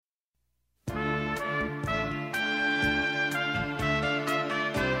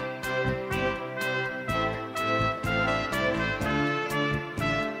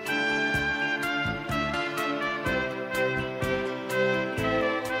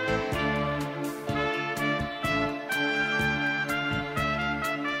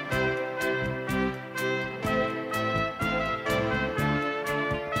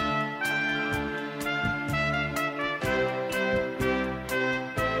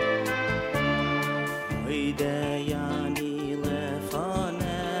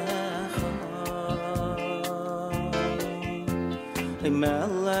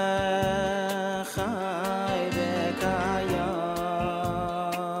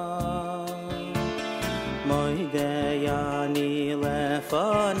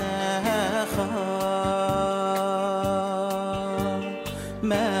lefanecha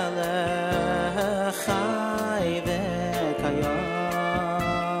melech chai v'kayam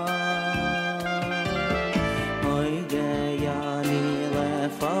moidei ani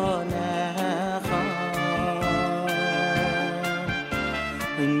lefanecha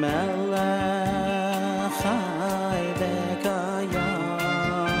melech chai v'kayam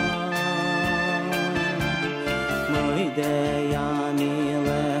moidei ani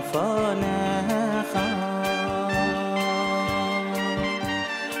lefanecha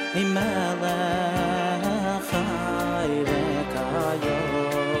melech chai v'kayam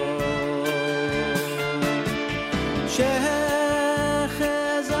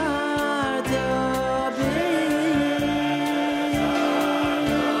shechazart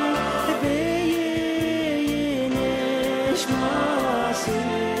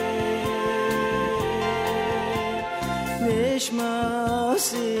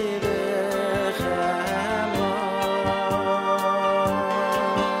nishmasi b'chema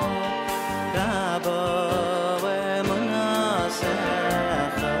Rabbi emunasecha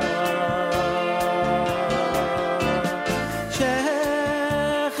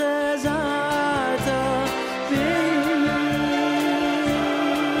shechazarta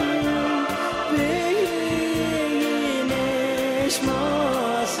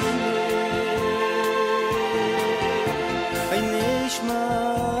nishmasi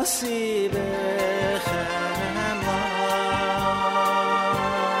nishmasi b'chema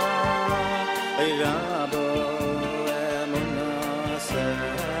Rabbi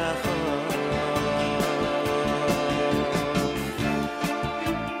emunasecha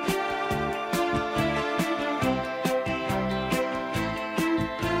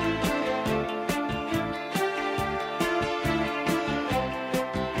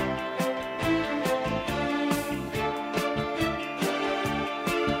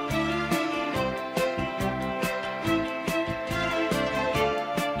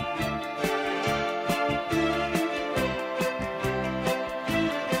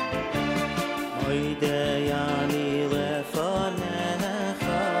moidei ani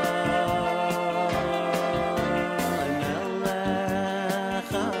lefanecha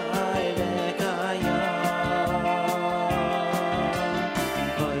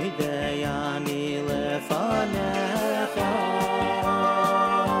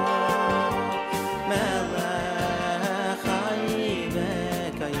melech chai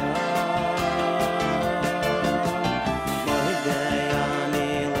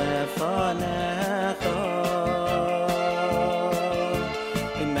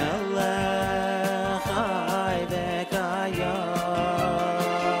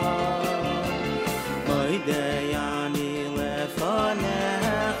moidei ani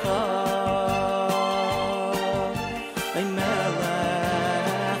lefanecha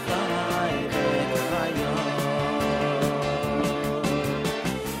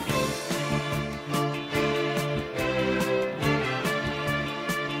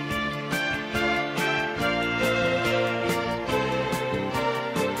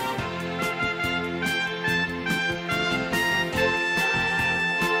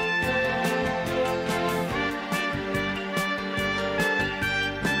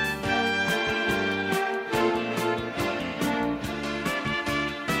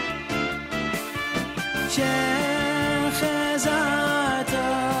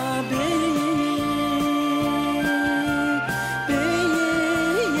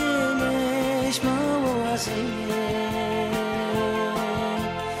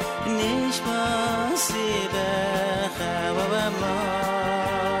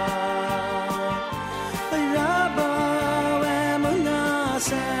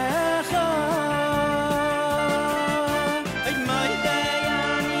v'kayam moidei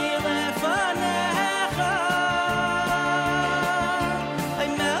ani lefanecha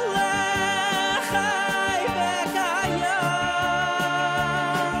melech chai v'kayam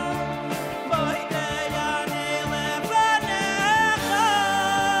moidei ani lefanecha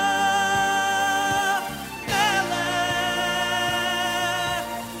melech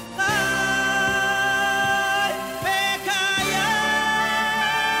chai v'kayam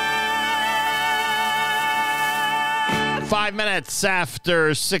 5 minutes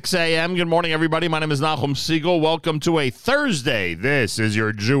after 6 a.m. Good morning, everybody. My name is Nachum Siegel. Welcome to a Thursday. This is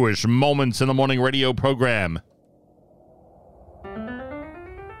your Jewish Moments in the Morning radio program.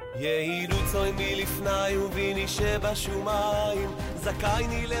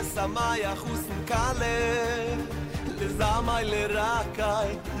 לזמאי לרקאי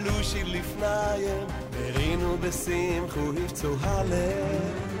לושי לפנאים ברינו בשמחו יפצו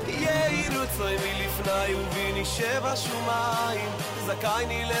הלב יאירו צוי מלפני Adonai uvini sheva shumayim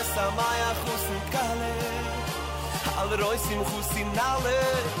Zakayni lesamaya chusin kale Al roisim chusin nale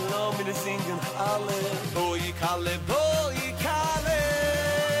Lo mine singen alle Boi kale, boi kale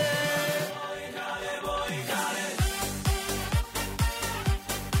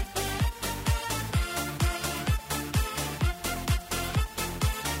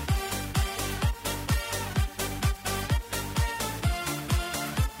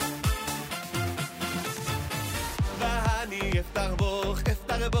Eftar boch,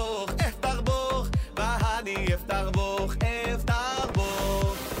 eftar boch, eftar boch Vahani eftar boch, eftar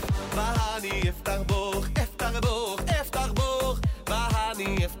boch Vahani eftar boch, eftar boch, eftar boch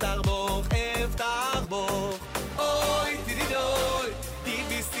Vahani eftar boch, eftar boch Oy, tididoi, di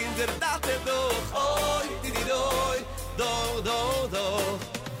bist in der Tate doch Oy, tididoi, do, do, do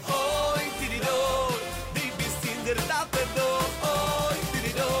Oy, tididoi, di bist in der Tate doch Oy,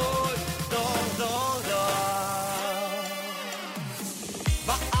 tididoi, do, do, do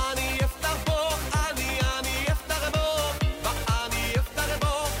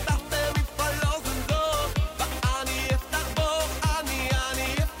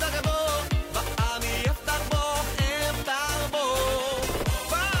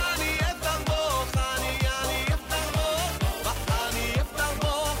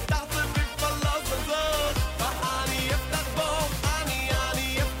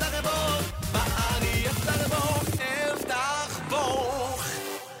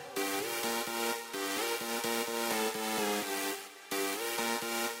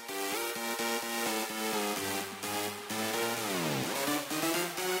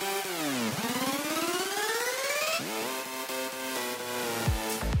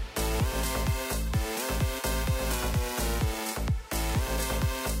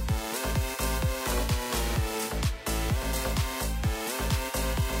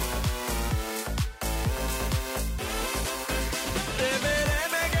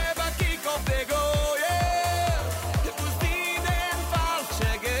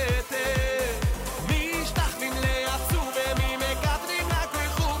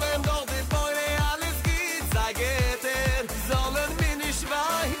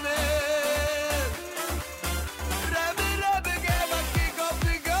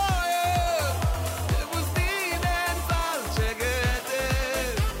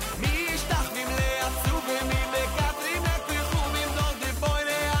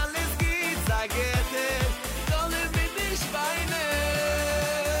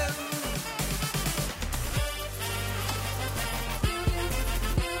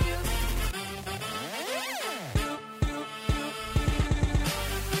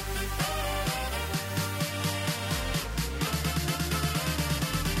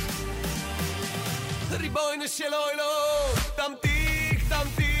Riboyne sheloilo tamtik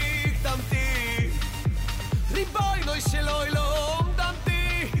tamtik tamtik Riboyne sheloilo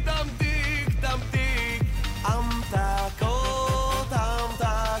tamtik tamtik tamtik Amtako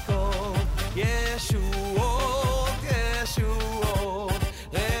tamtako Yeshuot Yeshuot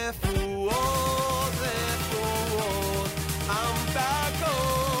Refuot Refuot Amtako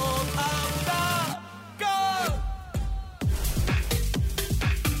Amtako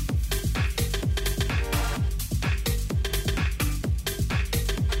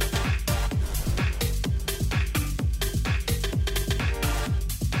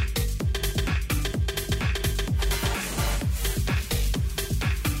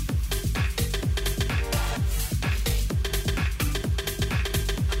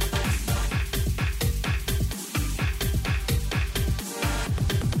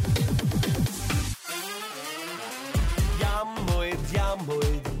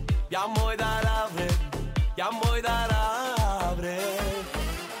Yamoy darabre, yamoy darabre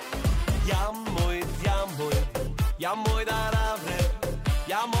Yamoy, yamoy, yamoy darabre,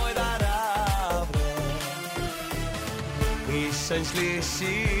 yamoy darabre Ishen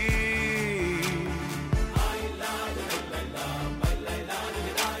shlishi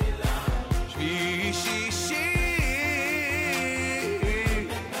Shlishi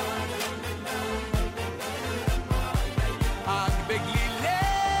Ak beglile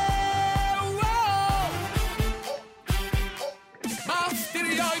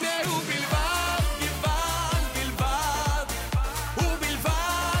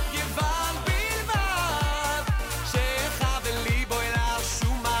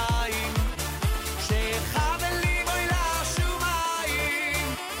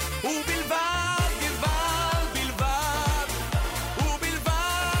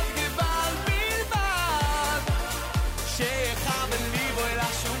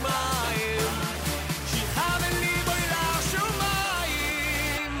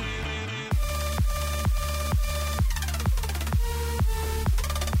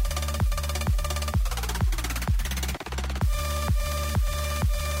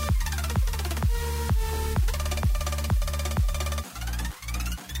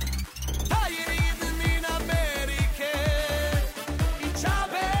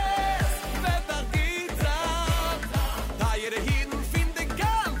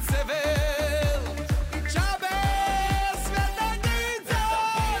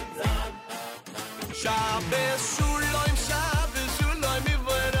Shabbos Shuloim, Shabbos Shuloim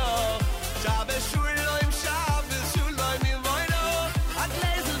Mivoino. Shabbos Shuloim, Shabbos Shuloim Mivoino. A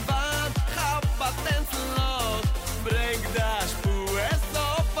gläsel Wein, Chappa tanzen los. Bring das Spues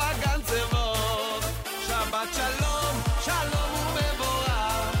auf a ganze Woche. Shabbat Shalom, Shalom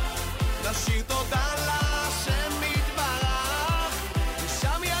umevorach. Nashir toda LaHashem yitbarach.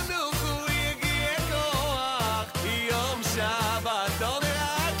 Sham yanuchu yegieh koach. Yom Shabbaton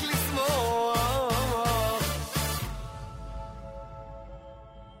rak lismoch.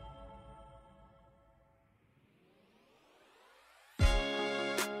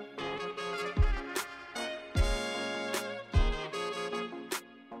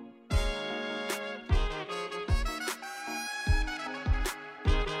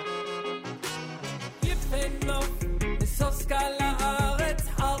 יפנו מסוף סקאלה הארץ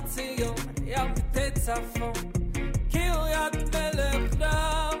הר ציון ים תצפון קריית מלך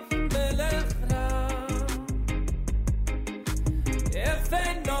רב מלך רב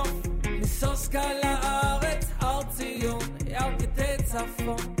יפנו מסוף סקאלה הארץ הר ציון ים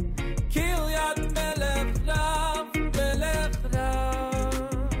תצפון קריית מלך רב מלך רב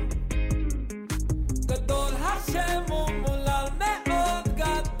גדול השם ומולל מאוד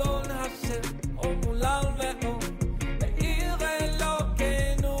גדול השם ומולל מאוד בעיר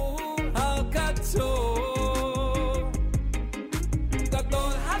אלוקינו הקדוש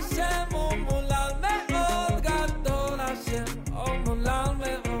גדול השם ומולל מאוד גדול השם ומולל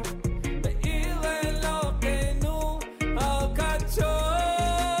מאוד בעיר אלוקינו הקדוש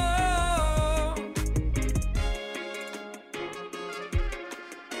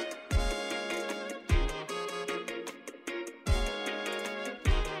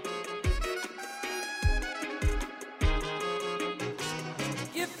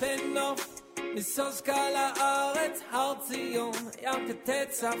יפנו מסוף סקאלה הארץ הר ציון ים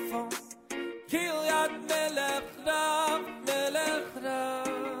כתצפון קריית מלך רב מלך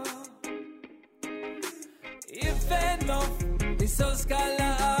רב יפנו מסוף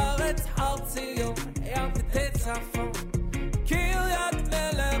סקאלה הארץ הר ציון ים כתצפון קריית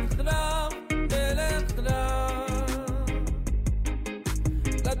מלך רב מלך רב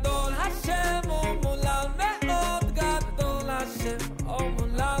גדול השם ומולל מאוד גדול השם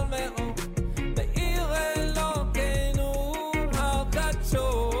ומולל מאוד בעיר אלוקינו הקדוש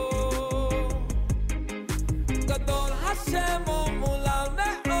גדול השם ומולל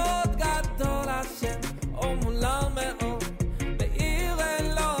מאוד גדול השם ומולל מאוד בעיר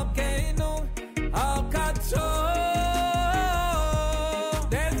אלוקינו הקדוש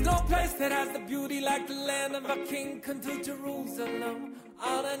There's no place that has the beauty like the land of our king unto Jerusalem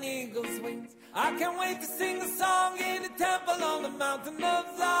on an eagle's wings. I can't wait to sing a song in the temple on the mountain of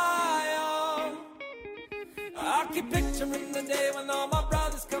Zion. I keep picturing the day when all my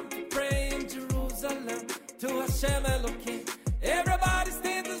brothers come to pray in Jerusalem to Hashem Elohim. Everybody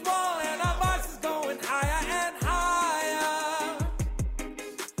stands as one and our voices going higher and higher.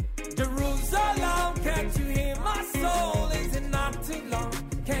 Jerusalem, can't you hear my soul? Is it not too long?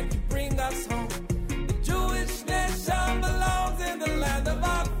 Can't you bring us home? The Jewish nation belongs in the land of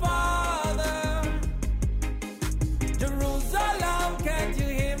our Father. Jerusalem, can't you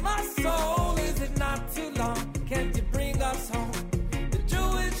hear my soul? Is it not too long? Can't you bring us home? The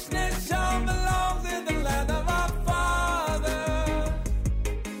Jewish nation belongs in the land of our Father.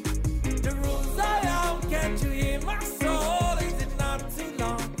 Jerusalem, can't you hear my soul? Is it not too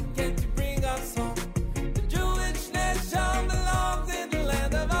long? Can't you bring us home? The Jewish nation belongs in the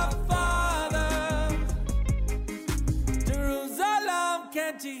land of our Father. Jerusalem,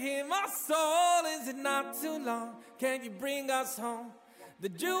 can't you hear my soul? Is it not too long? Can you bring us home? The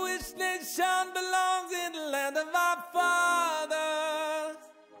Jewish nation belongs in the land of our fathers.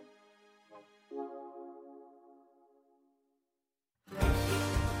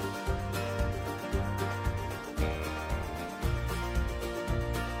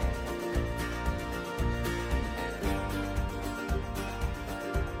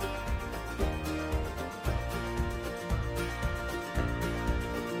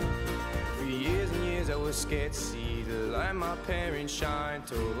 For years and years I was scared to see the light my parents shine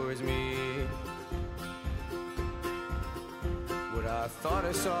towards me. What I thought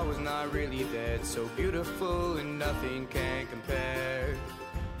I saw was not really that, so beautiful and nothing can compare.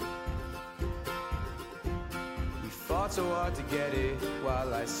 We fought so hard to get it,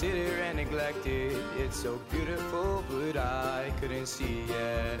 while I sit here and neglect it. It's so beautiful, but I couldn't see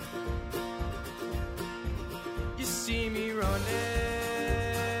it. You see me running,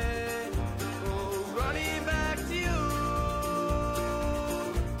 oh, running back to you,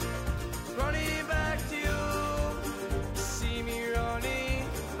 running back to you. You see me running,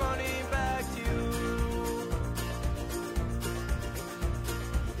 running back to you.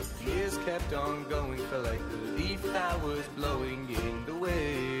 kept on going, felt like the leaf that was blowing in the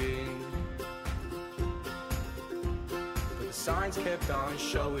wind. But the signs kept on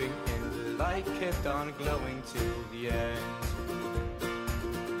showing and the light kept on glowing till the end.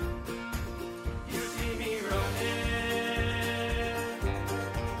 You see me running,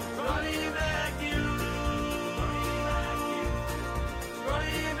 running back to you,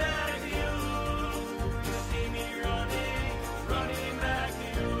 running back to you. You see me running, running back to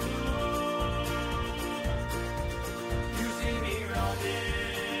you. You see me running,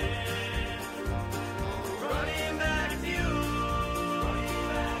 running back to you,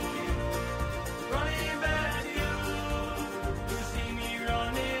 running back to you. You see me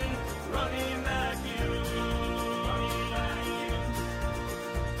running, running back to you, running back to you.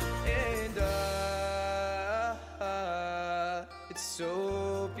 And it's so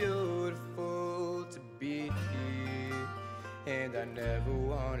beautiful to be here. And I never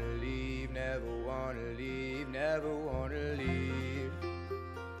wanna leave, never wanna leave, never wanna leave.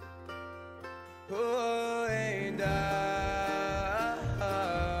 Oh, and I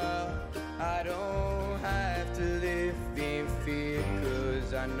don't have to live in fear,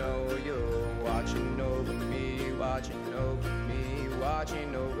 'cause I know you're watching over me, watching over me,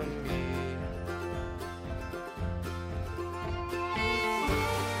 watching over me.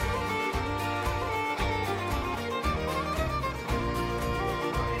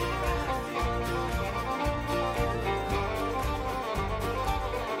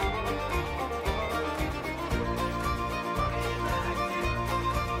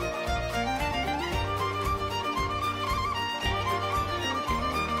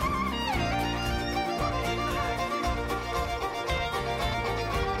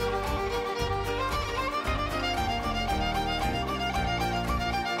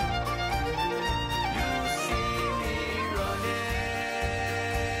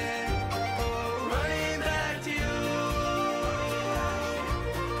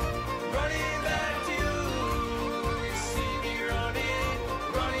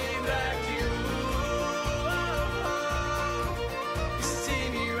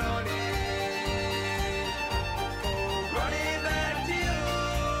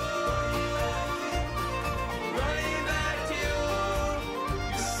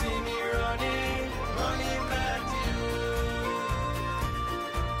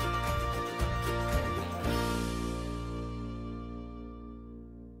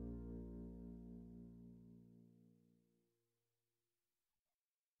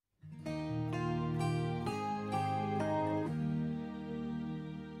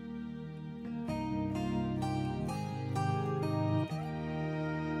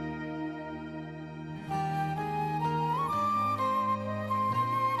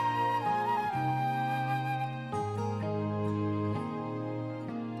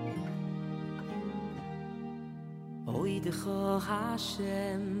 Oidecho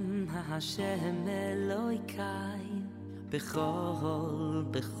Hashem, Hashem Elokai, Bechol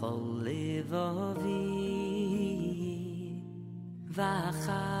levavi,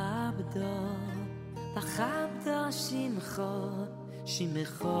 Vachabdo Shimcho,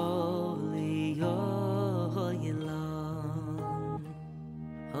 Shimcho liyoyelam.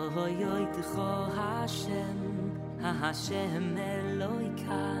 Oidecho Hashem, Hashem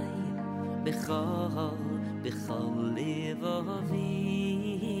Elokai, Bechol levavi,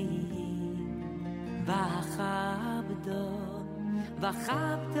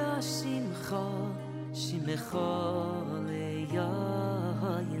 Vachabdo Shimcho, Shimcho liyoyelam.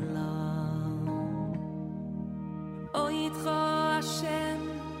 Oitcho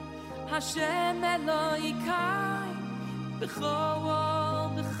Hashem Elokai,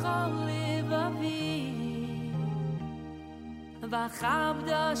 Bechol levavi,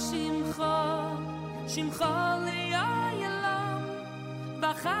 Vachabdo Shimcho, Shimcho liyoyelam.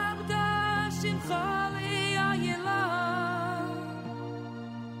 Vachabdo Shimcho liyoyelam.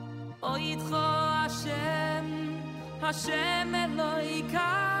 Oitcho Hashem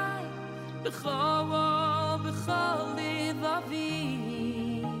Elokai, Bechol levavi,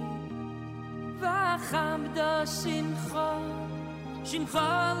 Vachabdo Shimcho, Shimcho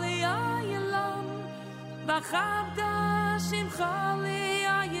liyoyelam. Vachabdo Shimcho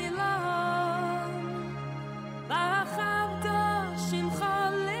liyoyelam. Vachabdo Shimcho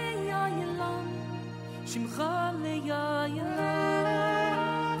liyoyelam. Shimcho liyoyelam.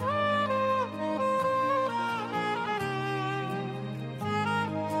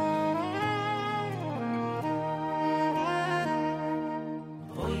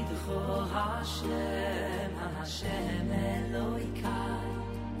 Oidecho Hashem, Hashem Elokai,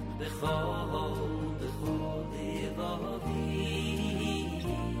 Bechol levavi,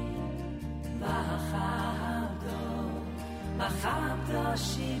 Vachabda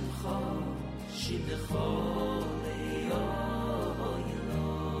shimcho shimcho le'oyelo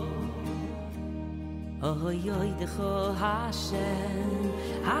Oy oy decho Hashem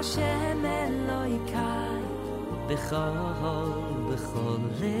Hashem Elokai Bechol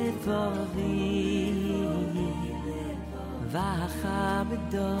levavi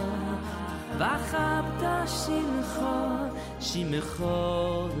Vachabda shimcho shimcho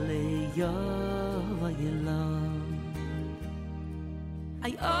le'oyelo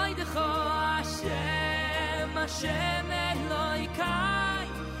Ay oy decho Hashem Hashem Elokai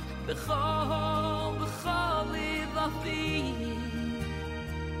Bechol levavi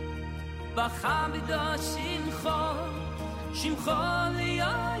Vachabda shimcho shimcho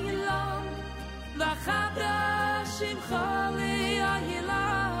le'oyelo Vachabda shimcho le'oyelo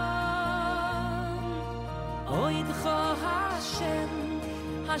Oy decho Hashem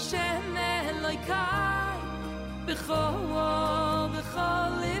Hashem Elokai Bechol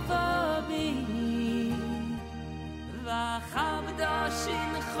levavi Vachabda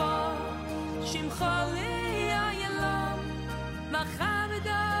shimcho shimcho le'oyelo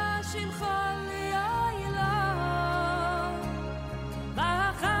Vachabda shimcho le'oyelo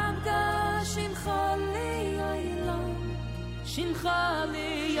Vachabda shimcho le'oyelo Shimcho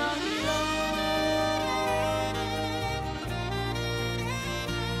le'oyelo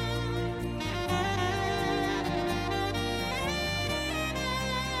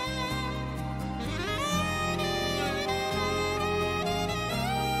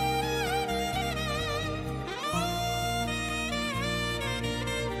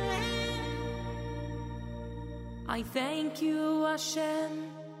I thank you, Hashem,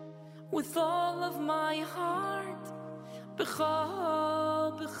 with all of my heart.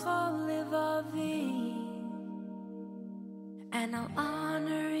 B'chol levavi, and I'll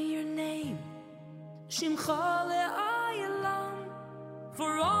honor your name. Shimcha le'ayalam,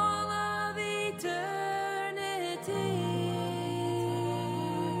 for all of eternity.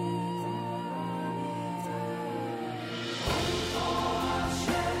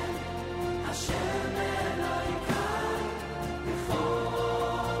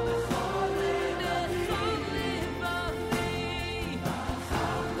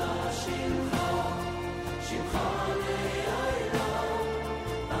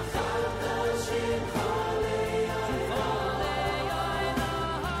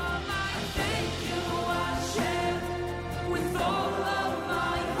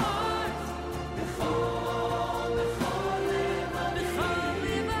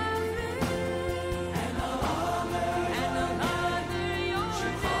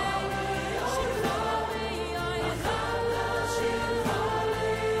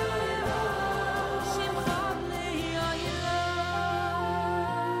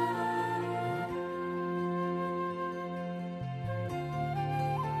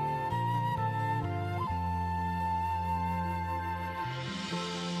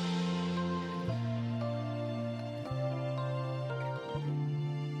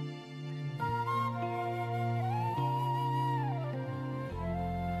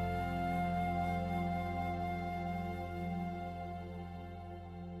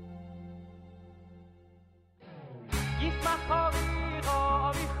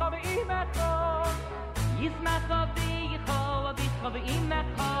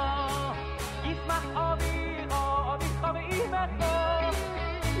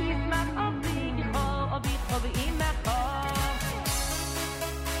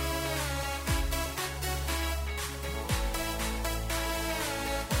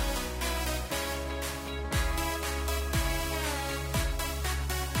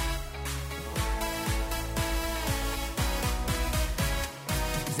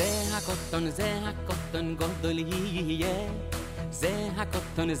 זה הקוטן גדול יהיה זה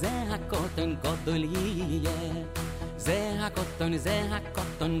הקוטן גדול יהיה זה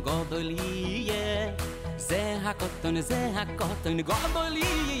הקוטן גדול יהיה זה הקוטן גדול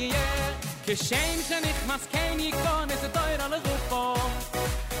יהיה כשם שנכנס כן ייכנס תויר על הגופו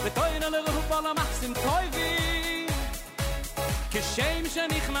ותויר על הגופו למחסים טויבים כשם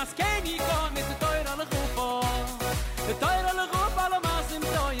שנכנס כן ייכנס תויר על הגופו ותויר על הגופו למחסים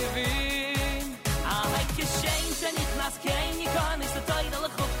טויבים כשם שנכנס כן ייכנס תויר על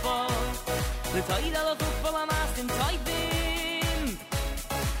הגופו ותויר על הגופו למחסים טויבים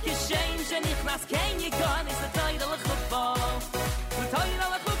כשם שנכנס כן ייכנס תויר על הגופו ותויר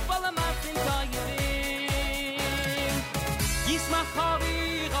על הגופו למחסים טויבים ישמח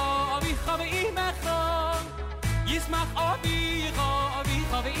אביך ואימך ישמח אביך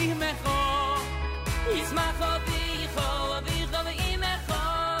ואימך ישמח אביך ואימך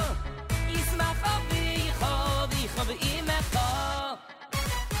ישמח אביך ואימך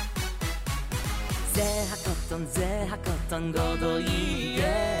זה הקוטון גודו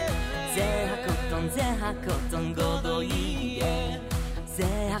יהיה זה הקוטון גודו יהיה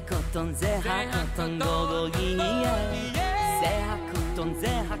זה הקוטון גודו יהיה זה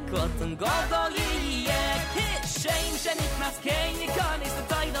הקוטון גודו יהיה כשם שנכנס כן ייכנס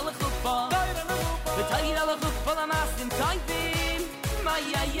לתאיר על החופה ותאיר על החופה למעשים טובים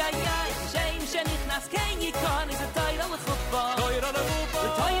כשם שנכנס כן ייכנס לתאיר על החופה ותאיר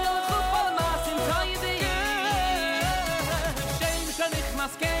על החופה למעשים טובים שם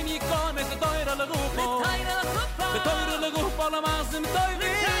שנכנס כן ייכנס לתאיר על החופה ותאיר על החופה למעשים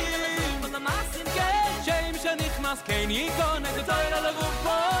טובים שם שנכנס כן ייכנס לתאיר על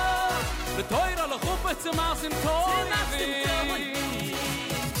החופה ותאיר על החופה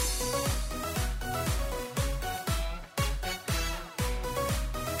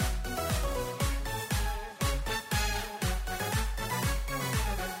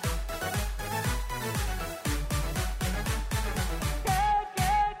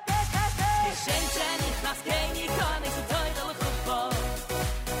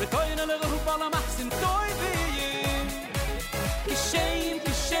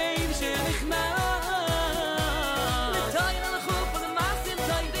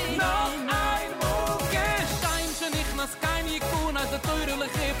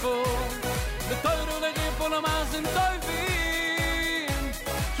למעשים טובים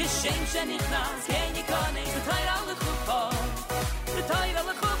כשם שנכנס כן ייכנס לתאיר על החופה לתאיר על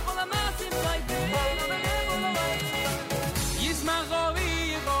החופה למעשים טובים ישמח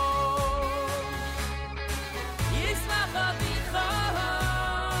אביכו ישמח אביכו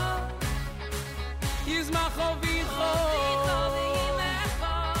ישמח אביכו ואימך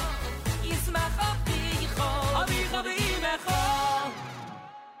ישמח אביכו ואימך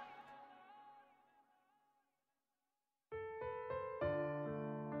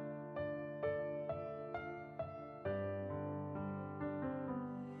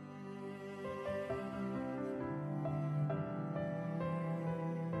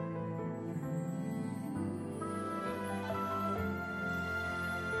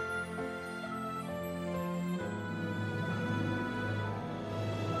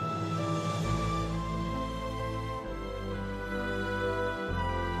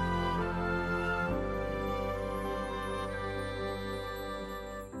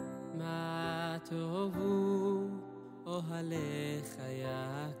טובו אוהליך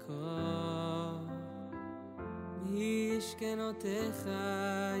יעקב משכנותיך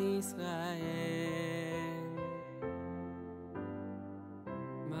ישראל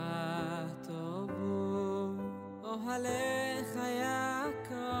מה טובו אוהליך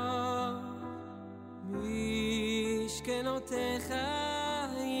יעקב משכנותיך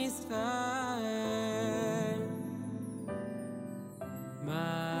ישראל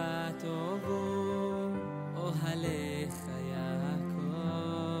מה טובו אוהליך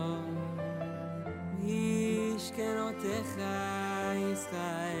יעקב משכנותיך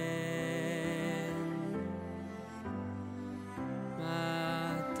ישראל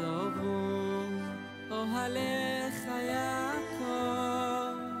מה טובו אוהליך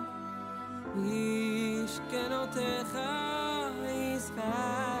יעקב משכנותיך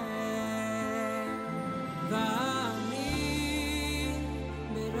ישראל ואני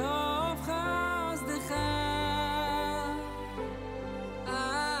ברוב חסדך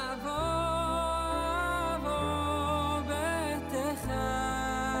אבוא ביתך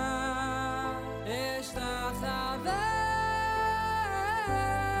אשתחווה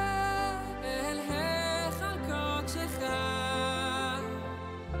אל היכל קודשך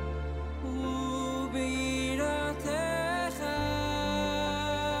ובירתך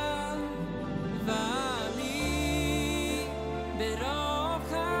ואני ברוב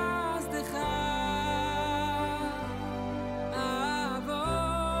חסדך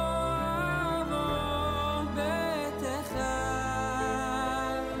אבוא ביתך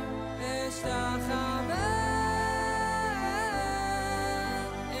אשתחווה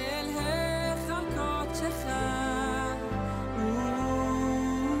אל היכל קודשך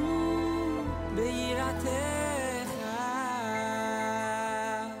ובירתך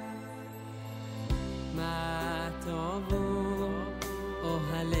מה טובו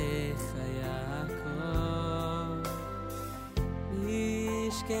אוהליך יעקב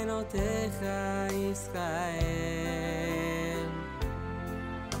משכנותיך ישראל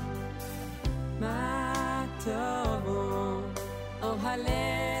מה טובו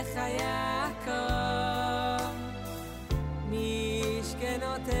אוהליך יעקב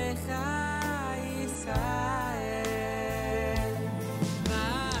משכנותיך ישראל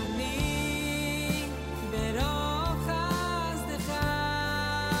ואני ברוב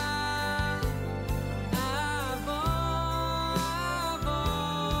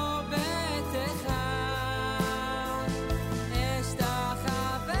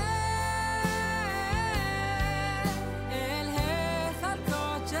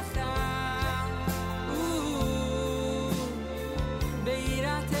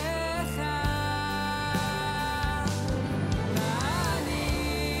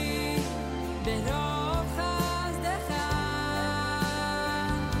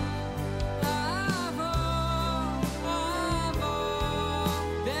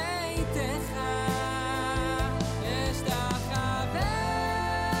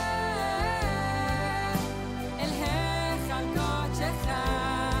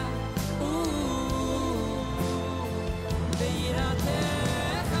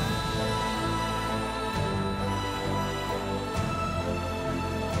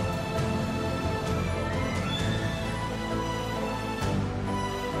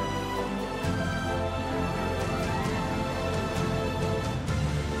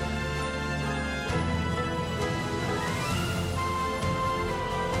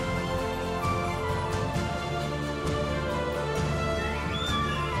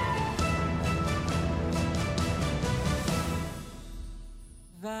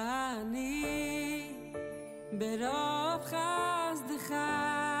ואני ברוב חסדך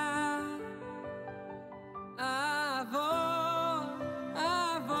אבוא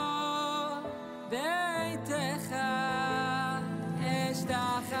ביתך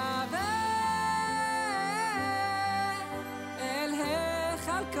אשתחווה אל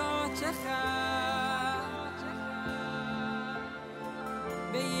היכל קודשך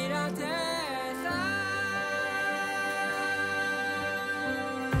ביראתך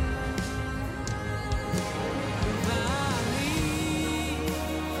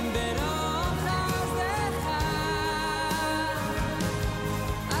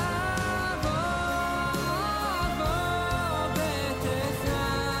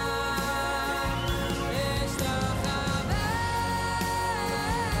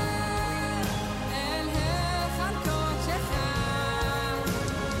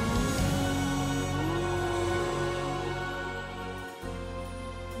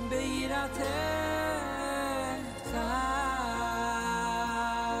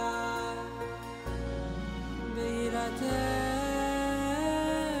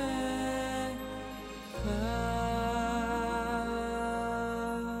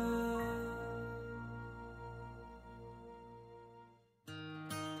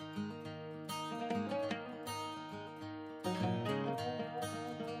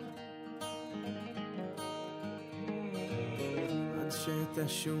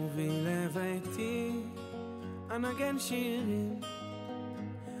שתשובי לביתי, אנגן שירים,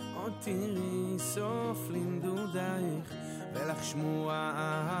 עוד תראי סוף לנדודייך, ולך שמוע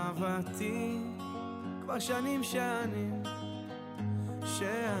אהבתי, כבר שנים שאני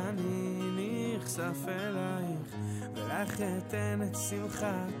נחשף אלייך, ולך אתן את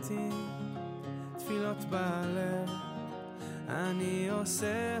שמחתי, תפילות בלב, אני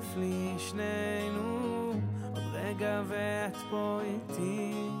אוסף לי שנינו, עוד רגע ואת פה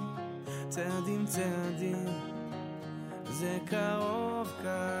איתי, צעדים זה קרוב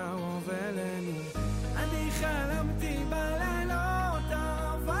אלינו. אני חלמתי בלילות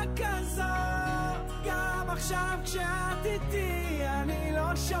אהבה כזאת, גם עכשיו כשאת איתי אני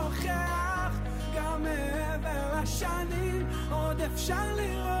לא שוכח, גם מעבר לשנים עוד אפשר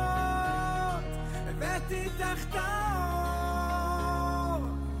לראות, הבאתי איתך את האור,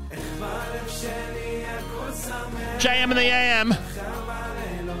 איך בלב שלי הכל שמח. JM in the AM.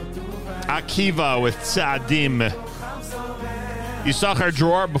 Akiva with Tzadim. Yisachar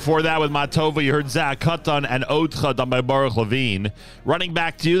Dror before that with Matova. You heard Zach Katan and Otcha done by Baruch Levine. Running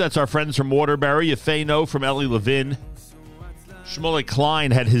back to you, that's our friends from Waterbury. Yefeino from Eli Levin. Shmuley Klein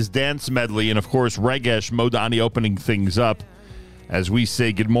had his dance medley. And, of course, Regesh Modani opening things up as we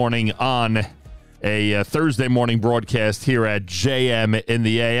say good morning on a Thursday morning broadcast here at JM in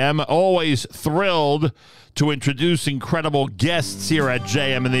the AM. Always thrilled to introduce incredible guests here at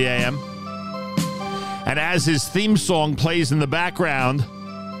JM in the AM. And as his theme song plays in the background,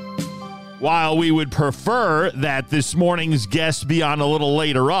 while we would prefer that this morning's guest be on a little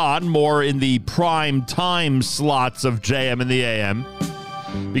later on, more in the prime time slots of JM in the AM,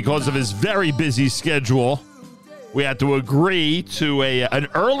 because of his very busy schedule, we had to agree to an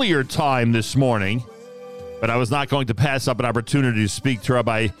earlier time this morning, but I was not going to pass up an opportunity to speak to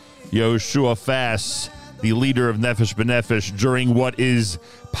Rabbi Yoshua Fass, the leader of Nefesh B'Nefesh, during what is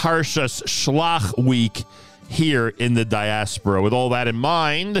Parshas Shlach week here in the diaspora. With all that in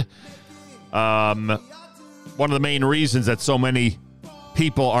mind, one of the main reasons that so many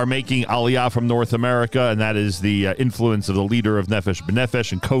people are making Aliyah from North America, and that is the influence of the leader of Nefesh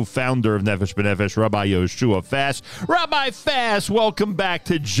B'Nefesh and co-founder of Nefesh B'Nefesh, Rabbi Yoshua Fass. Rabbi Fass, welcome back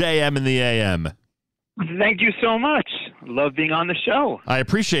to JM in the AM. Thank you so much. Love being on the show. I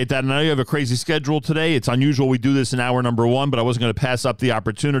appreciate that. And I know you have a crazy schedule today. It's unusual we do this in hour number one, but I wasn't going to pass up the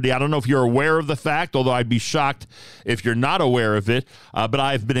opportunity. I don't know if you're aware of the fact, although I'd be shocked if you're not aware of it. But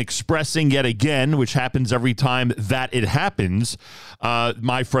I've been expressing yet again, which happens every time that it happens,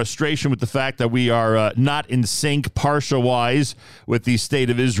 my frustration with the fact that we are not in sync Parsha-wise with the state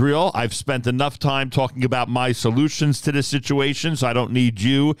of Israel. I've spent enough time talking about my solutions to this situation, so I don't need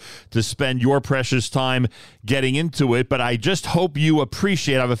you to spend your precious time getting into it. But I just hope you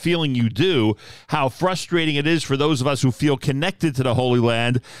appreciate, I have a feeling you do, how frustrating it is for those of us who feel connected to the Holy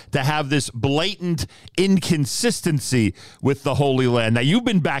Land to have this blatant inconsistency with the Holy Land. Now, you've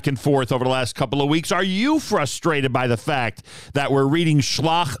been back and forth over the last couple of weeks. Are you frustrated by the fact that we're reading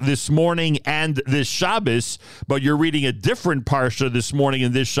Shlach this morning and this Shabbos, but you're reading a different Parsha this morning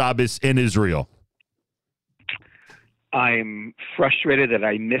and this Shabbos in Israel? I'm frustrated that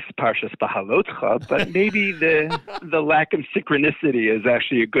I missed Parshas Bahalotcha, but maybe the lack of synchronicity is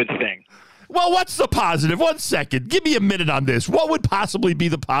actually a good thing. Well, what's the positive? 1 second. Give me a minute on this. What would possibly be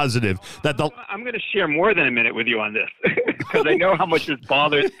the positive that the I'm going to share more than a minute with you on this because I know how much this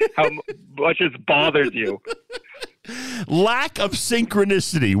bothers you. lack of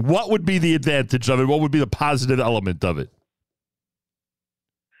synchronicity? What would be the advantage of it? What would be the positive element of it?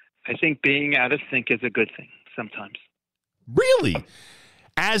 I think being out of sync is a good thing sometimes. Really?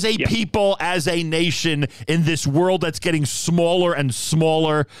 As a people, as a nation, in this world that's getting smaller and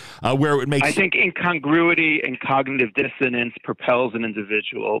smaller, where it makes... I think incongruity and cognitive dissonance propels an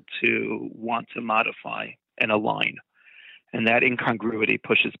individual to want to modify and align. And that incongruity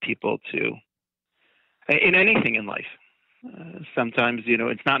pushes people to... in anything in life. Sometimes,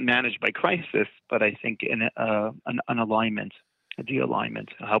 it's not managed by crisis, but I think in an alignment, a de-alignment,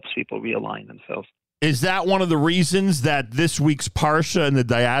 helps people realign themselves. Is that one of the reasons that this week's Parsha in the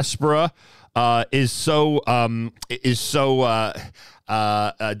diaspora is so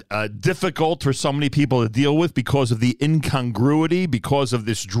difficult for so many people to deal with because of the incongruity, because of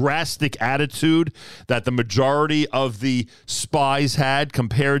this drastic attitude that the majority of the spies had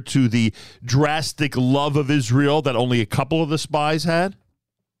compared to the drastic love of Israel that only a couple of the spies had?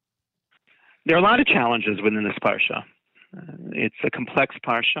 There are a lot of challenges within this Parsha. It's a complex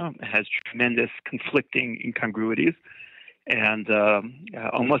parsha. It has tremendous conflicting incongruities, and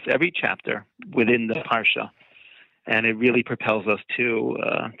almost every chapter within the parsha. And it really propels us to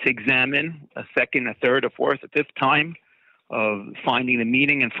examine a second, a third, a fourth, a fifth time of finding the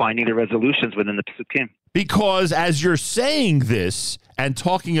meaning and finding the resolutions within the psukim. Because as you're saying this and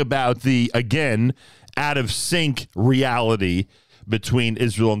talking about the, again, out of sync reality between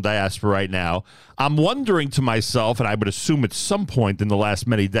Israel and diaspora right now, I'm wondering to myself, and I would assume at some point in the last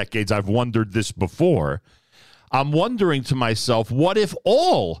many decades I've wondered this before, I'm wondering to myself, what if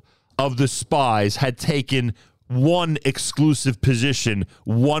all of the spies had taken one exclusive position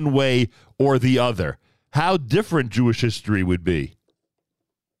one way or the other? How different Jewish history would be.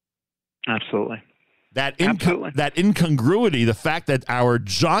 Absolutely. That incongruity, the fact that our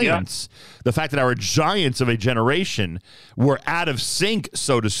giants, the fact that our giants of a generation were out of sync,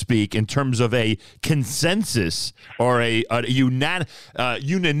 so to speak, in terms of a consensus or a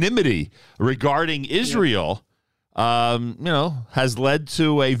unanimity regarding Israel, has led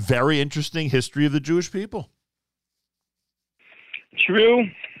to a very interesting history of the Jewish people. True,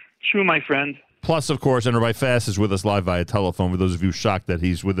 my friend. Plus, of course, and Rabbi Fass is with us live via telephone. For those of you shocked that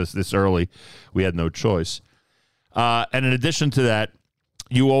he's with us this early, we had no choice. And in addition to that,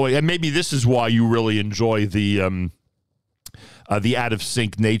 you always, and maybe this is why you really enjoy the out of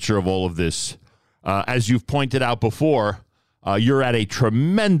sync nature of all of this. As you've pointed out before, you're at a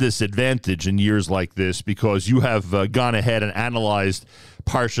tremendous advantage in years like this because you have gone ahead and analyzed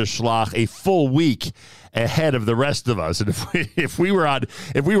Parsha Shlach a full week ahead of the rest of us. And if we were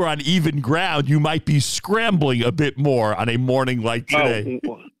on even ground, you might be scrambling a bit more on a morning like today.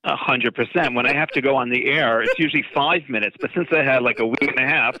 100%. When I have to go on the air, it's usually 5 minutes. But since I had like a week and a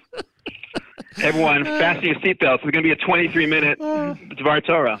half, everyone fasten your seatbelts. It's going to be a 23-minute Dvar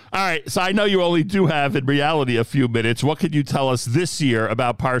Torah. All right. So I know you only do have, in reality, a few minutes. What could you tell us this year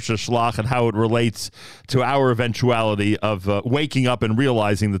about Parsha Shlach and how it relates to our eventuality of waking up and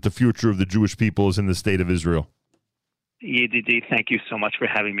realizing that the future of the Jewish people is in the state of Israel? Yedidi, thank you so much for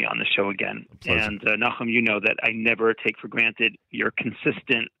having me on the show again. And Nachum, you know that I never take for granted your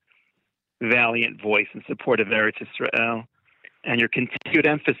consistent, valiant voice in support of Eretz Israel, and your continued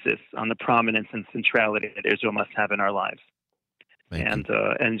emphasis on the prominence and centrality that Israel must have in our lives. And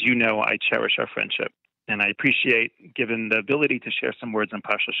you know, I cherish our friendship, and I appreciate given the ability to share some words on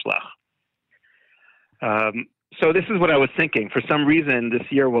Parsha Shlach. So this is what I was thinking. For some reason this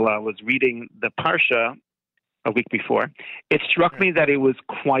year while I was reading the Parsha a week before, it struck me that it was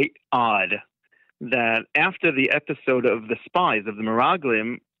quite odd that after the episode of the spies, of the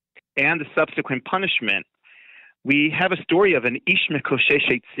Meraglim, and the subsequent punishment, we have a story of an Ish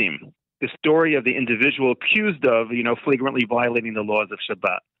Mekoshesh Eitzim, the story of the individual accused of, flagrantly violating the laws of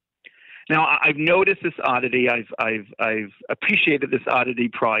Shabbat. Now, I've noticed this oddity. I've appreciated this oddity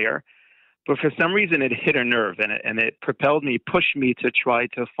prior, but for some reason it hit a nerve, and it propelled me, pushed me to try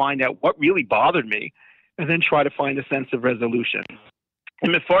to find out what really bothered me, and then try to find a sense of resolution.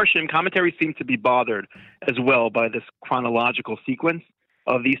 And Mefarshim commentaries seem to be bothered as well by this chronological sequence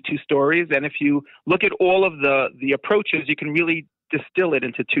of these two stories. And if you look at all of the approaches, you can really distill it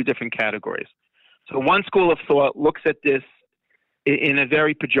into two different categories. So one school of thought looks at this in a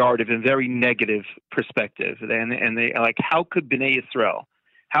very pejorative and very negative perspective. And they are like, how could Bnei Yisrael,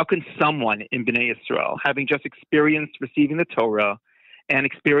 how can someone in Bnei Yisrael, having just experienced receiving the Torah and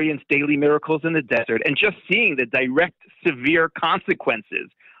experienced daily miracles in the desert and just seeing the direct severe consequences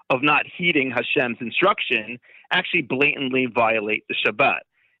of not heeding Hashem's instruction actually blatantly violate the Shabbat.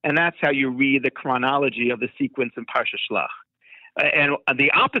 And that's how you read the chronology of the sequence in Parsha Shlach. And on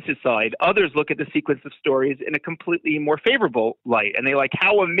the opposite side, others look at the sequence of stories in a completely more favorable light. And they like,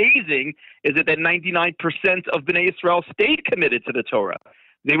 how amazing is it that 99% of Bnei Israel stayed committed to the Torah?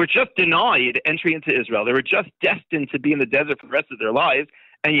 They were just denied entry into Israel. They were just destined to be in the desert for the rest of their lives.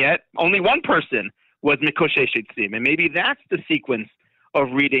 And yet only one person was Mikoshe Shetzim. And maybe that's the sequence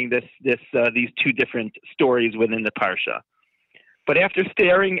of reading these two different stories within the Parsha. But after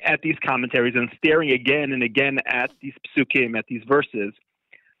staring at these commentaries and staring again and again at these psukim, at these verses,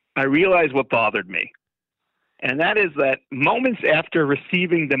 I realized what bothered me. And that is that moments after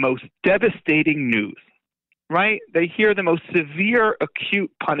receiving the most devastating news, right, they hear the most severe,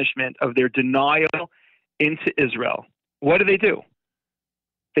 acute punishment of their denial into Israel. What do?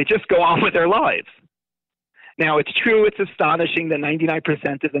 They just go on with their lives. Now, it's true, it's astonishing that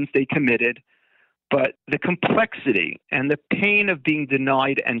 99% of them stay committed. But the complexity and the pain of being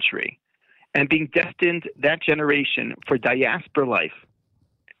denied entry and being destined that generation for diaspora life,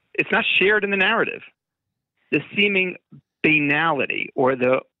 it's not shared in the narrative. The seeming banality or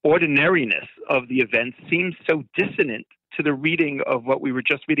the ordinariness of the event seems so dissonant to the reading of what we were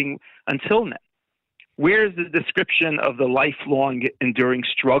just reading until now. Where's the description of the lifelong enduring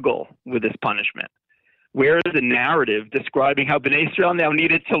struggle with this punishment? Where is the narrative describing how Bnei Israel now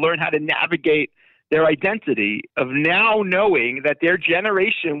needed to learn how to navigate their identity of now knowing that their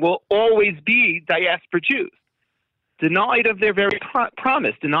generation will always be diaspora Jews, denied of their very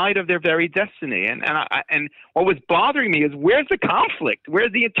promise, denied of their very destiny. And what was bothering me is, where's the conflict?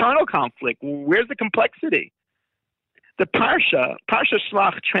 Where's the internal conflict? Where's the complexity? The Parsha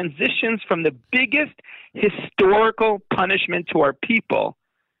Shlach, transitions from the biggest historical punishment to our people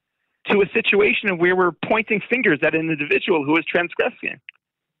to a situation where we're pointing fingers at an individual who is transgressing.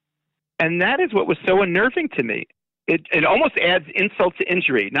 And that is what was so unnerving to me. It almost adds insult to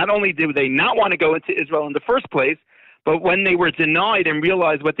injury. Not only did they not want to go into Israel in the first place, but when they were denied and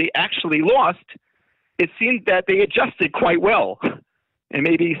realized what they actually lost, it seemed that they adjusted quite well and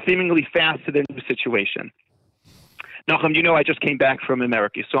maybe seemingly fast to their new situation. Nachum, I just came back from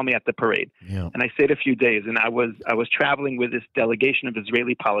America. You saw me at the parade. Yeah. And I stayed a few days, and I was traveling with this delegation of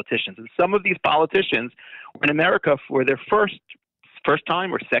Israeli politicians. And some of these politicians were in America for their first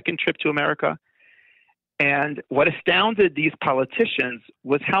time or second trip to America. And what astounded these politicians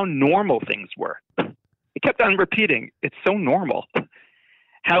was how normal things were. It kept on repeating, it's so normal.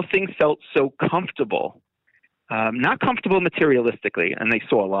 How things felt so comfortable. Not comfortable materialistically, and they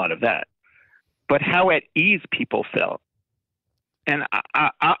saw a lot of that, but how at ease people felt. And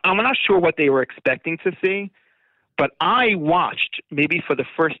I'm not sure what they were expecting to see, but I watched, maybe for the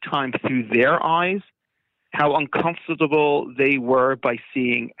first time through their eyes, how uncomfortable they were by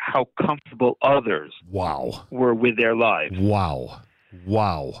seeing how comfortable others were with their lives. Wow.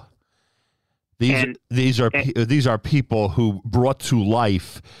 These are people who brought to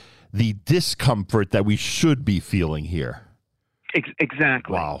life the discomfort that we should be feeling here.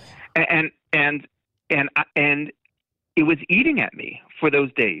 Exactly. Wow. And it was eating at me for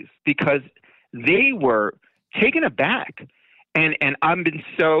those days because they were taken aback, and I've been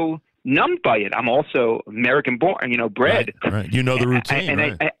so numbed by it. I'm also American born, bred. Right. You know the routine.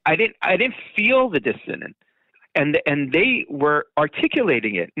 And I didn't feel the dissonance, and they were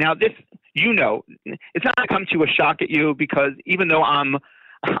articulating it. Now this, it's not going to come to a shock at you, because even though I'm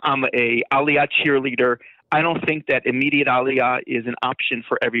a Aliyah cheerleader, I don't think that immediate Aliyah is an option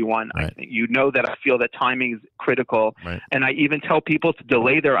for everyone. Right. I think that I feel that timing is critical. Right. And I even tell people to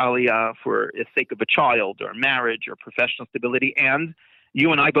delay their Aliyah for the sake of a child or marriage or professional stability. And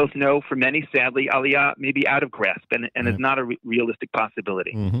you and I both know, for many, sadly, Aliyah may be out of grasp and is not a realistic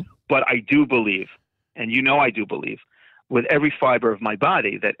possibility. Mm-hmm. But I do believe, and I do believe, with every fiber of my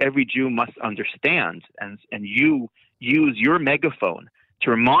body, that every Jew must understand, and you use your megaphone to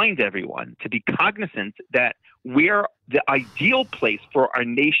remind everyone to be cognizant that where the ideal place for our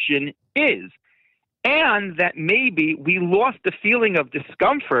nation is, and that maybe we lost the feeling of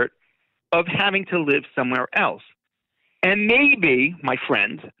discomfort of having to live somewhere else. And maybe, my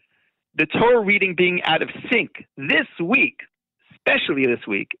friend, the Torah reading being out of sync this week, especially this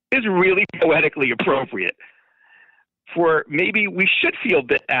week, is really poetically appropriate. For maybe we should feel a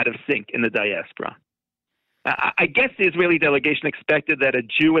bit out of sync in the diaspora. I guess the Israeli delegation expected that a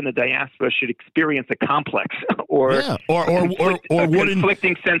Jew in the diaspora should experience a complex or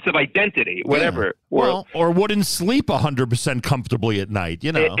conflicting sense of identity, whatever. Yeah. Or wouldn't sleep 100% comfortably at night,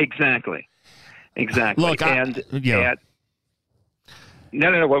 Exactly. Look,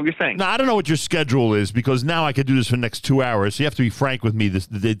 No. What were you saying? No, I don't know what your schedule is because now I could do this for the next 2 hours. So you have to be frank with me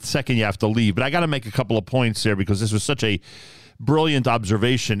the second you have to leave. But I got to make a couple of points here because this was such a brilliant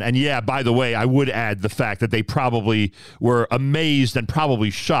observation. And yeah, by the way, I would add the fact that they probably were amazed and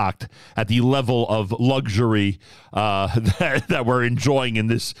probably shocked at the level of luxury that we're enjoying in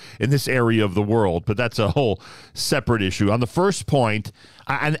this area of the world. But that's a whole separate issue. On the first point,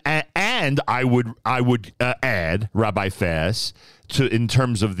 and I would add Rabbi Fass in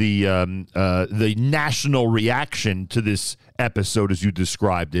terms of the national reaction to this episode as you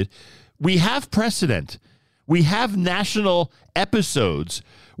described it. We have precedent. We have national episodes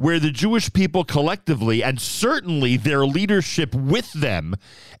where the Jewish people collectively, and certainly their leadership with them,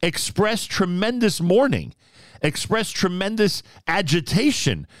 expressed tremendous mourning, expressed tremendous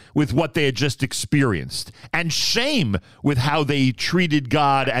agitation with what they had just experienced, and shame with how they treated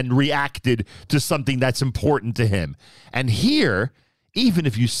God and reacted to something that's important to him. And here, even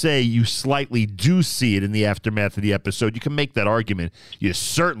if you say you slightly do see it in the aftermath of the episode, you can make that argument. You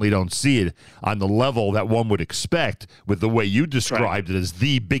certainly don't see it on the level that one would expect with the way you described it as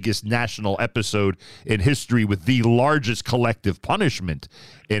the biggest national episode in history with the largest collective punishment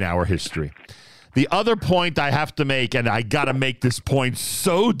in our history. The other point I have to make, and I got to make this point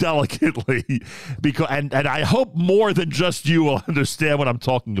so delicately, because and I hope more than just you will understand what I'm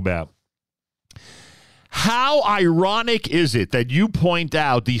talking about. How ironic is it that you point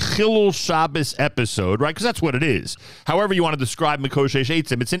out the Chilul Shabbos episode, right? Because that's what it is. However you want to describe Mikoshesh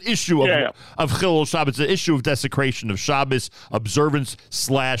Eitzim, it's an issue of Chilul Shabbos, an issue of desecration of Shabbos,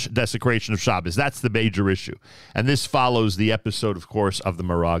 observance/desecration of Shabbos. That's the major issue. And this follows the episode, of course, of the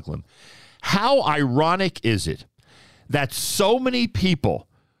Meraglim. How ironic is it that so many people,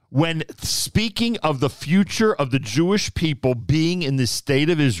 when speaking of the future of the Jewish people being in the state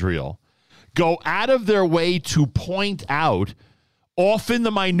of Israel, go out of their way to point out, often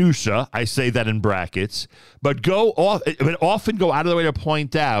the minutia, I say that in brackets, but often go out of their way to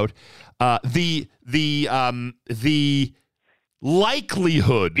point out the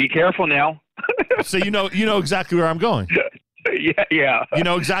likelihood. Be careful now. So you know exactly where I'm going. Yeah. You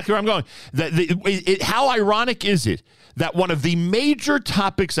know exactly where I'm going. How ironic is it that one of the major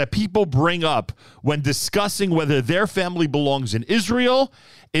topics that people bring up when discussing whether their family belongs in Israel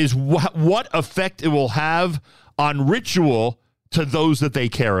is what effect it will have on ritual to those that they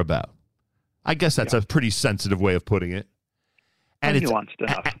care about. I guess that's a pretty sensitive way of putting it. And it's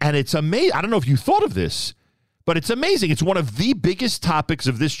amazing. I don't know if you thought of this, but it's amazing. It's one of the biggest topics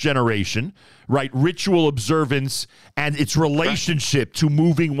of this generation, right? Ritual observance and its relationship to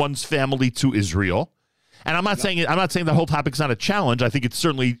moving one's family to Israel. And I'm not saying the whole topic's not a challenge. I think it's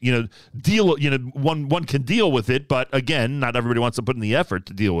certainly, one can deal with it, but again, not everybody wants to put in the effort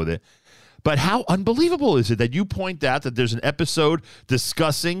to deal with it. But how unbelievable is it that you point out that there's an episode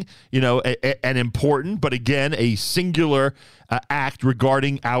discussing, an important, but again, a singular act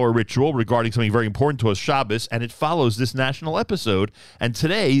regarding our ritual, regarding something very important to us, Shabbos, and it follows this national episode. And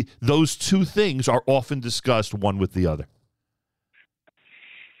today, those two things are often discussed one with the other.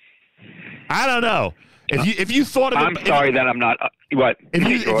 I don't know. If you thought of it, I'm sorry that I'm not. What?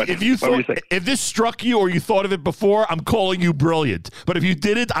 If this struck you or you thought of it before, I'm calling you brilliant. But if you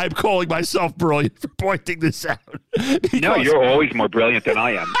didn't, I'm calling myself brilliant for pointing this out. No, you're always more brilliant than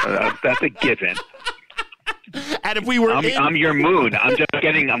I am. That's a given. And if we were, I'm your moon. I'm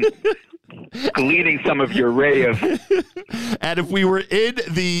gleaning some of your ray of. And if we were in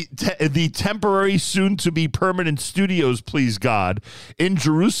the temporary, soon-to-be permanent studios, please God, in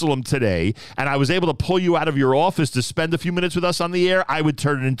Jerusalem today, and I was able to pull you out of your office to spend a few minutes with us on the air, I would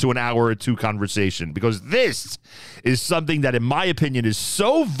turn it into an hour or two conversation, because this is something that, in my opinion, is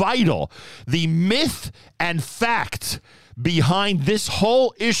so vital. The myth and fact behind this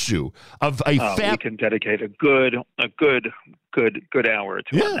whole issue of a we can dedicate a good hour or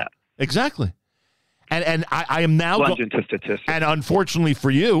two on that. Exactly. And I am now plunge into statistics. And unfortunately for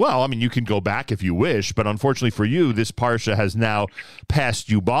you, well, I mean, you can go back if you wish, but unfortunately for you, this parsha has now passed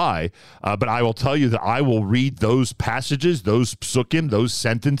you by. But I will tell you that I will read those passages, those psukim, those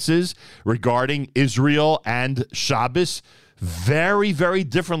sentences regarding Israel and Shabbos very, very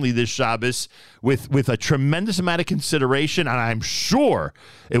differently this Shabbos with a tremendous amount of consideration, and I'm sure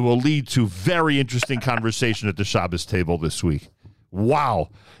it will lead to very interesting conversation at the Shabbos table this week. Wow.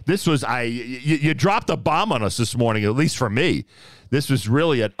 This was, you dropped a bomb on us this morning, at least for me. This was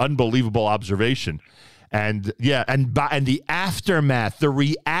really an unbelievable observation. And yeah, and the aftermath, the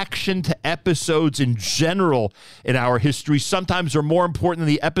reaction to episodes in general in our history sometimes are more important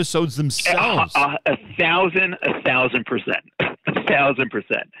than the episodes themselves. 1,000%. 1,000%.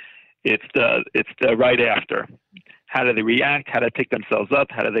 It's the right after. How do they react? How do they pick themselves up?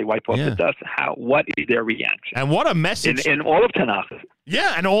 How do they wipe off the dust? What is their reaction? And what a message in all of Tanakh.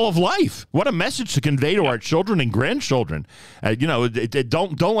 Yeah, and all of life. What a message to convey to our children and grandchildren.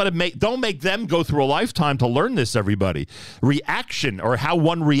 Don't make them go through a lifetime to learn this. Everybody, reaction or how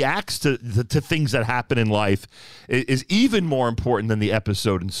one reacts to things that happen in life is even more important than the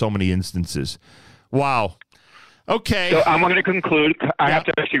episode in so many instances. Wow. Okay. So I'm going to conclude. I have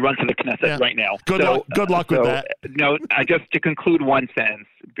to actually run to the Knesset right now. Good luck with that. No, I just to conclude one sentence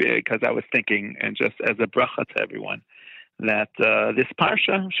because I was thinking, and just as a bracha to everyone, that this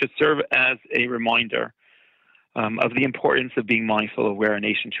parsha should serve as a reminder of the importance of being mindful of where a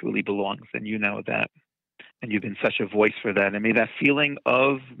nation truly belongs, and you know that, and you've been such a voice for that. And may that feeling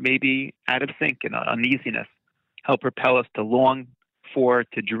of maybe out of sync and uneasiness help propel us to long for,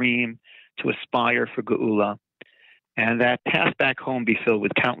 to dream, to aspire for Geula. And that path back home be filled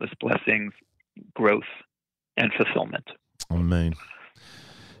with countless blessings, growth, and fulfillment. Amen.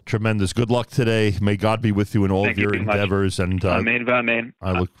 Tremendous. Good luck today. May God be with you in all of your endeavors. And amen, amen.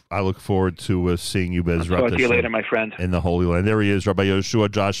 I look forward to seeing you, Bezrat. Talk to you later, my friend. In the Holy Land. There he is, Rabbi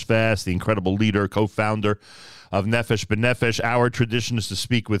Yoshua Josh Fass, the incredible leader, co-founder of Nefesh B'Nefesh. Our tradition is to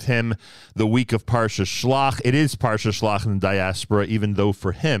speak with him the week of Parsha Shlach. It is Parsha Shlach in the diaspora, even though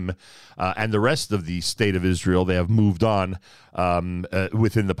for him and the rest of the state of Israel, they have moved on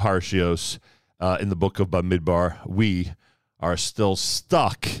within the Parshios in the book of Bamidbar. We are still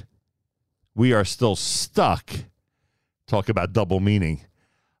stuck. Talk about double meaning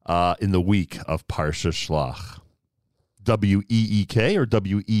in the week of Parsha Shlach. W-E-E-K or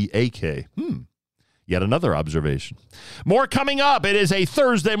W-E-A-K? Yet another observation. More coming up. It is a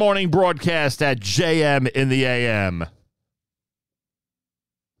Thursday morning broadcast at JM in the AM.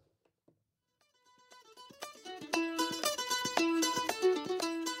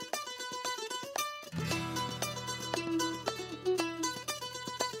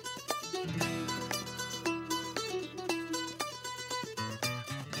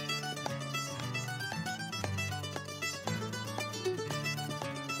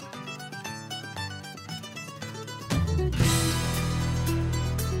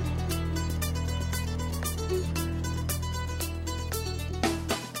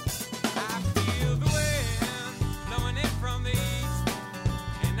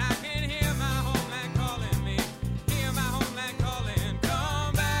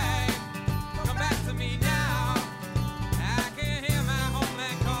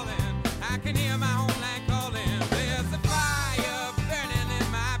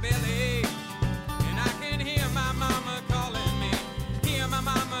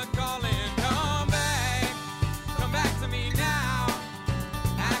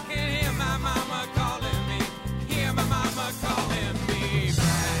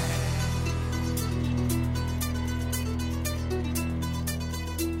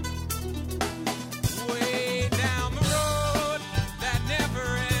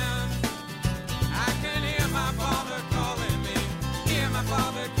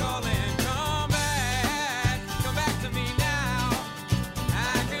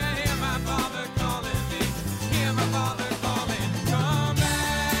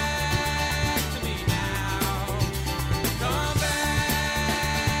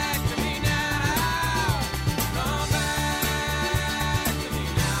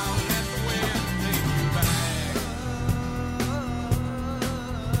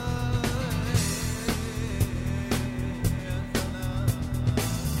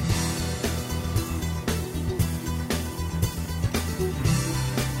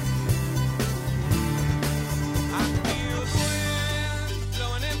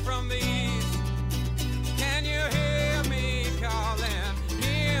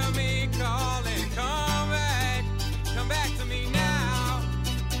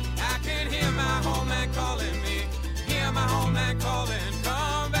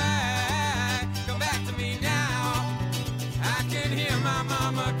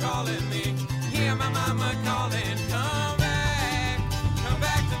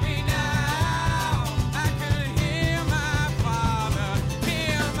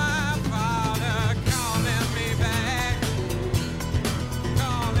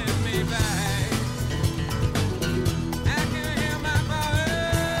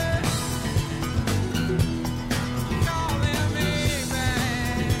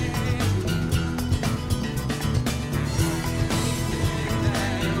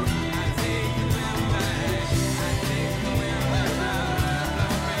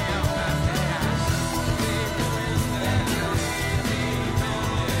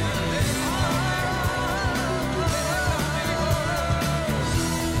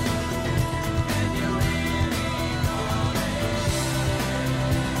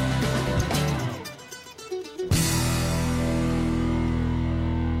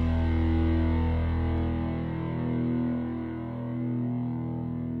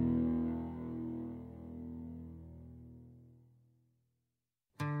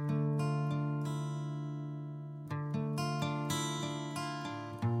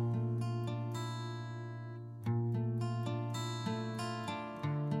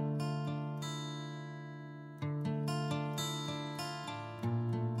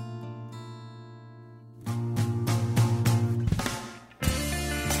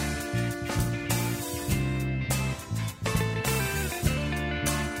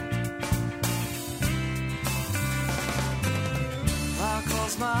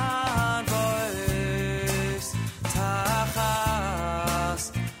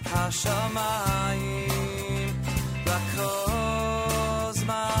 השמיים לכל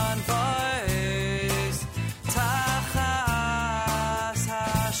זמן ועז תחת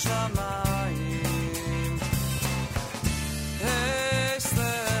השמיים עז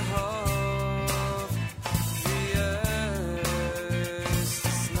לאהוב ועז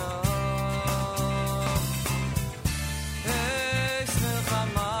לשנוא עז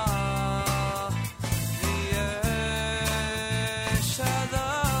מלחמה ויש שלום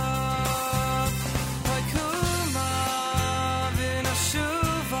ויקומה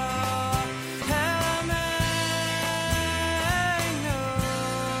ונשובה אל עמנו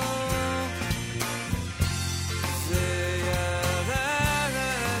וירד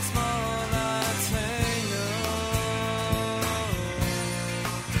ארץ מולדתנו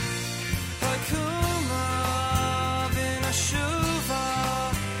ויקומה ונשובה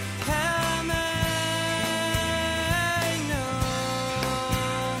אל עמנו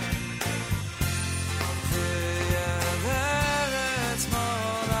וירד ארץ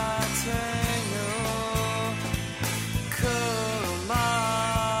מולדתנו קומה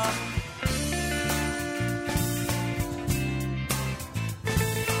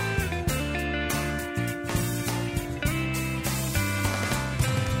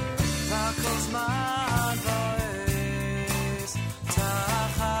לכל זמן ועז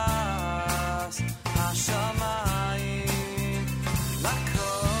תחת השמיים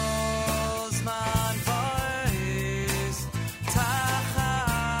לכל זמן ועז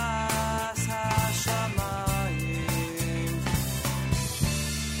תחת השמיים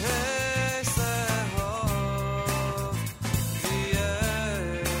עז לאהוב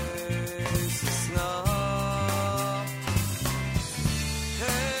ועז לשנוא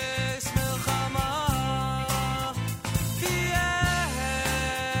עז מלחמה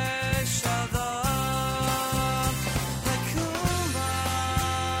ויש שלום וקומה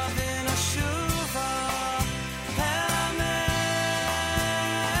ונשובה אל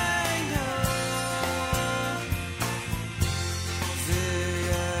עמנו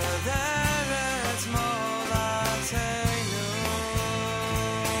וירד ארץ מולדתנו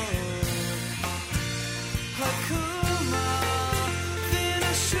וקומה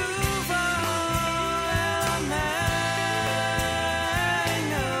ונשובה אל עמנו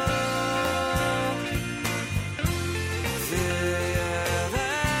וירד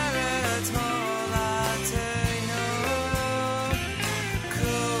ארץ מולדתנו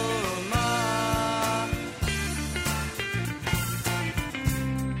קומה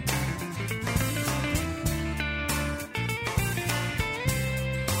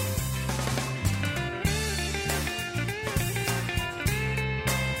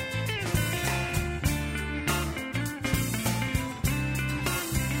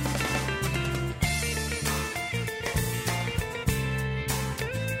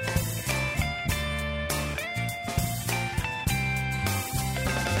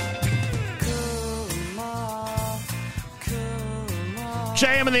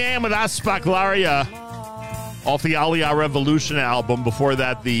JM in the AM with Aspaklaria off the Aliyah Revolution album. Before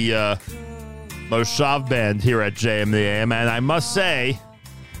that, the Moshav Band here at JM in the AM. And I must say,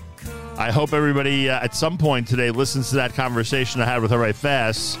 I hope everybody at some point today listens to that conversation I had with Rabbi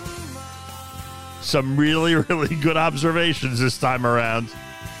Fass. Some really, really good observations this time around.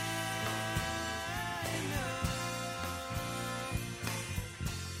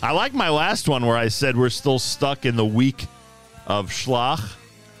 I like my last one where I said we're still stuck in the week of Shlach,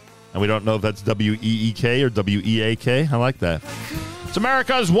 and we don't know if that's W-E-E-K or W-E-A-K. I like that. It's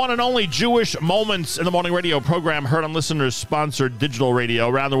America's one and only Jewish Moments in the Morning radio program, heard on listeners-sponsored digital radio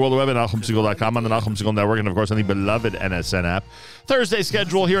around the world, the web at NachumSegal.com, on the Nachum Segal Network, and, of course, on the beloved NSN app. Thursday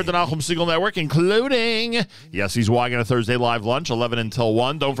schedule here at the Nachum Segal Network, including Yessi's Wagon, a Thursday live lunch, 11 until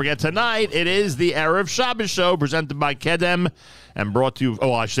 1. Don't forget, tonight, it is the Erev Shabbos show, presented by Kedem, and brought to you,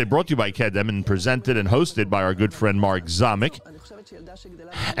 I should say brought to you by Kedem, and presented and hosted by our good friend Mark Zamek.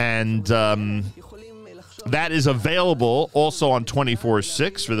 And that is available also on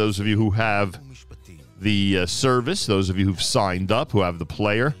 24/6 for those of you who have the service, those of you who've signed up, who have the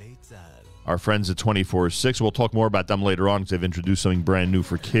player. Our friends at 24/6. We'll talk more about them later on because they've introduced something brand new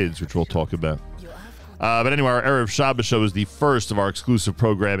for kids, which we'll talk about. But anyway, our Erev Shabbos show is the first of our exclusive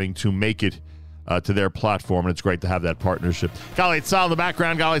programming to make it to their platform, and it's great to have that partnership. Galei Tzahal in the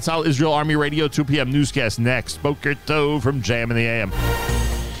background. Galei Tzahal, Israel Army Radio, 2 p.m. newscast next. Boker Tov from JM in the AM.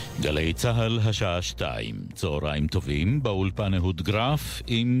 גלי צהל השעה 2, צהריים טובים, באולפן אהוד גרף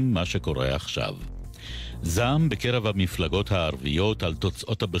עם מה שקורה עכשיו. זעם בקרב המפלגות הערביות על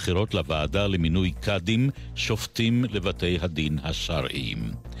תוצאות הבחירות לוועדה למינוי קאדים שופטים לבתי הדין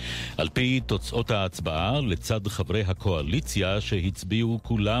השרעיים. על פי תוצאות ההצבעה, לצד חברי הקואליציה שהצביעו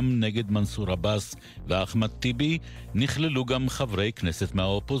כולם נגד מנסור עבאס ואחמד טיבי, נכללו גם חברי כנסת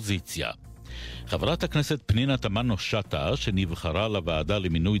מהאופוזיציה. חברת הכנסת פנינה תמנו שטה, שנבחרה לוועדה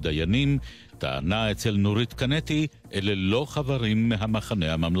למינוי דיינים, טענה אצל נורית קנטי, אלה לא חברים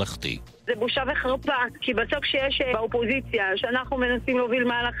מהמחנה הממלכתי. זה בושה וחרפה, כי בסוף שיש באופוזיציה, שאנחנו מנסים להוביל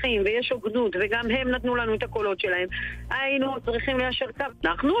מהלכים, ויש הוגנות, וגם הם נתנו לנו את הקולות שלהם, היינו צריכים ליישר קו.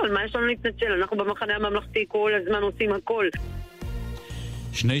 אנחנו, על מה יש לנו להתנצל? אנחנו במחנה הממלכתי כל הזמן עושים הכל.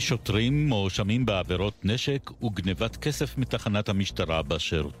 2 שוטרים מואשמים בעבירות נשק וגנבת כסף מתחנת המשטרה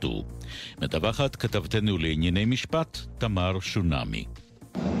בשרתו. מדווחת כתבתנו לענייני משפט, תמר שונמי.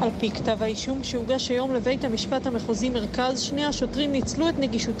 על פי כתב האישום שהוגש היום לבית המשפט המחוזי מרכז, 2 השוטרים ניצלו את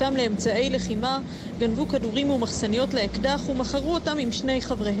נגישותם לאמצעי לחימה, גנבו כדורים ומחסניות לאקדח ומכרו אותם עם 2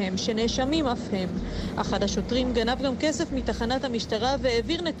 חבריהם, שנאשמים אף הם. אחד השוטרים גנב גם כסף מתחנת המשטרה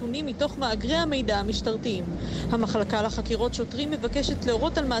והעביר נתונים מתוך מאגרי המידע המשטרתיים. המחלקה לחקירות שוטרים מבקשת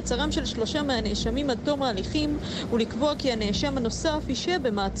להורות על מעצרם של 3 מהנאשמים עד תום ההליכים, ולקבוע כי הנאשם הנוסף ישהה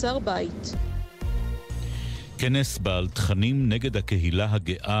במעצר בית. כנס בעל תכנים נגד הקהילה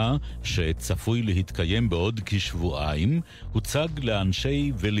הגאה שצפוי להתקיים בעוד כשבועיים הוצג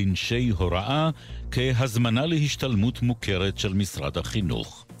לאנשי ולנשי הוראה כהזמנה להשתלמות מוכרת של משרד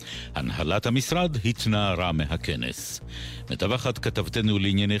החינוך. הנהלת המשרד התנערה מהכנס. מדווחת כתבתנו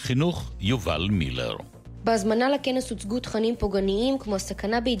לענייני חינוך יובל מילר. בהזמנה לכנס הוצגו תכנים פוגעניים כמו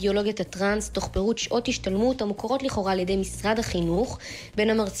הסכנה באידיאולוגיית הטרנס, תוך פירוט שעות השתלמות המוכרות לכאורה על ידי משרד החינוך. בין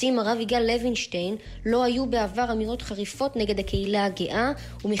המרצים הרב יגאל לוינשטיין לא היו בעבר אמירות חריפות נגד הקהילה הגאה,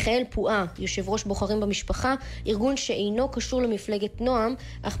 ומיכאל פועה, יושב ראש בוחרים במשפחה, ארגון שאינו קשור למפלגת נועם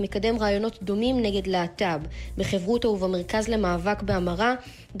אך מקדם רעיונות דומים נגד להט"ב. בחברותא ובמרכז למאבק בהמרה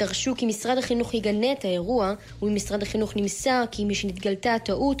דרשו כי משרד החינוך יגנה את האירוע, וממשרד החינוך נמסר כי מי שנתגלתה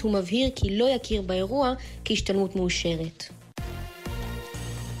הטעות הוא מבהיר כי לא יכיר באירוע כהשתלמות מאושרת.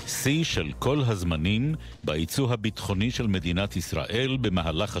 שיא של כל הזמנים בייצוא הביטחוני של מדינת ישראל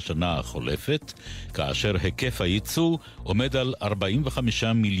במהלך השנה החולפת, כאשר היקף הייצוא עומד על 45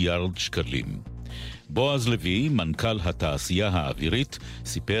 מיליארד שקלים. בועז לוי, מנכ"ל התעשייה האווירית,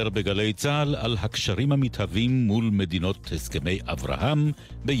 סיפר בגלי צהל על הקשרים המתהווים מול מדינות הסכמי אברהם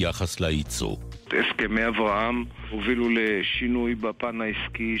ביחס לייצוא. הסכמי אברהם הובילו לשינוי בפן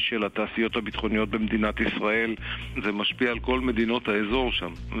העסקי של התעשיות הביטחוניות במדינת ישראל. זה משפיע על כל מדינות האזור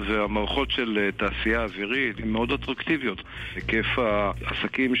שם, והמערכות של תעשייה אווירית הן מאוד אטרקטיביות. היקף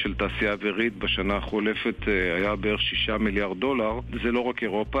העסקים של תעשייה אווירית בשנה החולפת היה בערך 6 מיליארד דולר. זה לא רק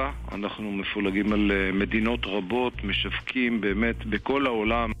אירופה, אנחנו מפולגים על מדינות רבות, משווקים באמת בכל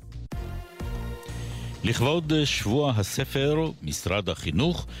העולם. לכבוד שבוע הספר, משרד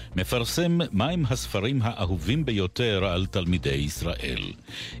החינוך מפרסם מהם הספרים האהובים ביותר על תלמידי ישראל.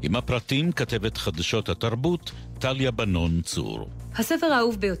 עם הפרטים כתבת חדשות התרבות, טליה בנון צור. הספר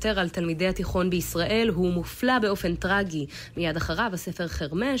האהוב ביותר על תלמידי התיכון בישראל הוא מופלא באופן טרגי. מיד אחריו הספר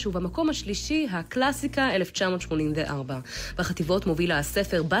חרמש, ובמקום השלישי הקלאסיקה 1984. בחטיבות מובילה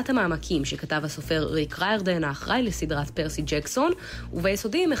הספר בת המעמקים שכתב הסופר ריק ריירדן, האחראי לסדרת פרסי ג'קסון,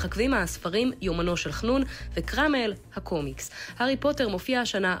 וביסודי מחכבים הספרים יומנו של חנון וקרמל הקומיקס. הארי פוטר מופיע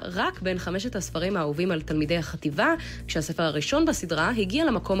השנה רק בין 5 הספרים האהובים על תלמידי החטיבה, כשהספר הראשון בסדרה הגיע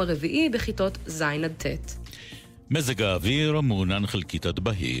למקום הרביעי בכיתות ז' עד ט'. מזג האוויר מעונן חלקית עד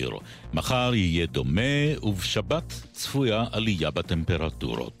בהיר. מחר יהיה דומה, ובשבת צפויה עלייה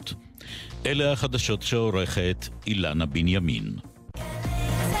בטמפרטורות. אלה החדשות שעורכת אילנה בנימין.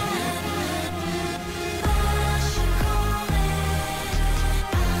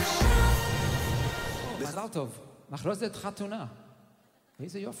 מזל טוב, מחרוזת חתונה.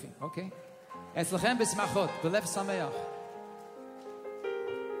 איזה יופי, אוקיי. אצלכם בשמחות, בלב שמח.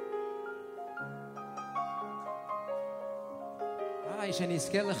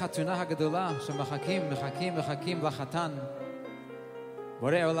 שנזכה לחתונה הגדולה מחכים לחתן.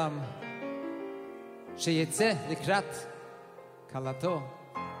 בורא עולם שיצא לקראת כלתו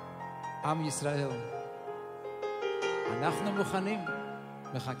עם ישראל. אנחנו מוכנים,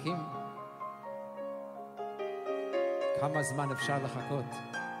 מחכים. כמה זמן אפשר לחכות?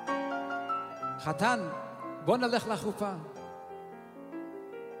 חתן, בוא נלך לחופה.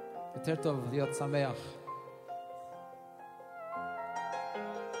 יותר טוב להיות שמח.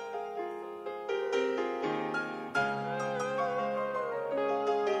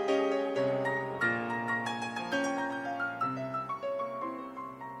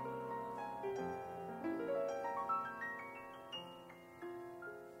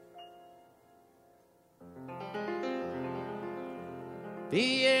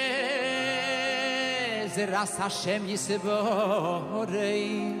 Zeras Hashem Yisborei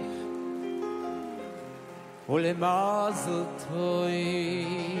Ole Mazel Tov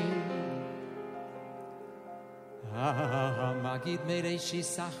Magid Mereishi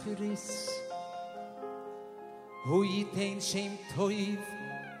Sachiris Hu Yitein Shem Toiv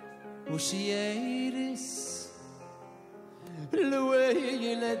Ushieris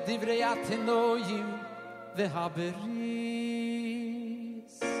Luei Le Divrei Atenoim Vehaberis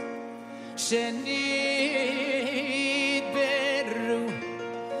Shenit Beru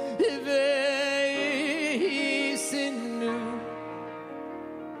Veisinu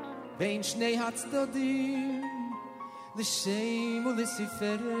Bein Shnei Hatzdodim L'Shem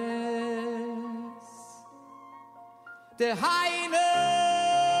U'L'Siferes Dehainu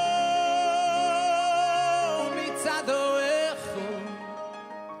Mitzado Echo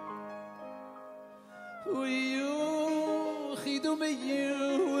U'Yuchidu Meyu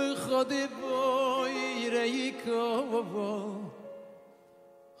Echodiboy Reiko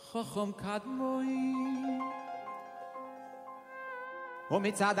Chochom Kadmoi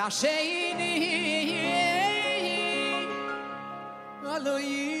U'Mitzad Hasheni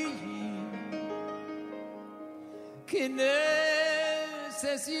Aloi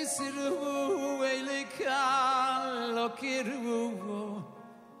Knesses Yisru Elikal Lokiru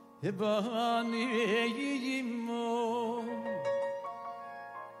Ebani Yimo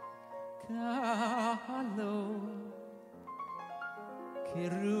Kalo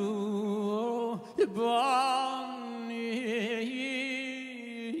Kiru Ebani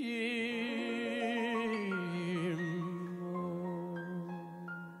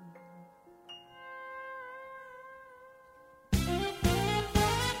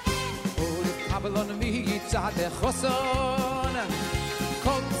Babylon mitzad choson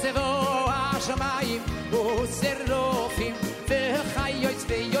Kol tzevo hashamayim U'serofim V'chayos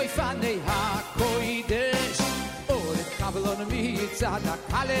v'yoifanei hakoidesh Oret Babylon mitzad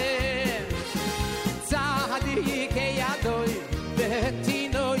hakalem Tzadikei adoi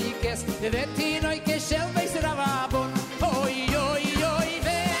V'tinoikes V'tinoikes shel beis ravabon Oy, oy, oy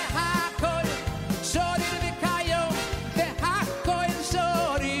V'hakol Shorir v'kayom V'hakol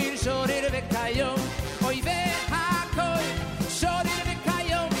shorir Shorir v'kayom Oy v'hakol Shorir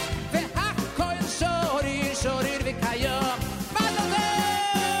v'kayom V'hakol shorir Shorir v'kayom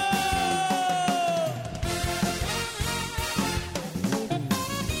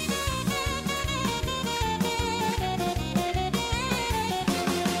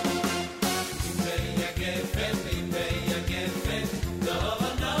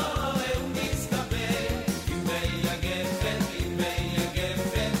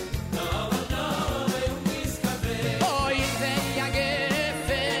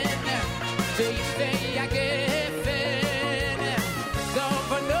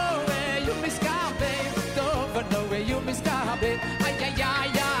Ay, ay,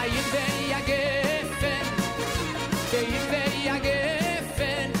 ay, ay, in vei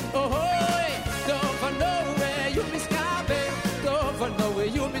gefen oh, hoy, don't for no way you miskabe, don't for no way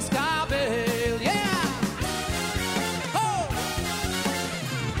you miskabe, yeah, oh.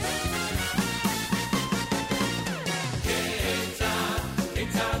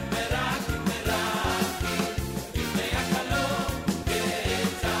 It's a meraki, it's a kalo,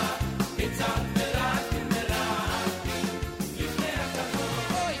 it's a meraki.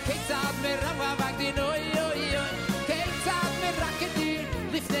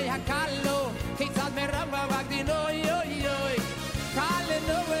 Lifnei hakalo, keitzad merava vagdin, oy, oy, oy. Kale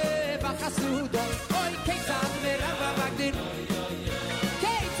noe v'chasudon, oy, keitzad merava vagdin.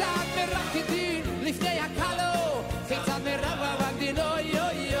 Keitzad merakidin, lifnei hakalo, keitzad merava vagdin, oy,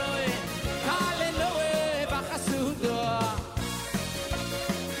 oy, oy. Kale noe v'chasudon.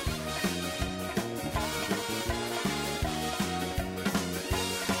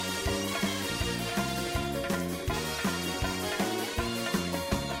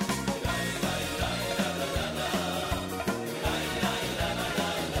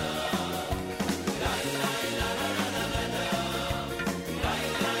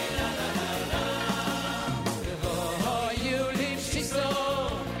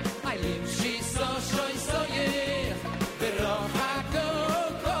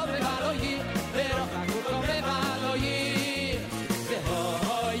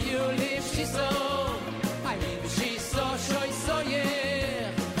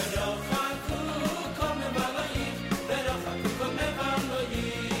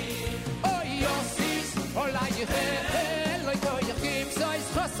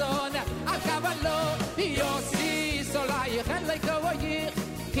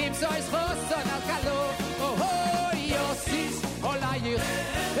 Kim sois choson al kalo, oh oh, yosis, olay solayich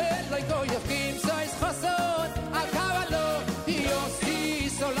Eloi koyach kim sois choson Al kavalo Yosi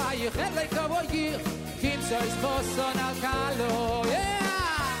solayich Eloi koyach kim sois choson Al kalo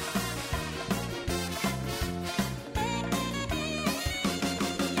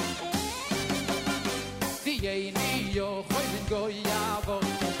Dieni yo khoyn goyavo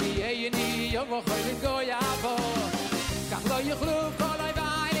Dieni yo khoyn goyavo Kach lo yukhlu kol ay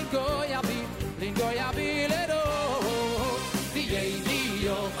vayn goyavi Lin goyavi lero Dieni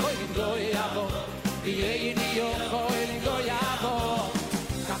yo khoyn goyavo Dieni yo khoyn goyavo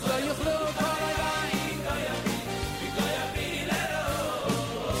Kach lo yukhlu kol ay vayn goyavi Lin goyavi lero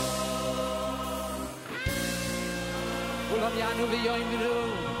Ulam yanu vi yoimru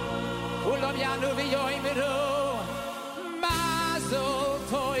Ulam yanu v'yoymeru Mazel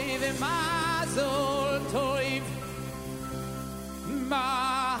toiv, mazel toiv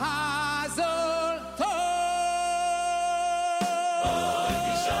Mazel toiv Oy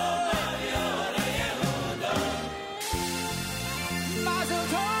tishon al-yor ha-Yehuda Mazel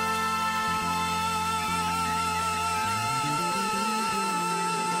toiv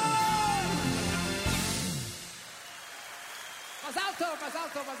Mazal tov, mazal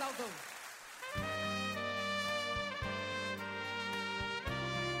tov, mazal tov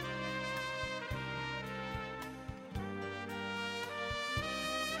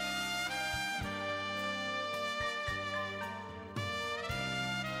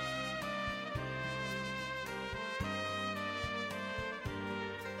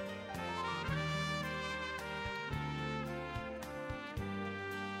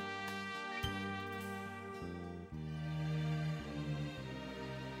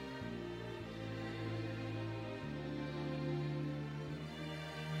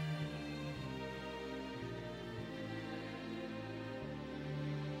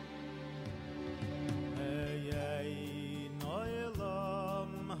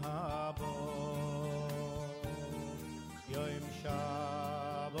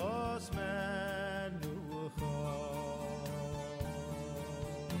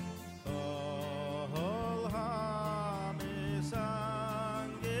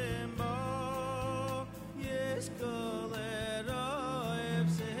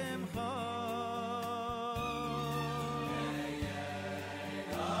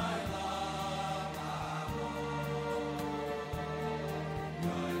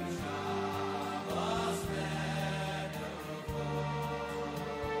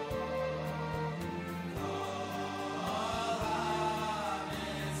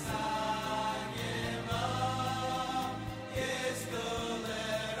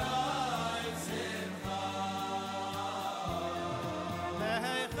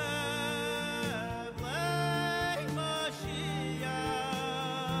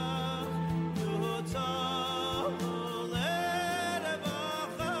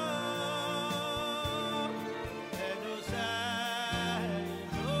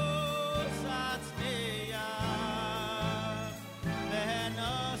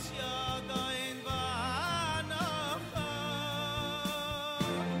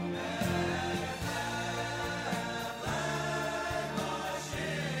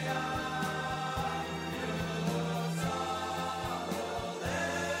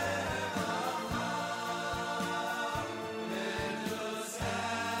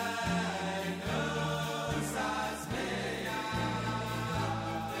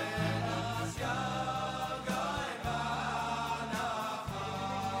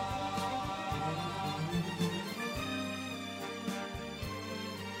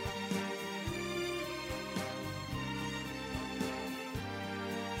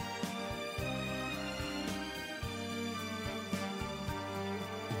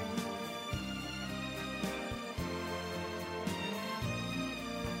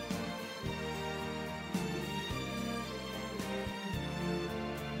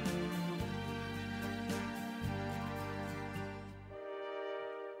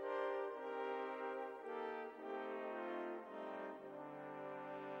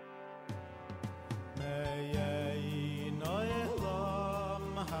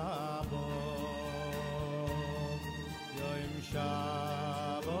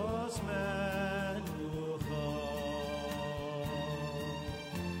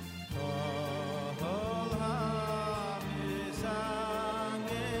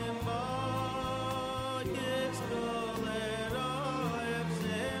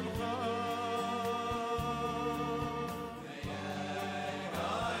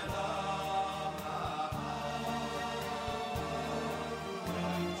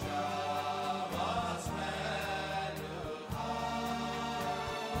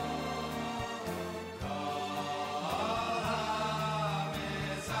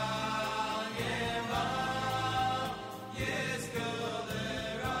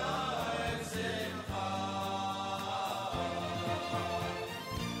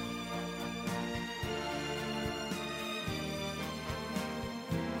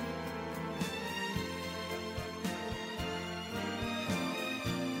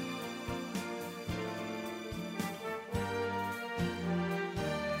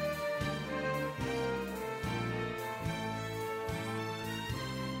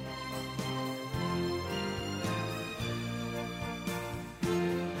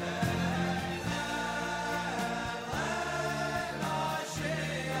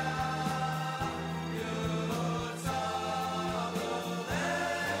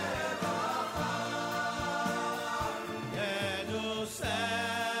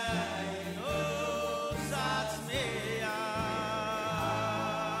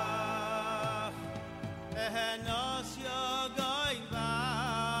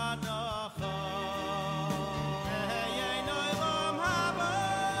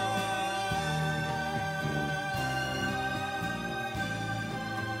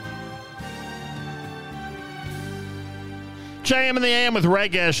JM in the AM with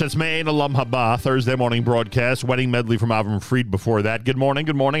Regesh. That's Maine Alum Haba. Thursday morning broadcast. Wedding medley from Avram Fried before that. Good morning.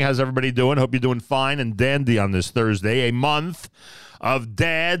 Good morning. How's everybody doing? Hope you're doing fine and dandy on this Thursday. A month of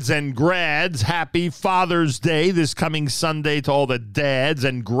dads and grads. Happy Father's Day this coming Sunday to all the dads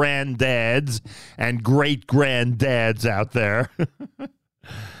and granddads and great-granddads out there.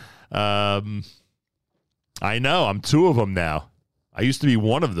 I know. I'm two of them now. I used to be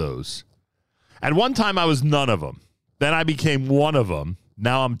one of those. At one time, I was none of them. Then I became one of them.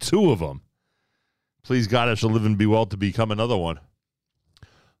 Now I'm two of them. Please God, I shall live and be well to become another one.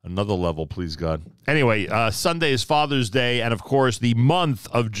 Another level, please God. Anyway, Sunday is Father's Day, and of course, the month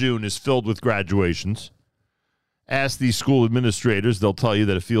of June is filled with graduations. Ask these school administrators, they'll tell you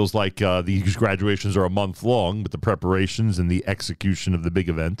that it feels like these graduations are a month long with the preparations and the execution of the big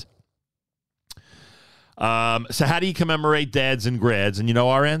event. So how do you commemorate dads and grads? And you know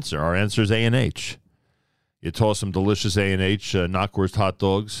our answer. Our answer is A&H. You toss some delicious A&H knockwurst hot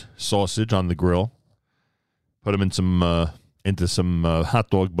dogs, sausage on the grill. Put them in into some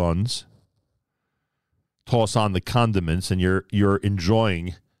hot dog buns. Toss on the condiments, and you're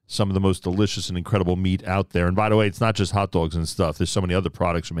enjoying some of the most delicious and incredible meat out there. And by the way, it's not just hot dogs and stuff. There's so many other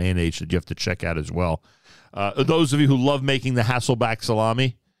products from A&H that you have to check out as well. Those of you who love making the Hasselback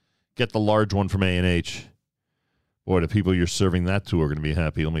salami, get the large one from A&H. Boy, the people you're serving that to are going to be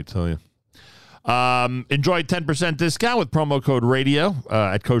happy, let me tell you. Enjoy 10% discount with promo code radio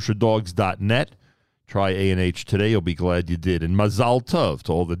at kosherdogs.net. Try A&H today. You'll be glad you did. And mazal tov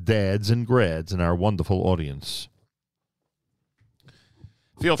to all the dads and grads in our wonderful audience.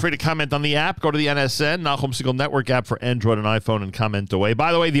 Feel free to comment on the app. Go to the NSN, Nachum Segal Network app for Android and iPhone, and comment away.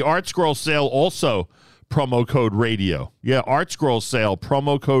 By the way, the Art Scroll sale also promo code radio. Yeah, Art Scroll sale,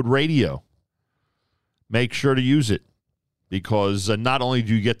 promo code radio. Make sure to use it. Because not only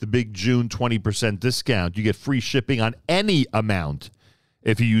do you get the big June 20% discount, you get free shipping on any amount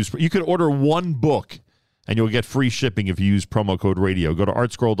if you use. You could order one book, and you'll get free shipping if you use promo code radio. Go to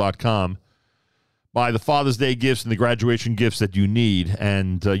artscroll.com, buy the Father's Day gifts and the graduation gifts that you need,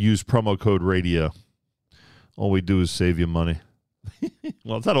 and use promo code radio. All we do is save you money.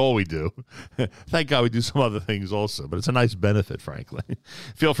 Well, it's not all we do. Thank God we do some other things also, but it's a nice benefit, frankly.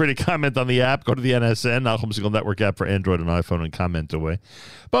 Feel free to comment on the app. Go to the NSN, Nachum Segal Network app for Android and iPhone, and comment away.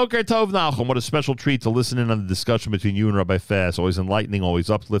 Boker Tov, Nachum. What a special treat to listen in on the discussion between you and Rabbi Fass. Always enlightening, always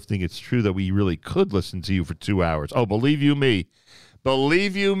uplifting. It's true that we really could listen to you for 2 hours. Oh, believe you me,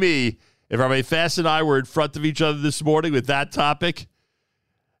 if Rabbi Fass and I were in front of each other this morning with that topic,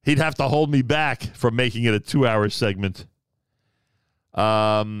 he'd have to hold me back from making it a 2-hour segment.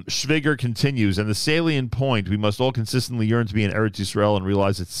 Schwiger continues, and the salient point, we must all consistently yearn to be in Eretz Yisrael and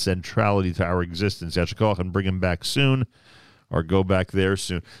realize its centrality to our existence. Yashikoch, and bring him back soon, or go back there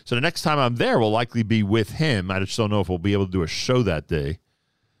soon. So the next time I'm there will likely be with him. I just don't know if we'll be able to do a show that day,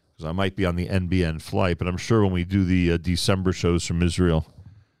 because I might be on the NBN flight, but I'm sure when we do the December shows from Israel,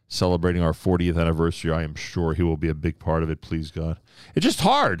 celebrating our 40th anniversary, I am sure he will be a big part of it, please God. It's just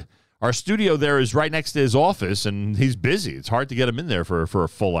hard. Our studio there is right next to his office, and he's busy. It's hard to get him in there for a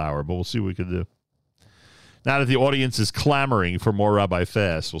full hour, but we'll see what we can do. Now that the audience is clamoring for more Rabbi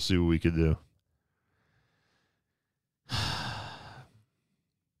Fass, we'll see what we can do.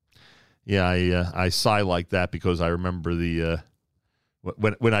 Yeah, I sigh like that because I remember the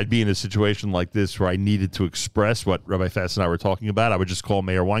when I'd be in a situation like this where I needed to express what Rabbi Fass and I were talking about, I would just call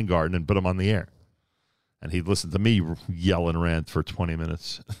Mayor Weingarten and put him on the air. And he'd listen to me yell and rant for 20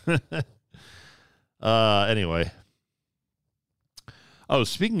 minutes. Anyway. Oh,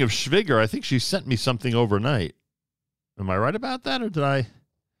 speaking of Schwiger, I think she sent me something overnight. Am I right about that, or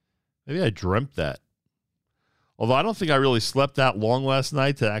maybe I dreamt that? Although I don't think I really slept that long last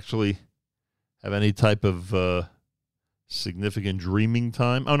night to actually have any type of significant dreaming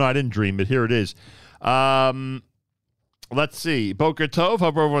time. Oh, no, I didn't dream, but here it is. Let's see. Boker Tov.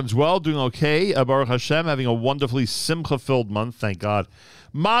 Hope everyone's well, doing okay. Baruch Hashem, having a wonderfully simcha-filled month, thank God.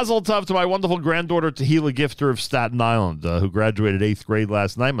 Mazel Tov to my wonderful granddaughter, Tehila Gifter of Staten Island, who graduated 8th grade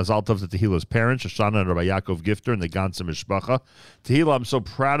last night. Mazel Tov to Tehila's parents, Shoshana and Rabbi Yaakov Gifter, and the Ganze Mishpacha. Tehila, I'm so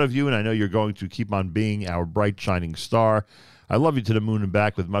proud of you, and I know you're going to keep on being our bright, shining star. I love you to the moon and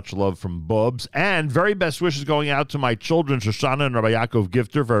back with much love from Bubs. And very best wishes going out to my children, Shoshana and Rabbi Yaakov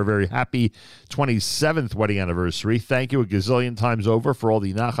Gifter, for a very happy 27th wedding anniversary. Thank you a gazillion times over for all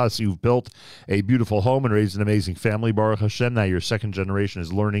the nachas you've built, a beautiful home, and raised an amazing family, Baruch Hashem. Now your second generation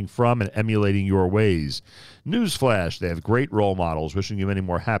is learning from and emulating your ways. Newsflash, they have great role models. Wishing you many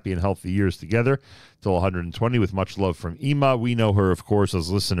more happy and healthy years together till 120 with much love from Ima. We know her, of course,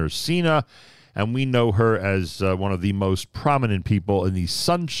 as listener Sina. And we know her as one of the most prominent people in the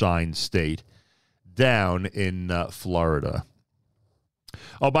Sunshine State down in Florida.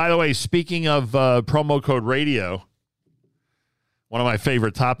 Oh, by the way, speaking of promo code radio, one of my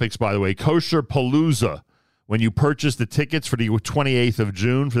favorite topics, by the way, Kosher Palooza. When you purchase the tickets for the 28th of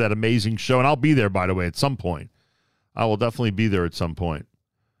June for that amazing show, and I'll be there, by the way, at some point. I will definitely be there at some point.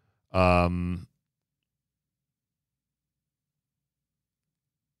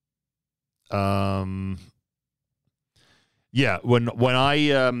 Yeah, when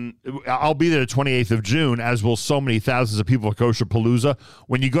I'll be there the 28th of June, as will so many thousands of people for Kosher Palooza.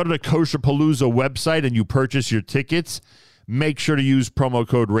 When you go to the Kosher Palooza website and you purchase your tickets, make sure to use promo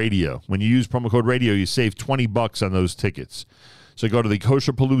code radio. When you use promo code radio, you save $20 on those tickets. So go to the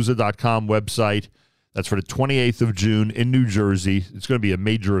kosherpalooza.com website. That's for the 28th of June in New Jersey. It's going to be a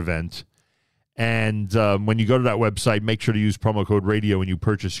major event. And when you go to that website, make sure to use promo code radio when you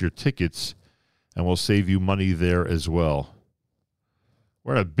purchase your tickets, and we'll save you money there as well.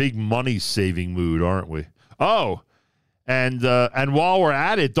 We're in a big money-saving mood, aren't we? Oh, and while we're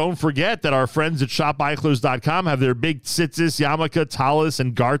at it, don't forget that our friends at ShopEichlers.com have their big tzitzis, yarmulke, talis,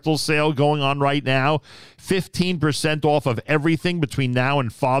 and gartel sale going on right now. 15% off of everything between now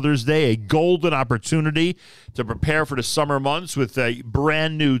and Father's Day. A golden opportunity to prepare for the summer months with a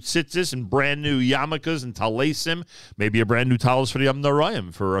brand new tzitzis and brand new yarmulkes and talisim. Maybe a brand new talis for the Yom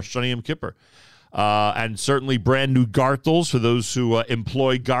Narayim for Rosh Hashanah Yom Kippur. And certainly brand new gartels for those who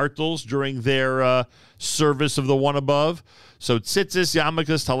employ gartels during their service of the one above. So tzitzis,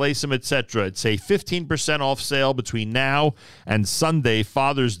 yarmulkes, talesim, etc. It's a 15% off sale between now and Sunday,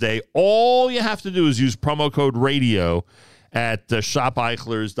 Father's Day. All you have to do is use promo code radio at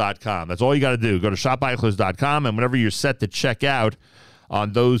ShopEichlers.com. That's all you got to do. Go to ShopEichlers.com, and whenever you're set to check out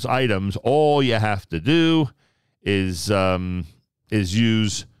on those items, all you have to do is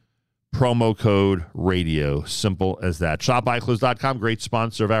use promo code radio. Simple as that. ShopEichlers.com, great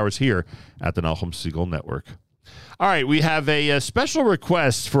sponsor of ours here at the Nahum Siegel Network. All right, we have a special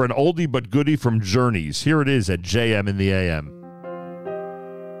request for an oldie but goodie from Journeys. Here it is at JM in the AM.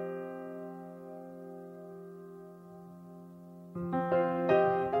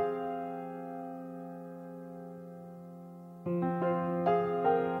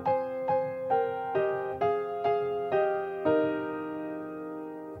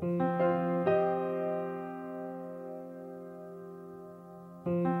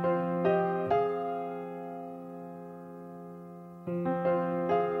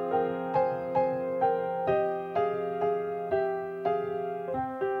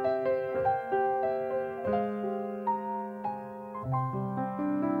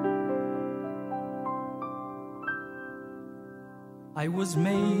 I was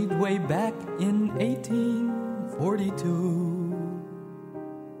made way back in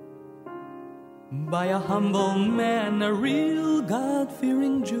 1842 by a humble man, a real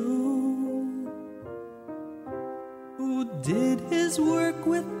God-fearing Jew, who did his work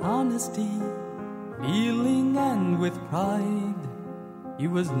with honesty, feeling, and with pride. He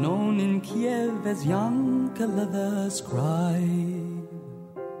was known in Kiev as Yankele the Scribe.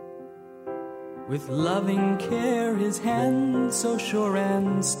 With loving care, his hand so sure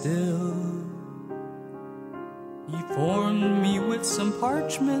and still, he formed me with some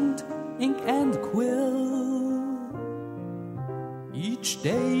parchment, ink, and quill. Each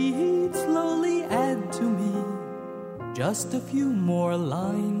day he'd slowly add to me just a few more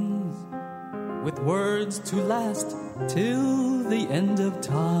lines, with words to last till the end of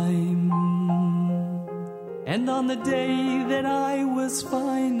time. And on the day that I was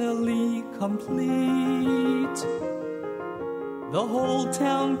finally complete, the whole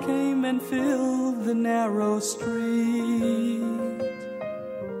town came and filled the narrow street.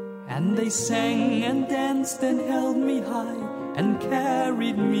 And they sang and danced and held me high and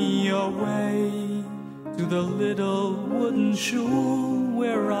carried me away to the little wooden shul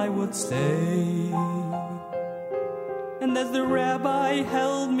where I would stay. And as the rabbi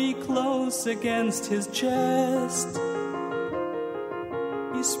held me close against his chest,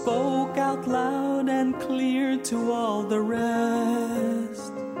 he spoke out loud and clear to all the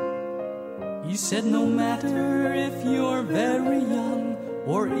rest. He said, no matter if you're very young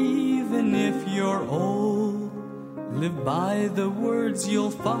or even if you're old, live by the words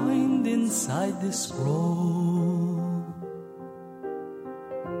you'll find inside this scroll.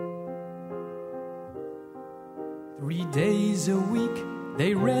 3 days a week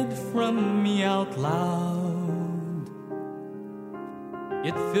they read from me out loud.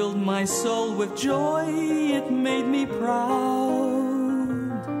 It filled my soul with joy, it made me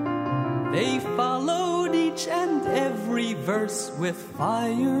proud. They followed each and every verse with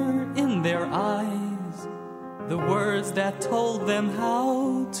fire in their eyes, the words that told them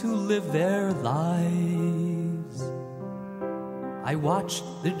how to live their lives. I watched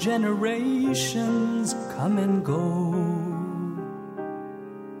the generations come and go.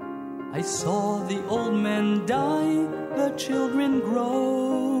 I saw the old men die, the children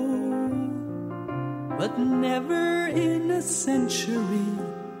grow. But never in a century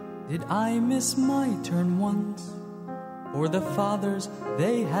did I miss my turn once. For the fathers,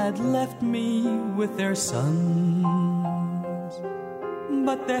 they had left me with their sons.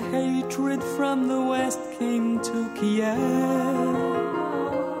 But the hatred from the west came to Kiev,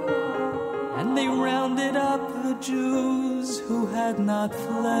 and they rounded up the Jews who had not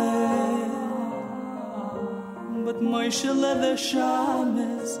fled. But Moshe the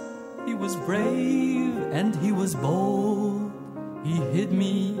Shames, he was brave and he was bold. He hid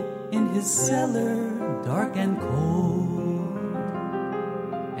me in his cellar, dark and cold.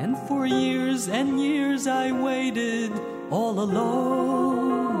 And for years and years I waited all alone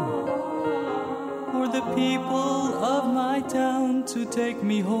for the people of my town to take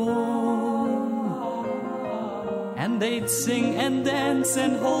me home. And they'd sing and dance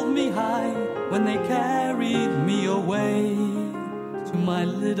and hold me high when they carried me away to my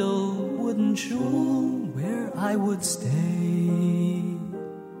little wooden shul where I would stay.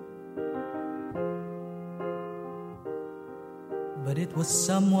 But it was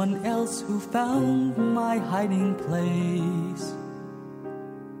someone else who found my hiding place,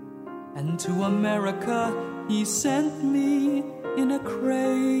 and to America he sent me in a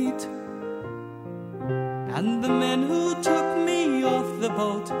crate. And the men who took me off the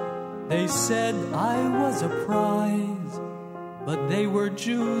boat, they said I was a prize, but they were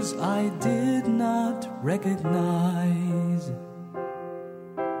Jews I did not recognize.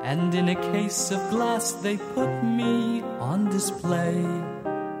 And in a case of glass they put me on display,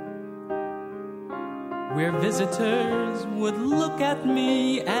 where visitors would look at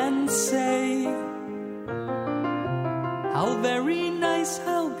me and say, how very nice,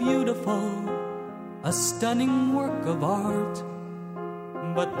 how beautiful, a stunning work of art.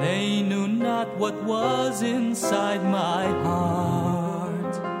 But they knew not what was inside my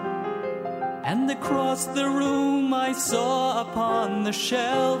heart. And across the room I saw upon the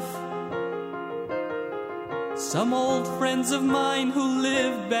shelf some old friends of mine who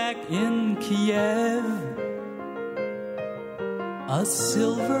lived back in Kiev. A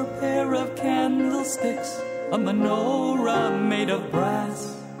silver pair of candlesticks, a menorah made of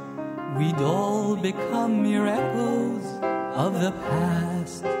brass. We'd all become mere echoes of the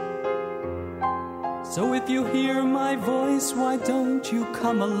past. So if you hear my voice, why don't you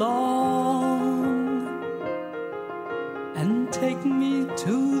come along and take me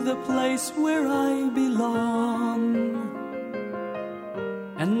to the place where I belong,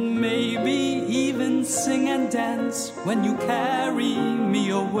 and maybe even sing and dance when you carry me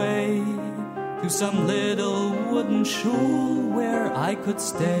away to some little wooden shul where I could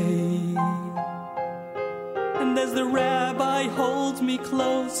stay. And as the rabbi holds me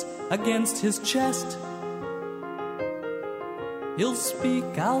close against his chest, he'll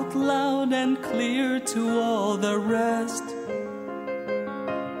speak out loud and clear to all the rest.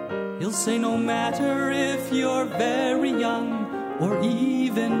 He'll say, no matter if you're very young or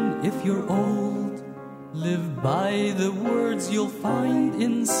even if you're old, live by the words you'll find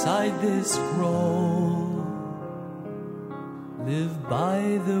inside this scroll. Live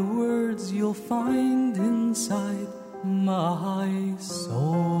by the words you'll find inside my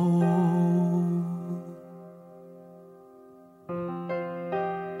soul.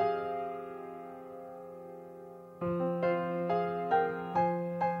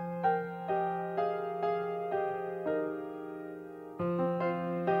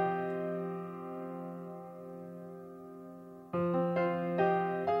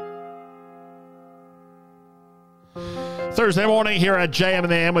 Thursday morning here at JM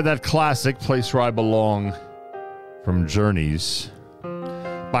and the AM with that classic Place Where I Belong from Journeys.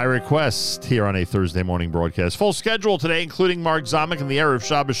 By request here on a Thursday morning broadcast. Full schedule today, including Mark Zamek and the Erev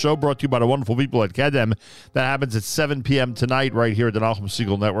Shabbos show, brought to you by the wonderful people at Kedem. That happens at 7 p.m. tonight right here at the Nachum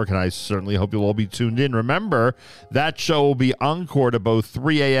Segal Network, and I certainly hope you'll all be tuned in. Remember, that show will be encored at both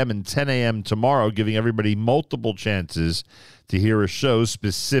 3 a.m. and 10 a.m. tomorrow, giving everybody multiple chances to hear a show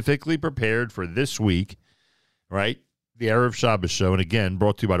specifically prepared for this week, right? The Erev Shabbos show, and again,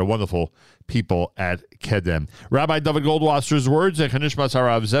 brought to you by the wonderful people at Kedem. Rabbi David Goldwasser's words, Zechanishmas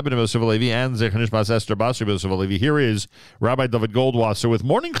Harav Zebin Yosef Levi and Zechanishmas Esther Basri Yosef Levi. Here is Rabbi David Goldwasser with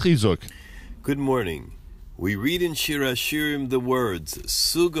Morning Chizuk. Good morning. We read in Shir HaShirim the words,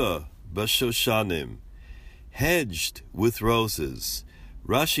 Suga B'Shoshanim, hedged with roses.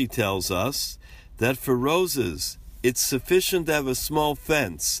 Rashi tells us that for roses, it's sufficient to have a small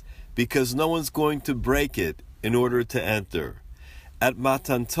fence because no one's going to break it in order to enter. at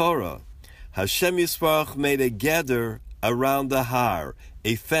Matan Torah, Hashem Yisparach made a gather around the har,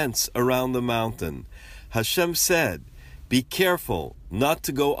 a fence around the mountain. Hashem said, be careful not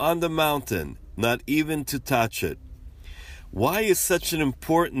to go on the mountain, not even to touch it. Why is such an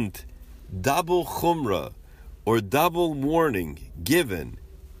important double chumrah, or double warning, given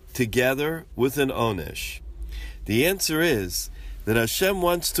together with an onesh? The answer is that Hashem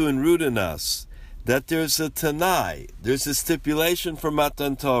wants to enroot in us that there's a tanai, there's a stipulation for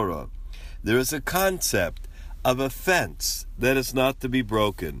Matan Torah. There is a concept of a fence that is not to be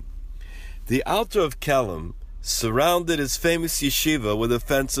broken. The Alter of Kelm surrounded his famous yeshiva with a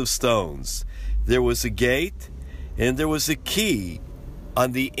fence of stones. There was a gate, and there was a key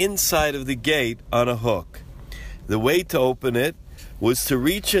on the inside of the gate on a hook. The way to open it was to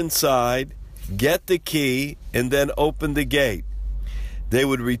reach inside, get the key, and then open the gate. They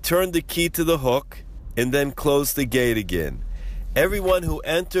would return the key to the hook and then close the gate again. Everyone who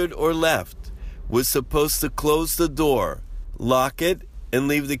entered or left was supposed to close the door, lock it, and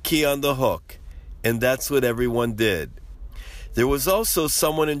leave the key on the hook. And that's what everyone did. There was also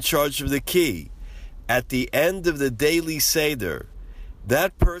someone in charge of the key. At the end of the daily Seder,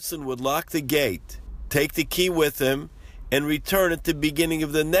 that person would lock the gate, take the key with him, and return at the beginning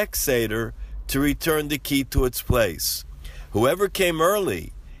of the next Seder to return the key to its place. Whoever came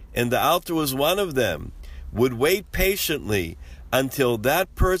early, and the Alter was one of them, would wait patiently until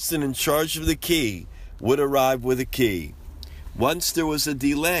that person in charge of the key would arrive with a key. Once there was a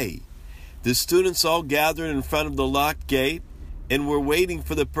delay. The students all gathered in front of the locked gate and were waiting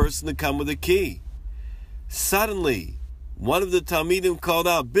for the person to come with a key. Suddenly, one of the Talmidim called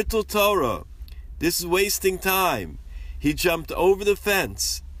out, Bittul Torah, this is wasting time. He jumped over the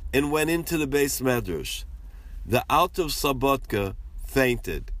fence and went into the Beis Medrash. The Alter of Slobodka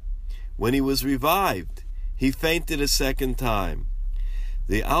fainted. When he was revived, he fainted a second time.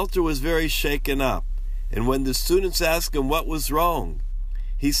 The Alter was very shaken up, and when the students asked him what was wrong,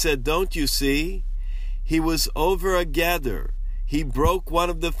 he said, don't you see? He was over a gather. He broke one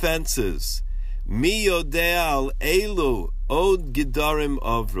of the fences. Mi yodea al elu od gidarim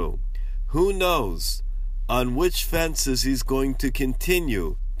avru. Who knows on which fences he's going to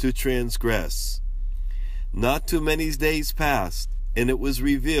continue to transgress? Not too many days passed, and it was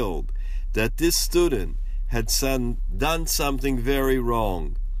revealed that this student had done something very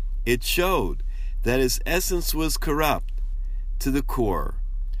wrong. It showed that his essence was corrupt to the core.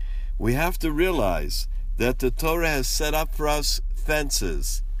 We have to realize that the Torah has set up for us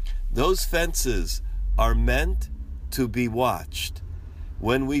fences. Those fences are meant to be watched.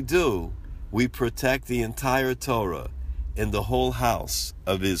 When we do, we protect the entire Torah and the whole house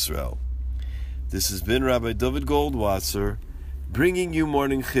of Israel. This has been Rabbi David Goldwasser bringing you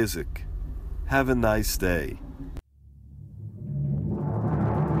Morning Chizuk. Have a nice day.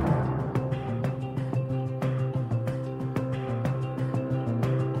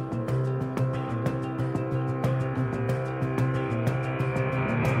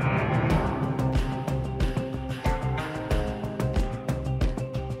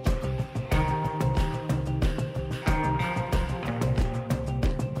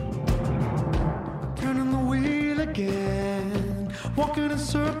 Walking in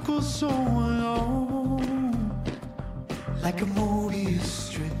circles so long, like a Mobius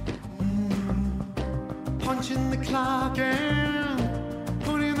strip. Punching the clock and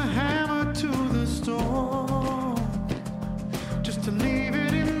putting the hammer to the stone, just to leave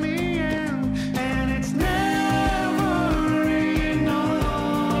it in the end. And it's never enough.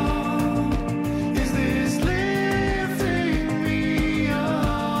 Is this lifting me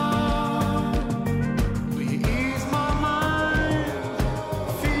up? Will you ease my mind?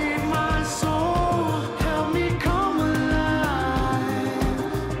 Feed my soul, help me come alive,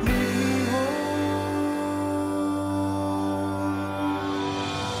 make me whole.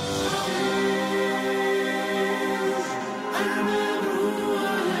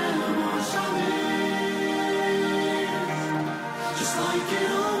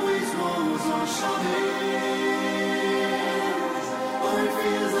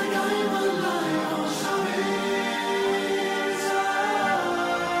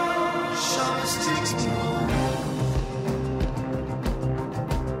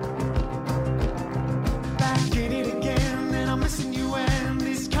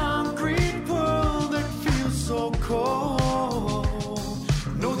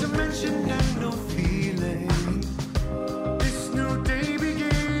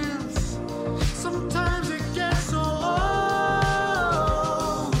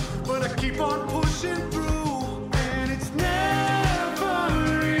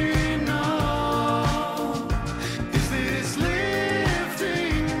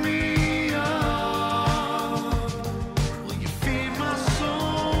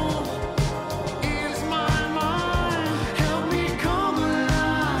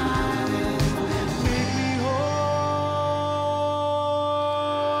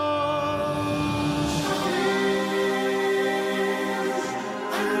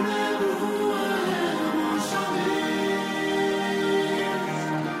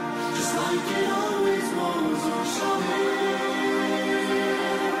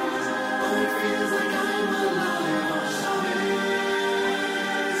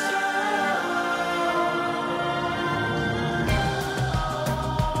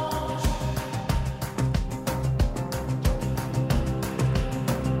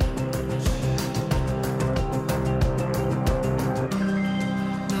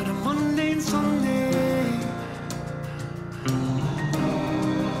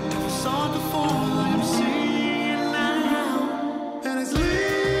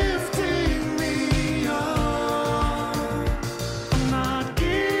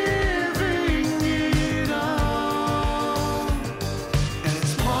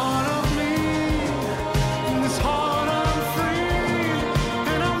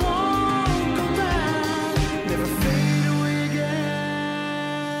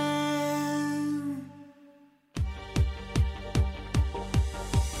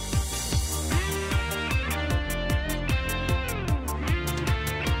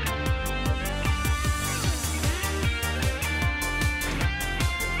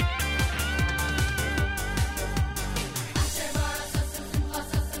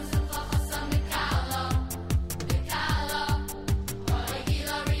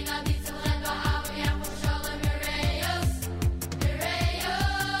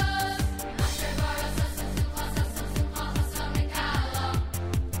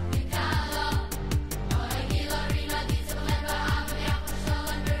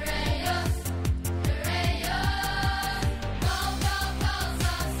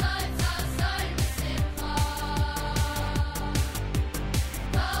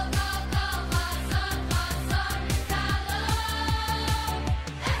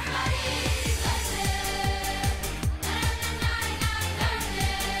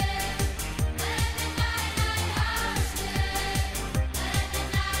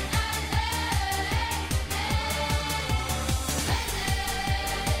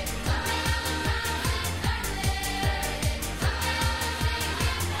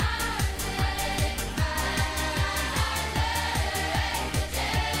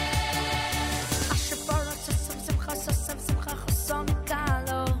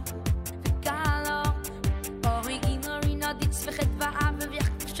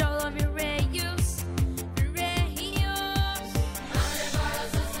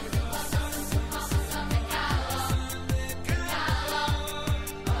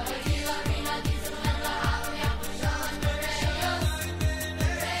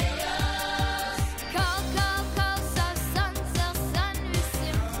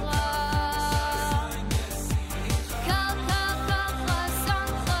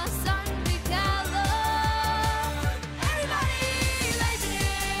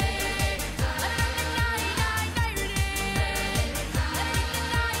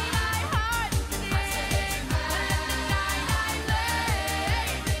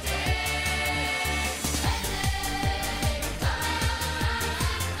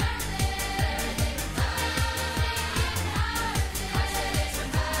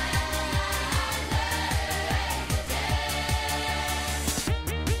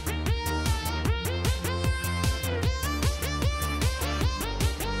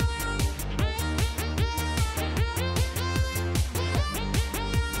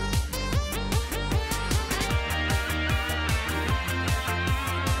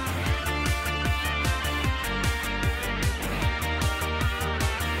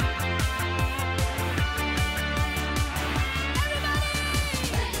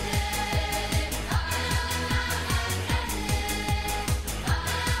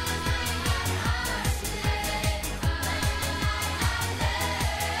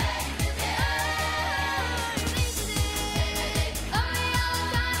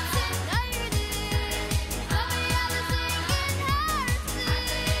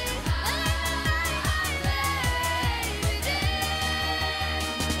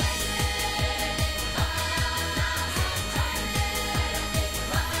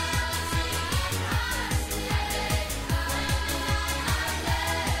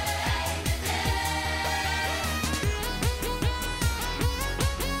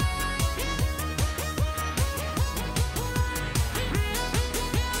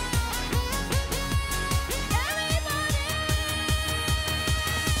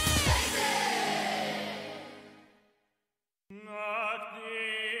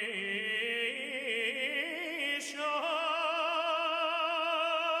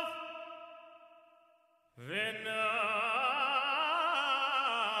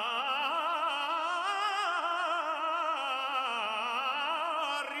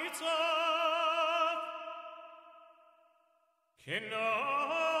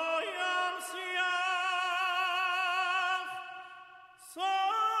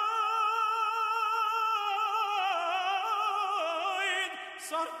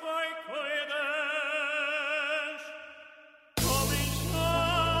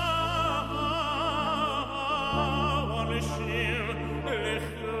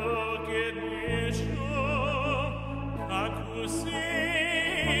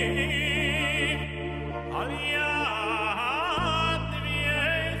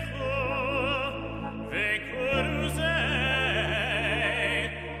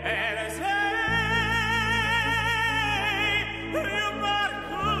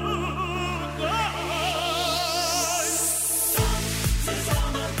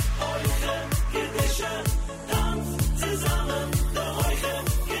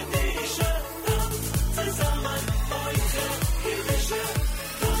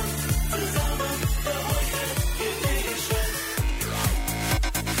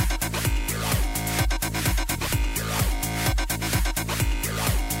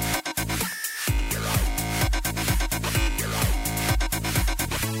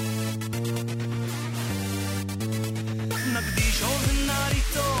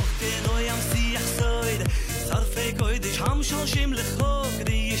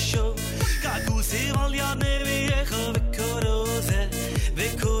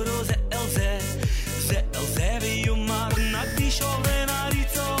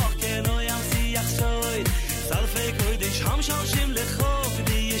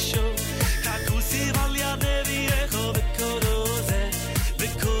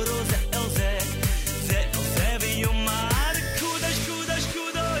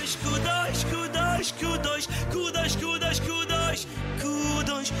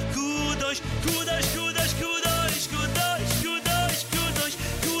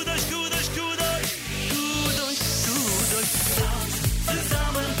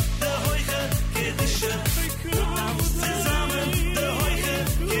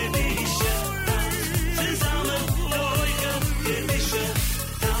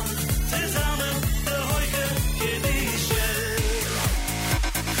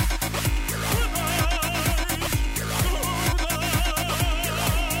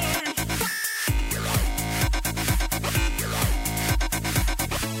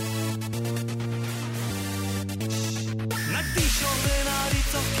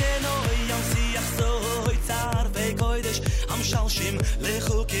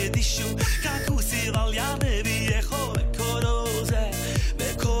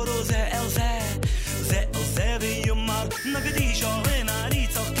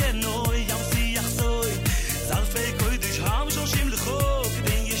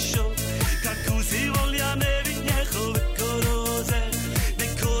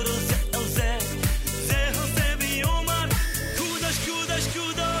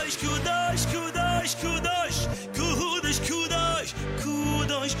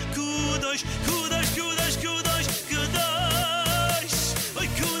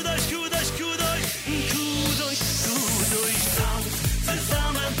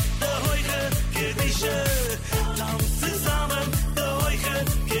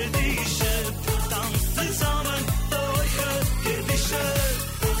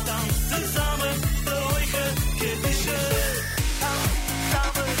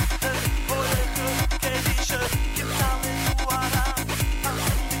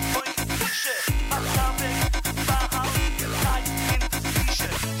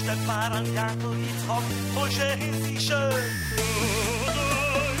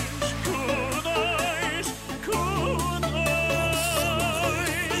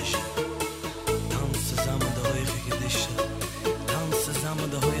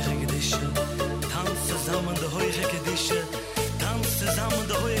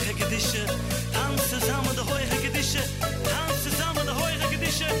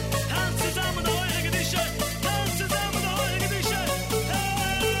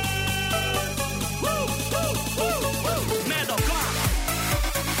 Met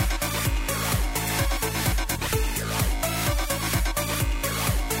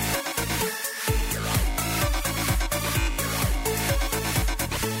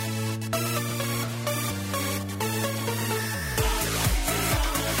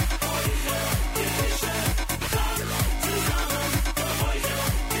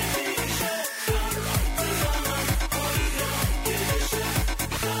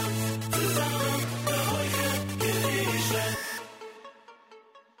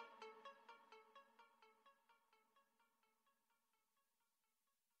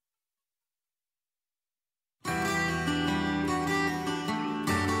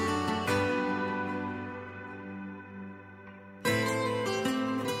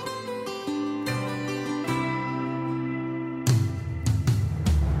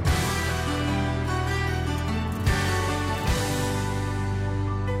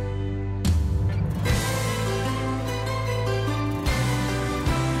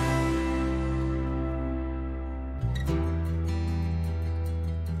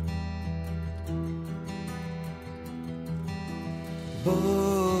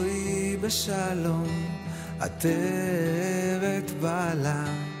בואי בשלום, עטרת בעלה,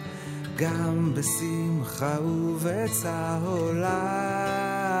 גם בשמחה ובצהולה,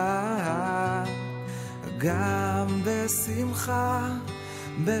 גם בשמחה,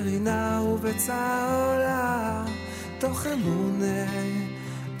 ברינה ובצהולה, תוך אמוני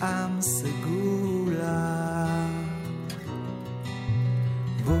עם סגולה.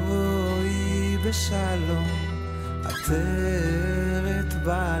 בואי בשלום, עטרת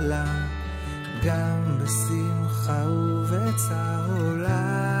בעלה, גם בשמחה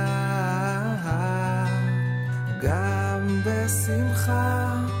ובצהולה, גם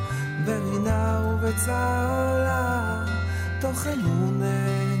בשמחה, ברינה ובצהולה, תוך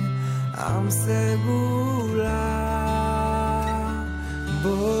אמוני עם סגולה.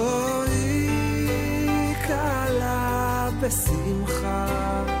 בואי קלה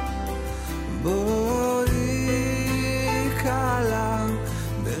בשמחה, בואי קלה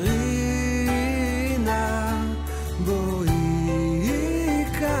ברינה, בואי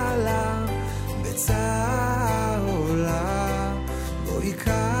קלה בצהולה, בואי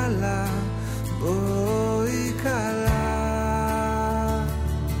קלה, בואי קלה.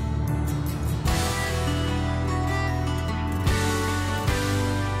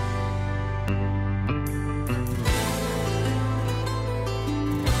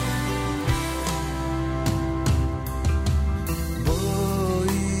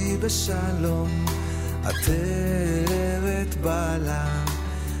 בשלום, עטרת בעלה,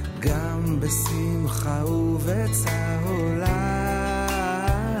 גם בשמחה ובצהולה,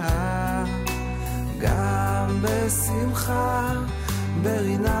 גם בשמחה,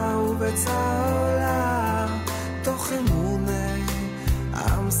 ברינה ובצהולה, תוך אמוני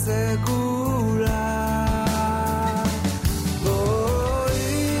עם סגולה.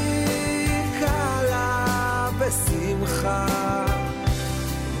 בואי קלה בשמחה,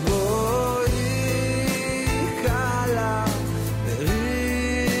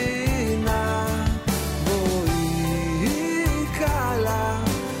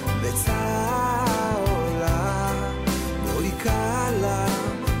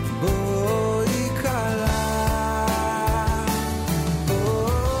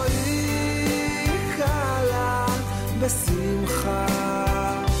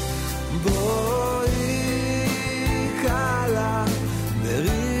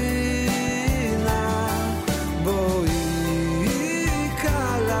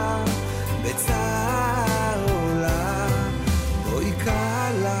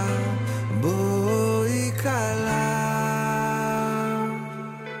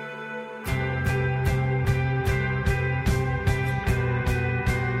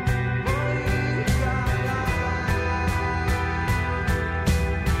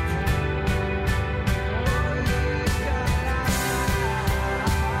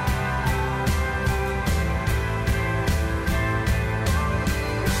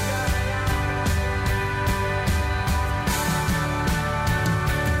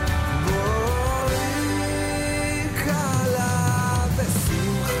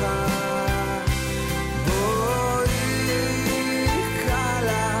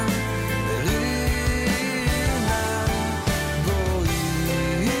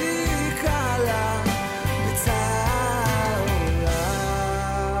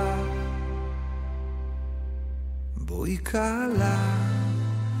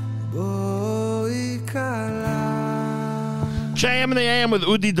 JM in the AM with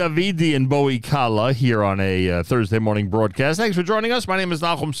Udi Davidi and Bowie Kala here on a Thursday morning broadcast. Thanks for joining us. My name is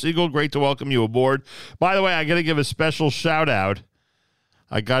Nachum Siegel. Great to welcome you aboard. By the way, I got to give a special shout out.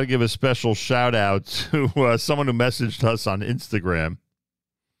 To someone who messaged us on Instagram.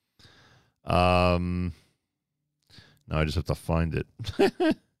 No, I just have to find it.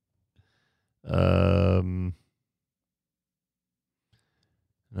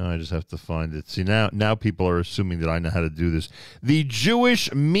 No, I just have to find it. See, now people are assuming that I know how to do this. The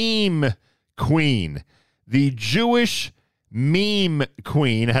Jewish meme queen. The Jewish meme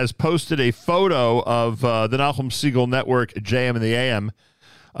queen has posted a photo of the Nachum Siegel Network JM in the AM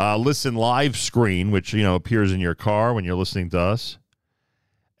Listen Live screen, which, appears in your car when you're listening to us.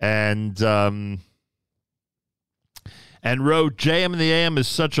 And wrote, JM in the AM is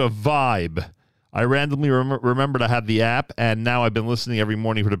such a vibe. I randomly remember to have the app, and now I've been listening every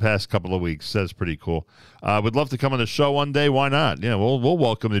morning for the past couple of weeks. That's pretty cool. Would love to come on the show one day. Why not? Yeah, we'll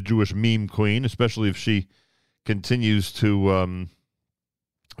welcome the Jewish meme queen, especially if she continues to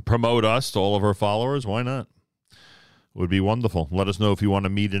promote us to all of her followers. Why not? Would be wonderful. Let us know if you want to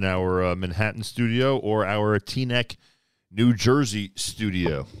meet in our Manhattan studio or our Teaneck, New Jersey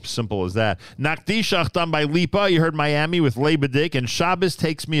studio. Simple as that. Nakdishach done by Lipa. You heard Miami with Leibedik, and Shabbos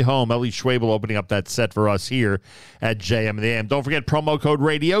Takes Me Home. Eli Schwabel opening up that set for us here at JM and the AM. Don't forget promo code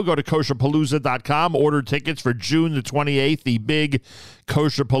radio. Go to kosherpalooza.com. Order tickets for June the 28th, the big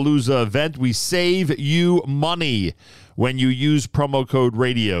Kosher Palooza event. We save you money when you use promo code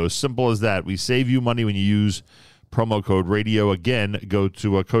radio. Simple as that. We save you money when you use promo code radio. Again, go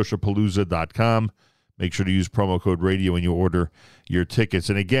to kosherpalooza.com. Make sure to use promo code radio when you order your tickets.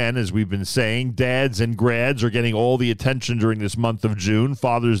 And again, as we've been saying, dads and grads are getting all the attention during this month of June.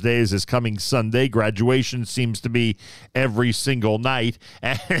 Father's Day is this coming Sunday. Graduation seems to be every single night.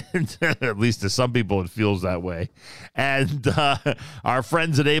 And at least to some people, it feels that way. And our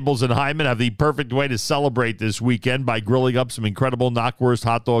friends at Abel's and Hyman have the perfect way to celebrate this weekend by grilling up some incredible knockwurst,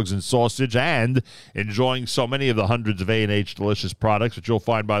 hot dogs, and sausage, and enjoying so many of the hundreds of A&H delicious products, which you'll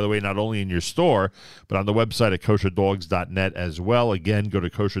find, by the way, not only in your store, but on the website at kosherdogs.net as well. Again, go to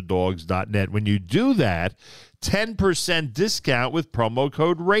kosherdogs.net. When you do that, 10% discount with promo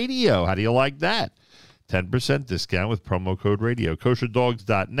code radio. How do you like that? 10% discount with promo code radio.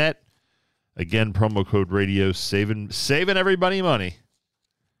 Kosherdogs.net. Again, promo code radio, saving everybody money.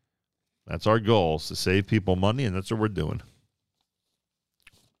 That's our goal, is to save people money, and that's what we're doing.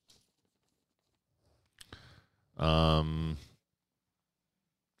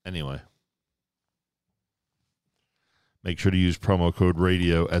 Anyway. Make sure to use promo code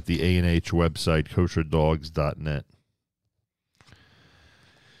radio at the A&H website, kosherdogs.net.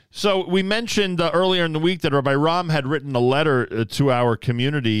 So we mentioned earlier in the week that Rabbi Ram had written a letter to our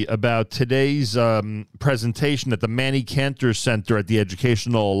community about today's presentation at the Manny Cantor Center at the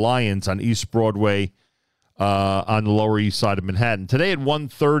Educational Alliance on East Broadway on the Lower East Side of Manhattan. Today at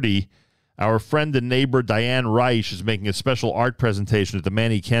 1:30, our friend and neighbor Diane Reich is making a special art presentation at the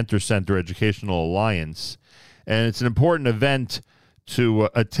Manny Cantor Center Educational Alliance. And it's an important event to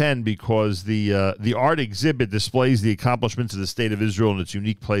attend because the art exhibit displays the accomplishments of the state of Israel and its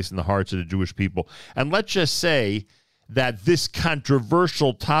unique place in the hearts of the Jewish people. And let's just say that this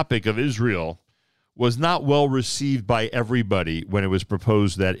controversial topic of Israel was not well received by everybody when it was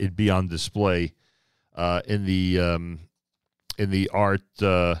proposed that it be on display in the art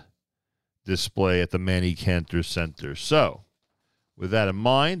display at the Manny Cantor Center. So, with that in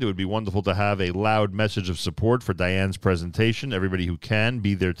mind, it would be wonderful to have a loud message of support for Diane's presentation. Everybody who can,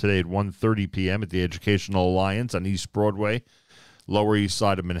 be there today at 1:30 p.m. at the Educational Alliance on East Broadway, Lower East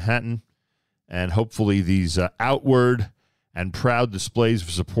Side of Manhattan. And hopefully these outward and proud displays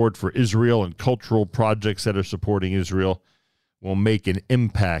of support for Israel and cultural projects that are supporting Israel will make an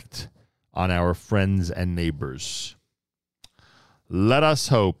impact on our friends and neighbors. Let us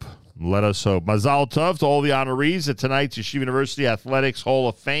hope. Let us hope. Mazal tov to all the honorees at tonight's Yeshiva University Athletics Hall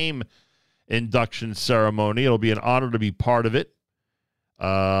of Fame induction ceremony. It'll be an honor to be part of it.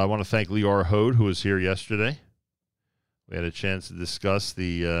 I want to thank Lior Hode, who was here yesterday. We had a chance to discuss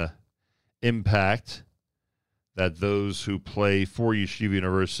the impact that those who play for Yeshiva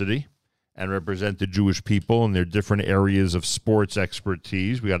University and represent the Jewish people in their different areas of sports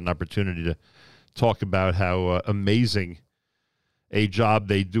expertise. We got an opportunity to talk about how amazing a job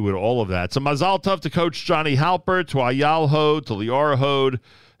they do at all of that. So mazal tov to Coach Johnny Halper, to Ayal Hode, to Lior Hode,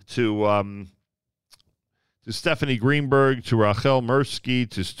 to Stephanie Greenberg, to Rachel Mirsky,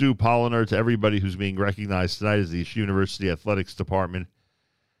 to Stu Polliner, to everybody who's being recognized tonight as the Yeshiva University Athletics Department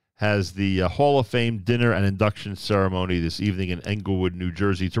has the Hall of Fame dinner and induction ceremony this evening in Englewood, New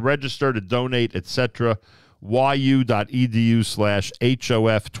Jersey. To register, to donate, etc., yu.edu/HOF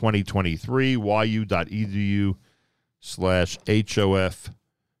 2023, yu.edu/HOF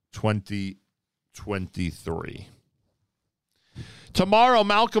 2023. Tomorrow,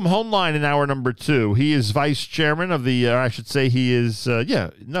 Malcolm Hoenlein in hour number 2. He is vice chairman of the, I should say he is,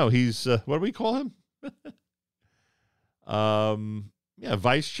 he's, what do we call him?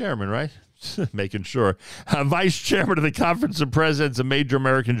 Vice chairman, right? Making sure. Vice chairman of the Conference of Presidents of Major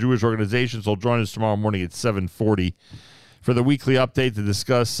American Jewish Organizations will join us tomorrow morning at 7:40 for the weekly update to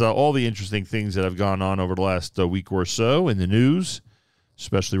discuss all the interesting things that have gone on over the last week or so in the news,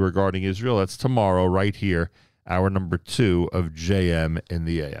 especially regarding Israel. That's tomorrow right here, hour number 2 of JM in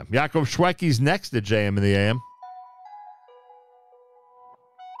the AM. Yaakov Shwekey's next at JM in the AM.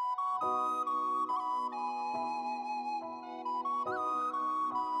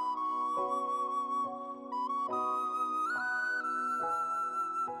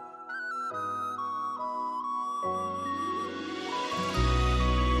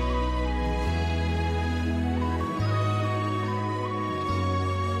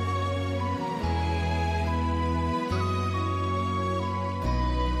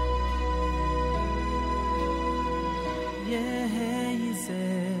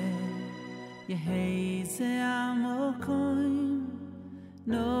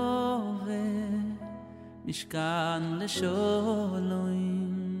 Mishkan l'sholom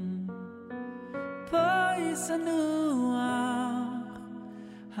Pois anuach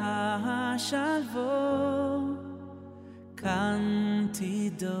ha'shalvo Kan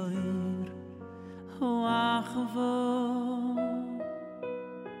tidoir ho'achvo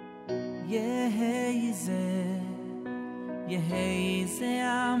Yehi ze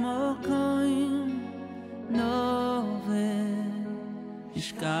amokoim nove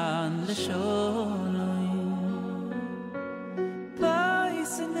Mishkan l'sholom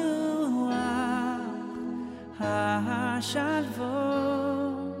Pois anuach ha'shalvo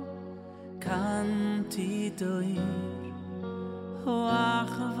Kan tidoir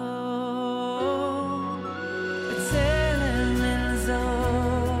ho'achvo B'tzelem el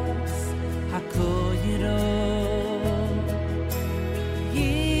zos hakoyiro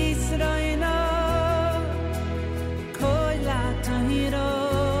Yisroino koy la tahiro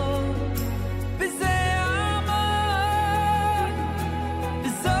B'ze amor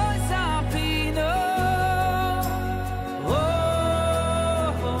b'zoy sapino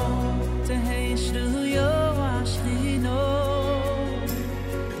Oh, tehei shruyo ashchino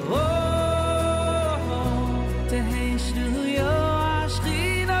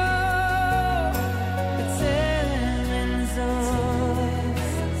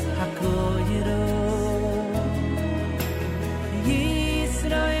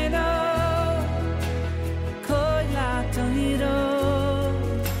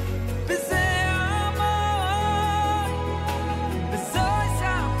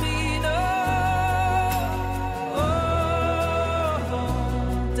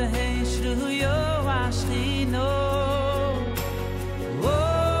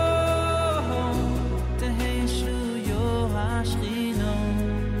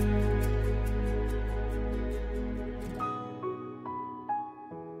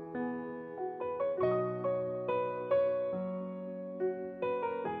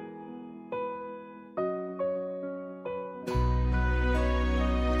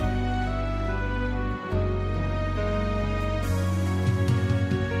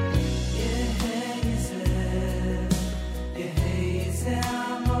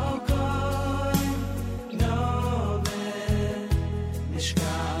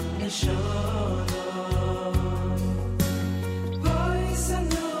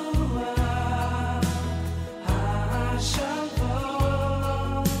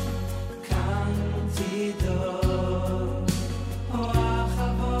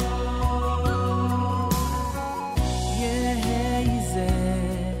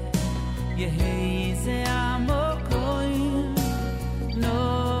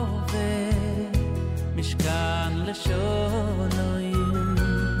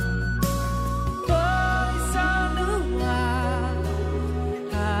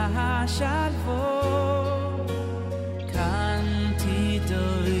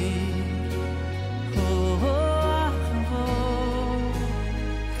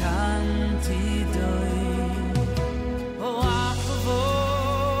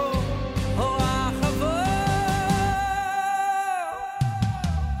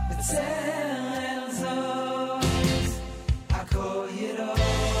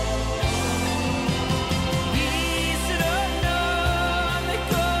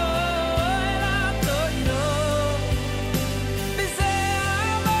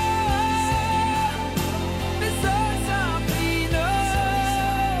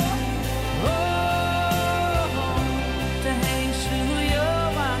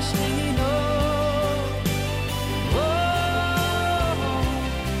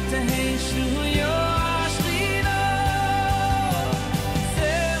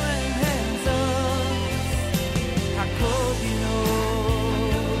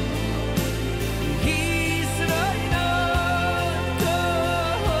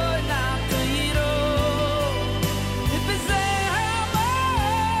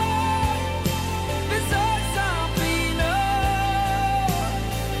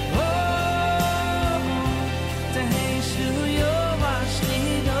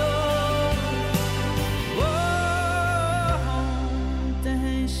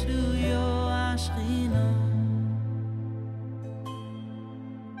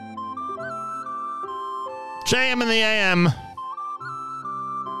JM in the AM.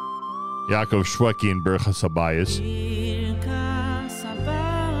 Yaakov Shweki and Berchas Habayis.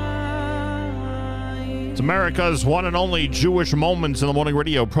 It's America's one and only Jewish Moments in the Morning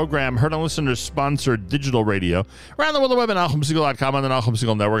radio program, heard on listener-sponsored digital radio around the world, the web at NachumSegal.com, on the Nachum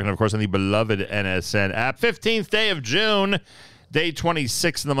Segal Network, and of course on the beloved NSN app. 15th day of June, day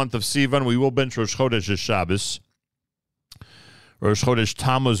 26 in the month of Sivan. We will bench Rosh Chodesh Shabbos. Rosh Chodesh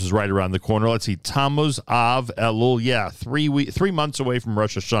Tammuz is right around the corner. Let's see, Tammuz, Av, Elul. Yeah, 3 months away from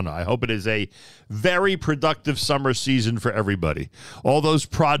Rosh Hashanah. I hope it is a very productive summer season for everybody. All those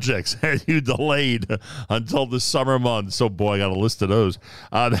projects that you delayed until the summer months. Oh, boy, I got a list of those.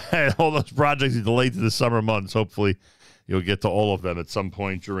 All those projects you delayed to the summer months. Hopefully, you'll get to all of them at some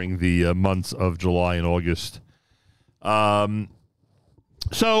point during the months of July and August. So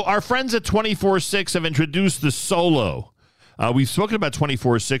our friends at 24/6 have introduced the Solo. We've spoken about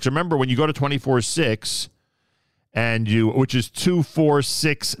 24/6. Remember, when you go to 24/6, which is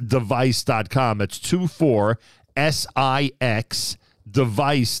 246device.com. That's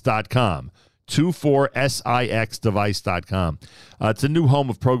 24sixdevice.com. 24sixdevice.com. It's a new home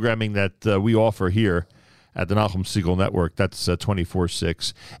of programming that we offer here at the Nachum Segal Network. That's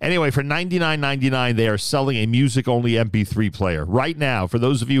 24/6. Anyway, for $99.99, they are selling a music-only MP3 player. Right now, for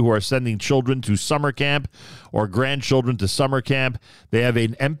those of you who are sending children to summer camp or grandchildren to summer camp, they have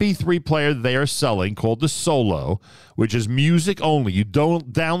an MP3 player they are selling called the Solo, which is music only. You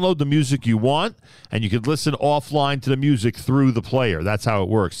don't download the music you want, and you can listen offline to the music through the player. That's how it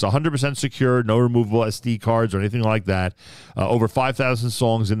works. It's 100% secure, no removable SD cards or anything like that. Over 5,000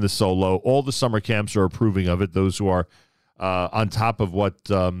 songs in the Solo. All the summer camps are approving of it. Those who are on top of what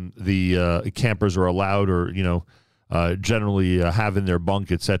the campers are allowed or, generally have in their bunk,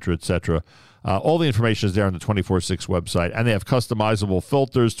 et cetera, et cetera. All the information is there on the 24/6 website, and they have customizable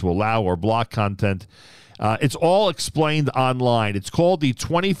filters to allow or block content. It's all explained online. It's called the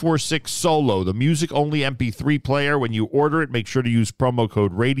 24/6 Solo, the music-only MP3 player. When you order it, make sure to use promo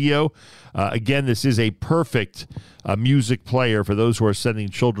code RADIO. Again, this is a perfect music player for those who are sending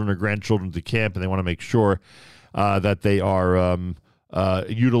children or grandchildren to camp, and they want to make sure that they are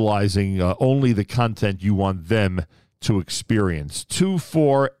utilizing only the content you want them to experience.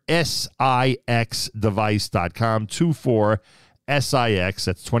 24sixdevice.com. 24SIX,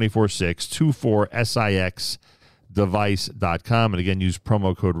 that's 24/6, 24SIXdevice.com. And again, use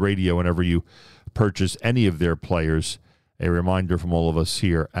promo code RADIO whenever you purchase any of their players. A reminder from all of us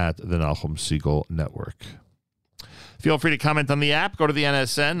here at the Nachum Segal Network. Feel free to comment on the app. Go to the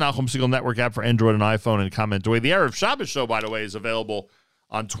NSN, Nachum Segal Network app for Android and iPhone, and comment away. The Erev Shabbos show, by the way, is available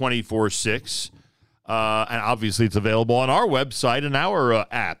on 24/6. And obviously it's available on our website and our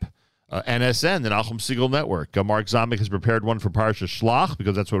app. NSN, the Nachum Segal Network. Mark Zomick has prepared one for Parsha Shlach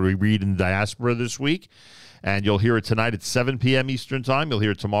because that's what we read in the diaspora this week. And you'll hear it tonight at 7 p.m. Eastern Time. You'll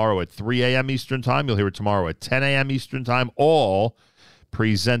hear it tomorrow at 3 a.m. Eastern Time. You'll hear it tomorrow at 10 a.m. Eastern Time. All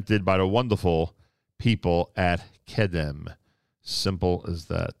presented by the wonderful people at Kedem. Simple as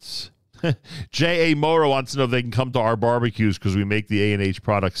that. J.A. Mora wants to know if they can come to our barbecues because we make the A&H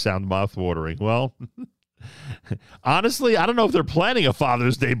products sound mouth-watering. Well... honestly, I don't know if they're planning a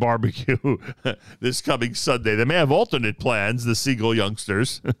Father's Day barbecue this coming Sunday. They may have alternate plans, the Segal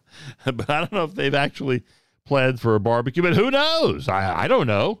youngsters, but I don't know if they've actually planned for a barbecue. But who knows? I don't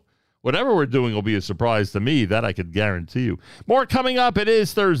know. Whatever we're doing will be a surprise to me. That I could guarantee you. More coming up. It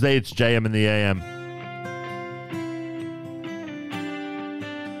is Thursday. It's JM in the AM.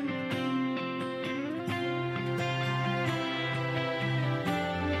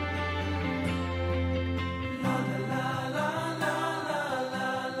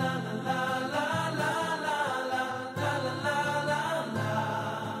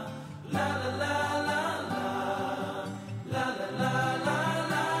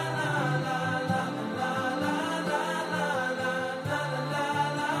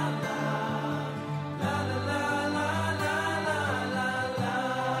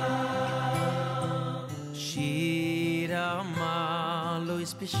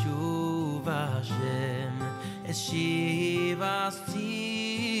 Beshuv Hashem Eshivas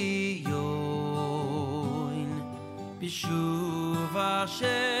Tzion Beshuv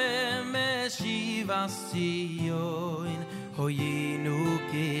Hashem Eshivas Tzion Hoyinu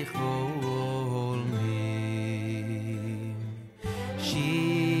Kecholmim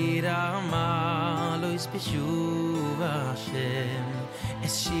Shir Amalos Beshuv Hashem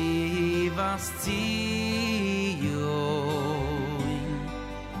Eshivas Tzion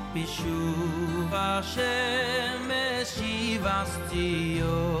Beshuv Hashem Eshivas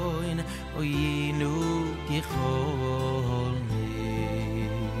Tzion Oyinu Kecholmim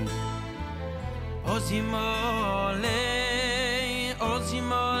Ozimole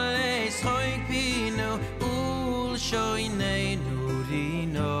Schoik Pino Ul Shoineinu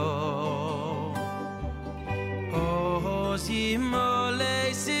Rino Ozimole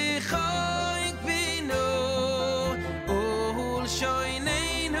Schoik Pino Ul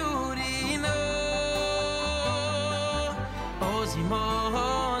Shoineinu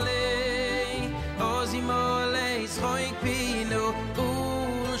Ozimole, Schoik Pino,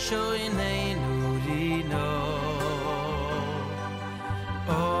 shoyneinu rino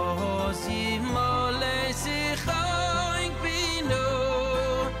Ozimole sichoink bino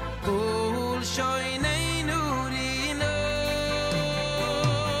Ul shoyneinu rino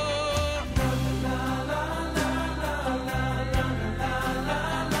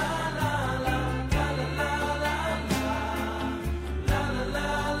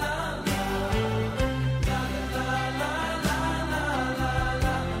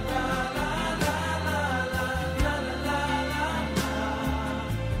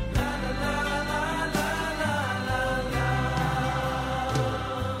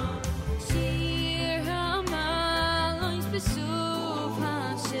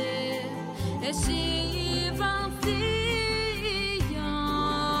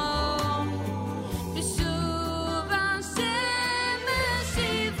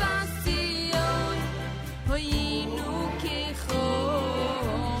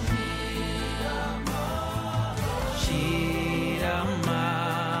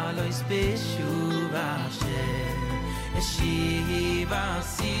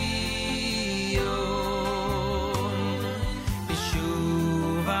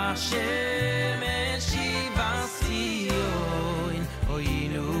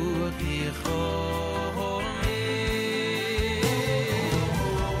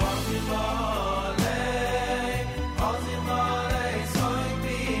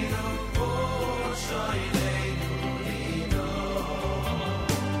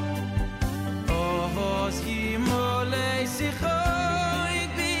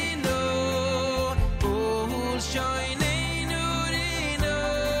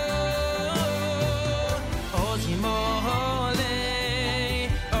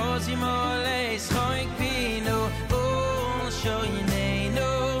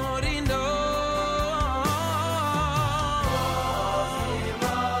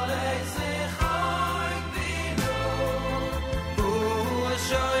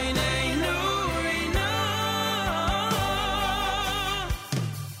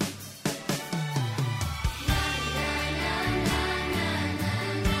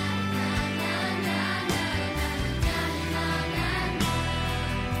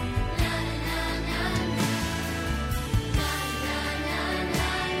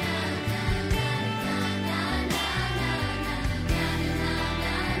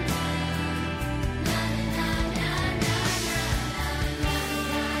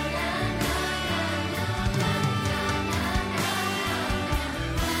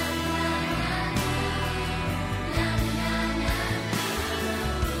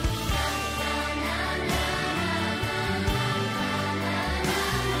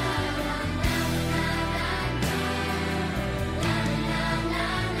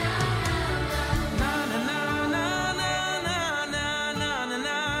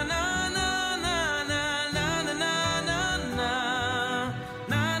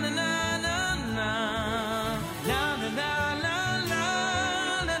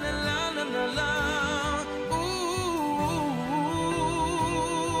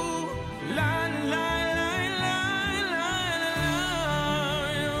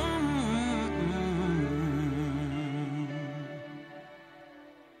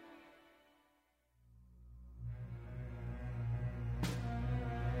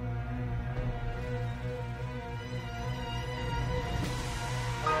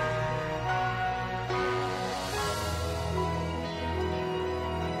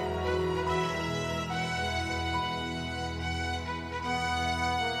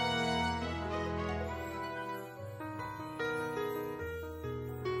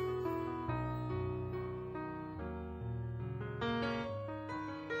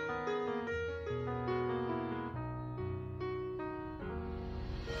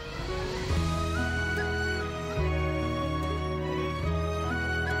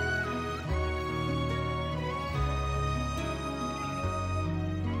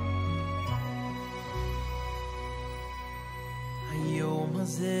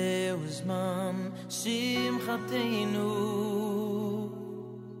זהו זמן שמחתנו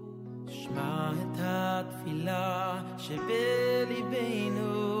שמע את התפילה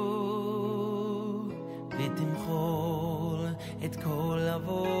שבליבנו ותמחול את כל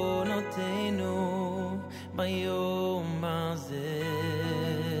עוונותינו ביום הזה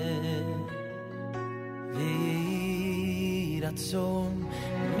ויהי רצון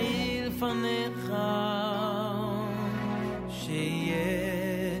מלפניך שיהיה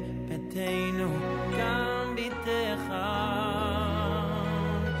ביתנו גם ביתך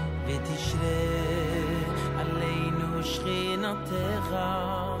ותשרה עלינו שכינתך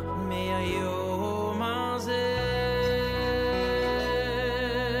מהיום הזה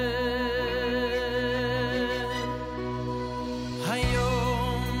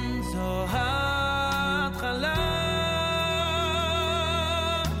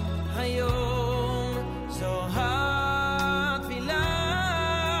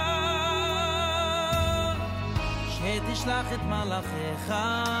תשלח את מלאכיך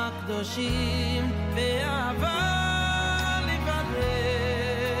הקדושים באהבה לברך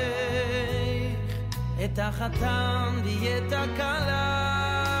את החתן ואת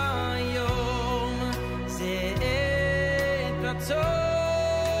הכלה היום זה עת רצון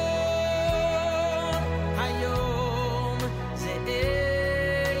היום זה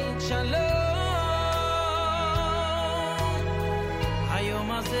עת שלום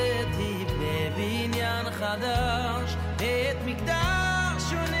היום הזה תבנה בניין חדש את מקדש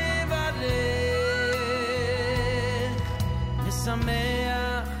ונברך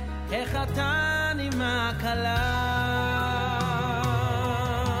ושמח החתן עם הכלה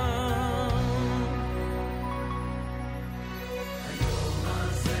היום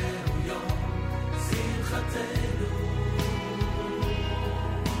הזה הוא יום שמחתנו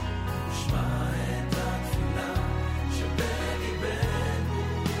נשמע את התפילה שבליבנו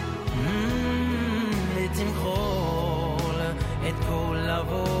ותמחול את כל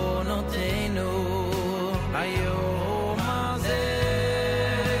עוונותינו היום הזה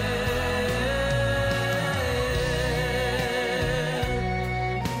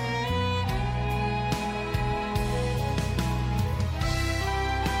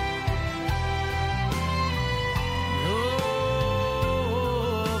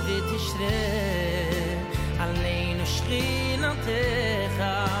עלינו שכינתך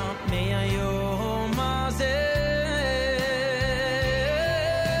מהיום הזה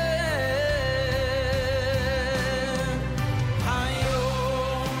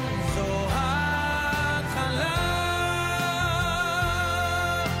היום זו התחלה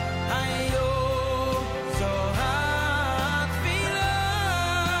היום זו התפילה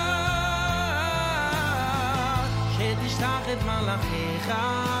שתשלח את מלאכיך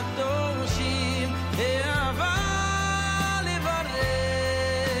הקדושים באהבה לברך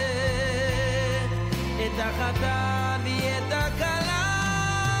את החתן ואת הכלה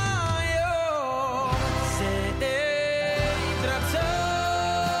היום זה עת רצון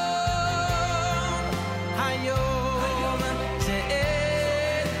היום זה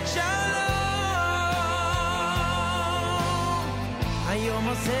עת שלום היום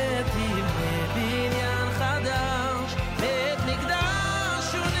הזה תבנה בניין חדש את מקדש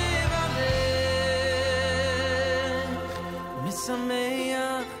ונברך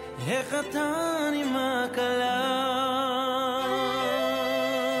משמח החתן עם הכלה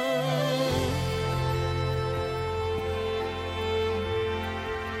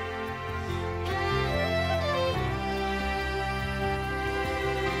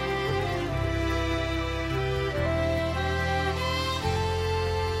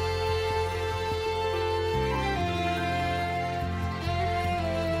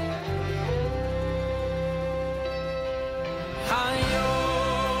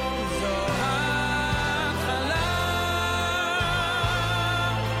היום זו התחלה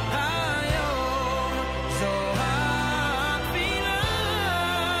היום זו התפילה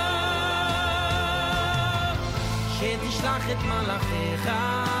שתשלח את מלאכיך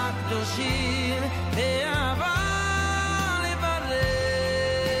הקדושים באהבה לברך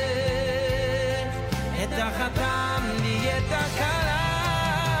את החתן ואת הכלה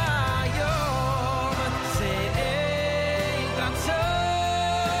היום זה עת רצון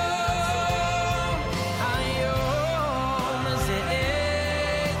היום זה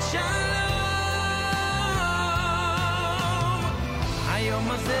עת שלום היום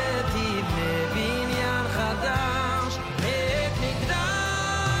הזה תבנה בניין חדש את מקדש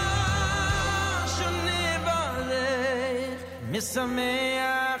ונברך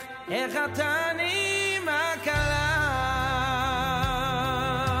משמח החתן עם הכלה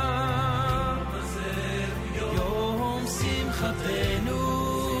יום שמחתנו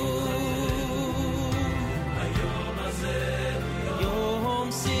היום הזה יום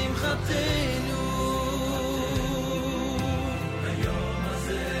שמחתנו היום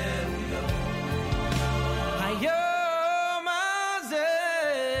הזה היום הזה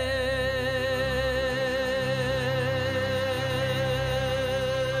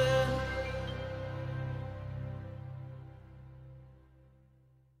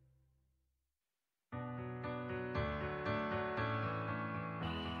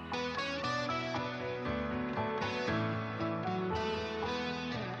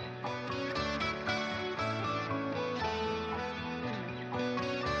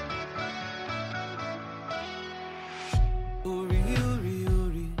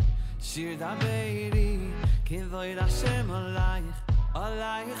Shir da beiri Kivoid Hashem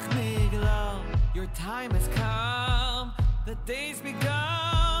Alayich Nigla Your time has come The day's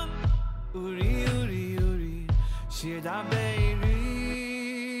begun Uri, Uri, Uri Shir da beiri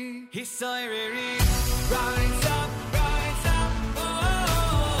Hisoiriri Rise up, rise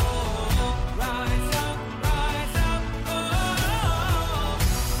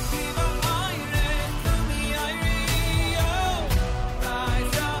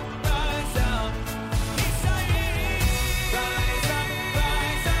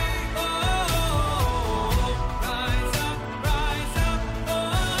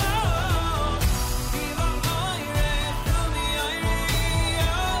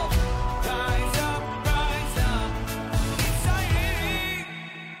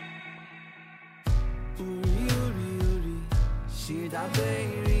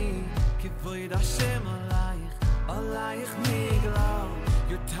Daveri, Kivod Hashem Alayich Migla.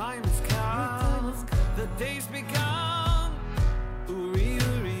 Your time has come, the day's begun. Uri,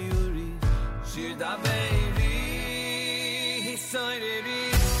 Uri, Uri, Shir Daveri, Hisoireri.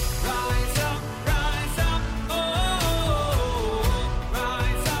 Rise up, rise up, oh,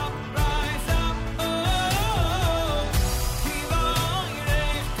 rise up, rise up, oh.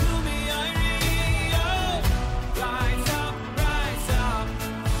 Kivoirech Kumi Airi, oh. Rise up, rise up,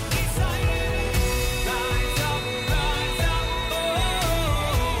 Hisoireri. Rise up, rise up, oh.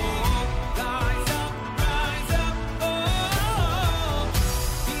 Rise up, rise up, oh.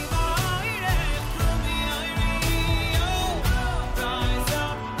 Kivoirech Kumi Airi, oh. Rise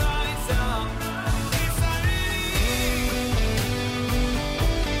up, rise up, rise up, rise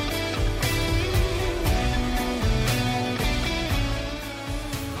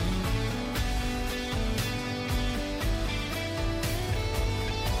up, rise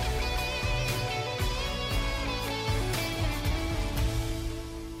up,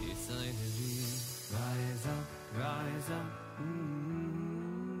 rise up, rise up,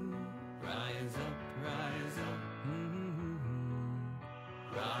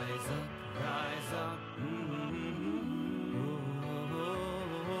 rise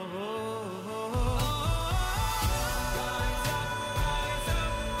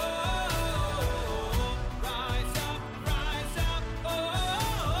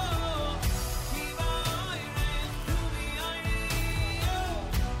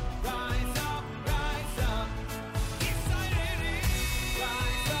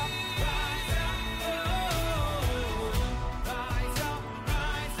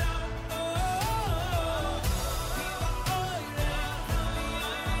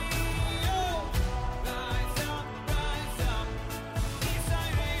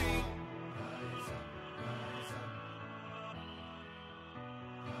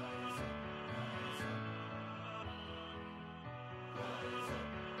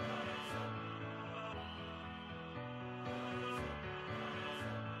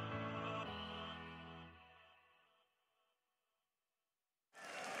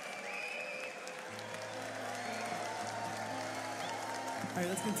All right,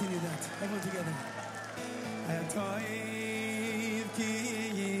 let's continue that. Everyone together. Atoiv ki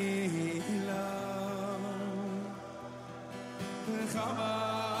yilam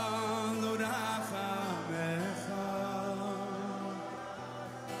v'chaval u'rachamecha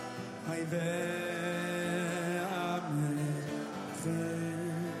hayve'amecha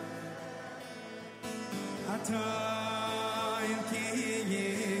Atoiv ki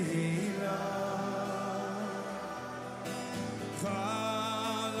yilam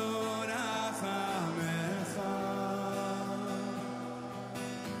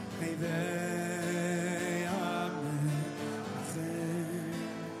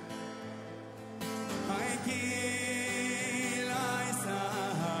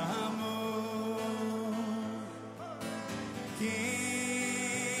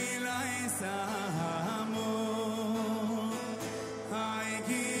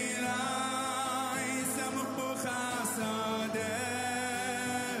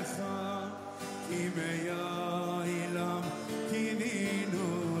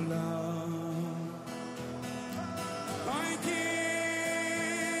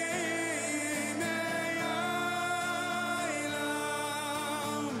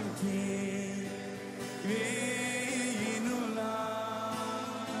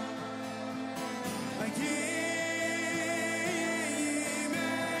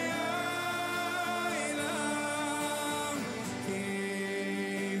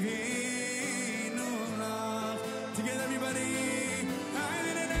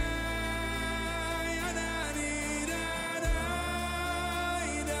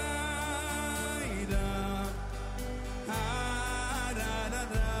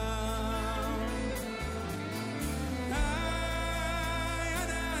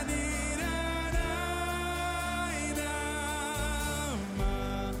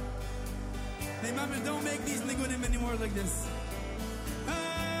Don't make these ligunim anymore like this.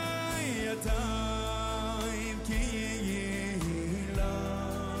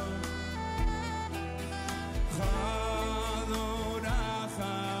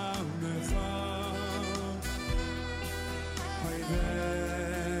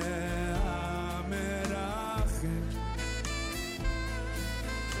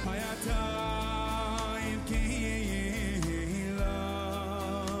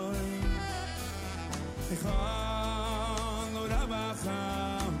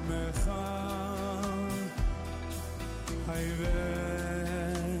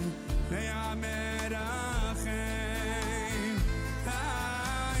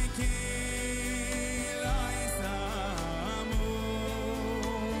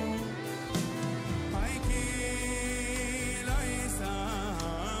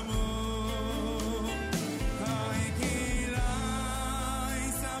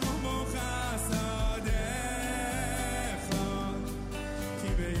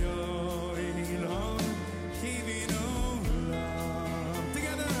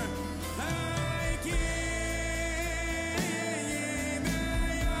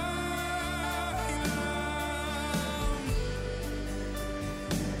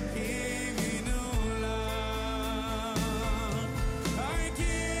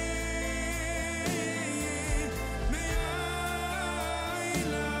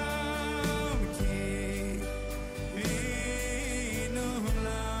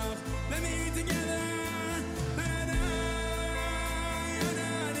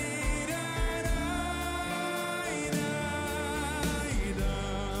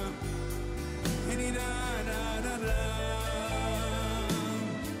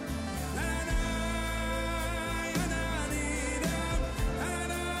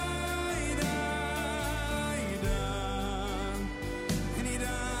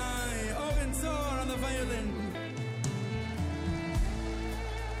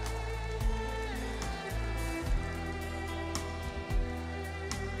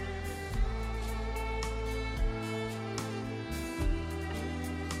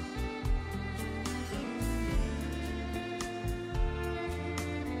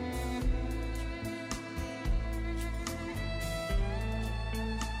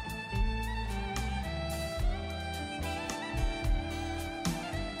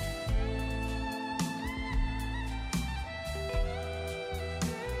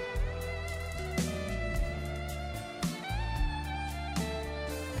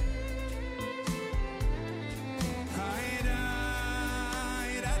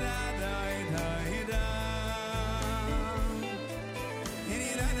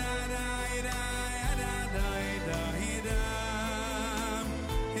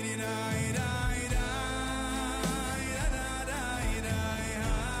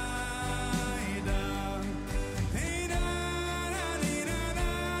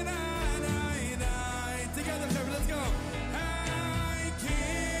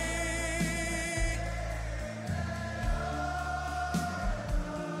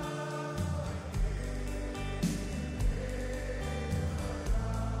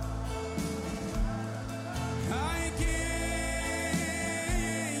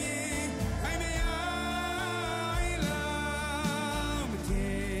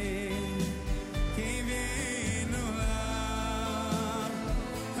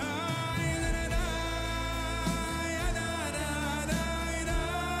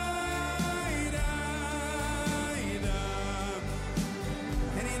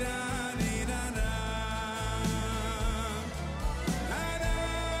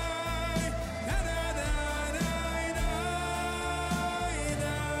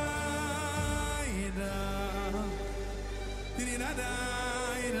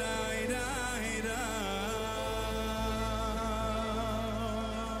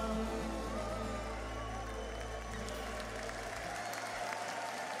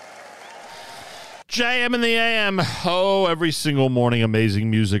 JM in the AM. Oh, every single morning,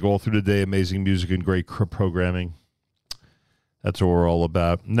 amazing music. All through the day, amazing music and great programming. That's what we're all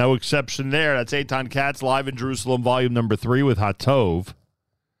about. No exception there. That's Eitan Katz live in Jerusalem, volume number 3 with Hatov.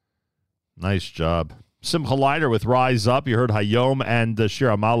 Nice job. Simcha Leiter with Rise Up. You heard Hayom and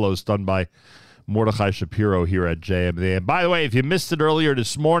Shir Amalos done by Mordechai Shapiro here at JM. And by the way, if you missed it earlier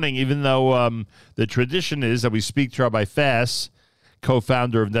this morning, even though the tradition is that we speak to Rabbi Fass,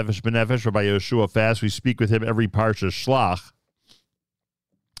 co-founder of Nefesh B'Nefesh, Rabbi Yoshua Fass, we speak with him every Parsha Shlach.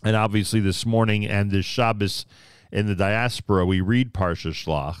 And obviously this morning and this Shabbos in the diaspora, we read Parsha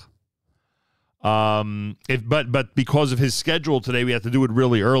Shlach. But because of his schedule today, we have to do it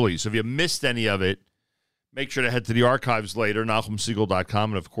really early. So if you missed any of it, make sure to head to the archives later, NachumSegal.com,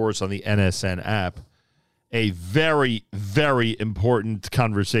 and, of course, on the NSN app. A very, very important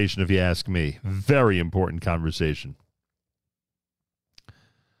conversation, if you ask me. Very important conversation.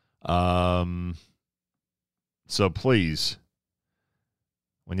 So please,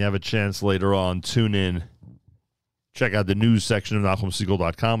 when you have a chance later on, tune in. Check out the news section of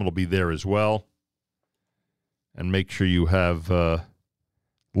NachumSegal.com. It'll be there as well. And make sure you have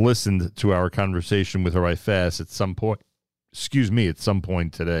listened to our conversation with Rabbi Fass at some point. At some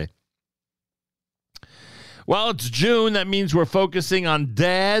point today. Well, it's June. That means we're focusing on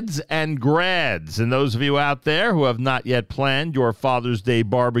dads and grads. And those of you out there who have not yet planned your Father's Day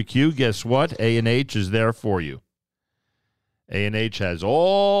barbecue, guess what? A&H is there for you. A&H has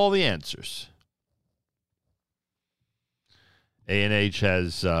all the answers. A&H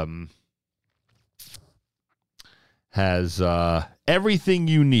has everything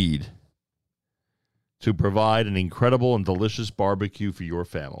you need to provide an incredible and delicious barbecue for your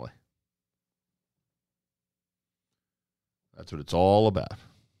family. That's what it's all about.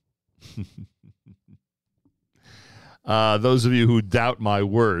 Those of you who doubt my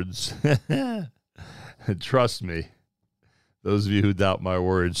words, trust me. Those of you who doubt my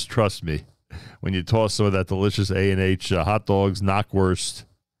words, trust me. When you toss some of that delicious A&H hot dogs, knockwurst,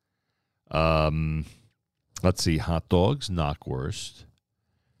 let's see, hot dogs, knockwurst,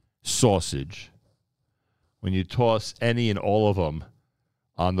 sausage. When you toss any and all of them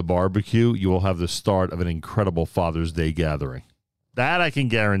on the barbecue, you will have the start of an incredible Father's Day gathering. That I can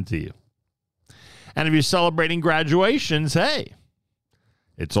guarantee you. And if you're celebrating graduations, hey,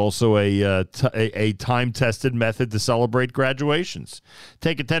 it's also a time-tested method to celebrate graduations.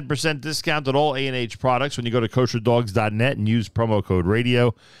 Take a 10% discount on all A&H products when you go to kosherdogs.net and use promo code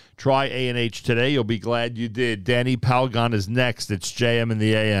radio. Try A&H today. You'll be glad you did. Danny Palgon is next. It's JM in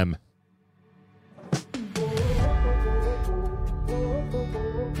the AM.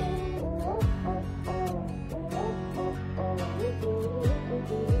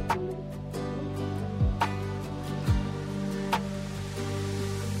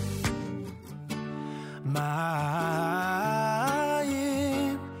 מים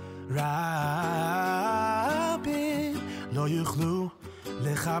רבים לא יוכלו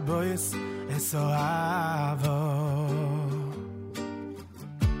לכבוס את אוהבו.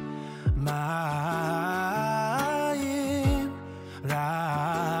 מים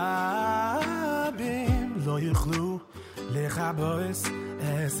רבים לא יוכלו לכבוס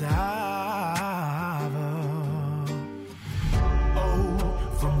את אוהבו.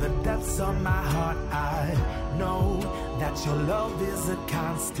 From the depths of my heart, I know that your love is a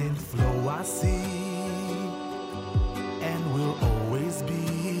constant flow I see and will always be.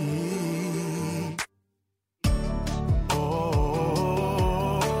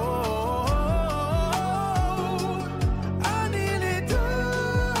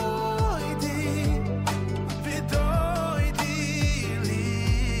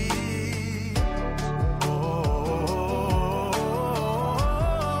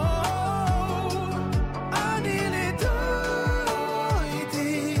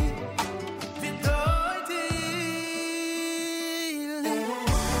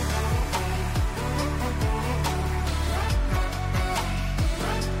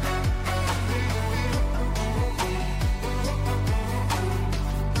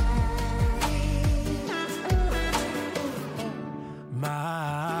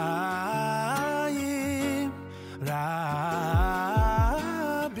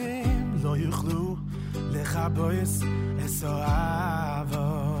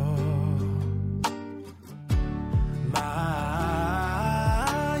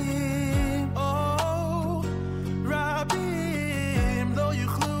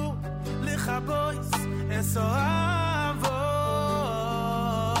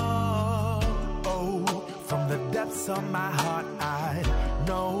 Of my heart, I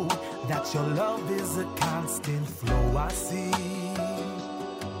know that your love is a constant flow I see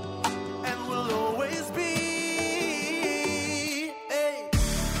and will always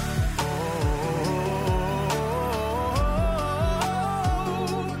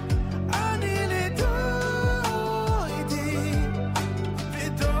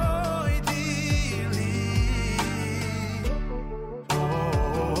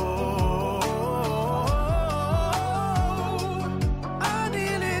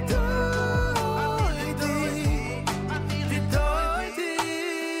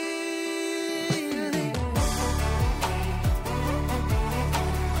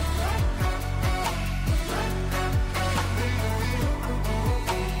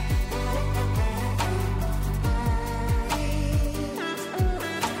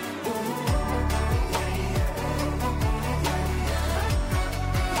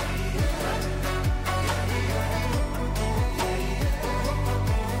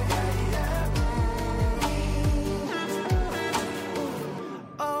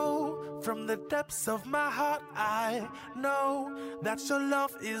depths of my heart, I know that your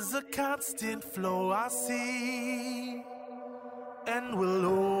love is a constant flow. I see and will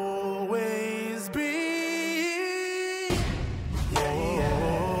always be.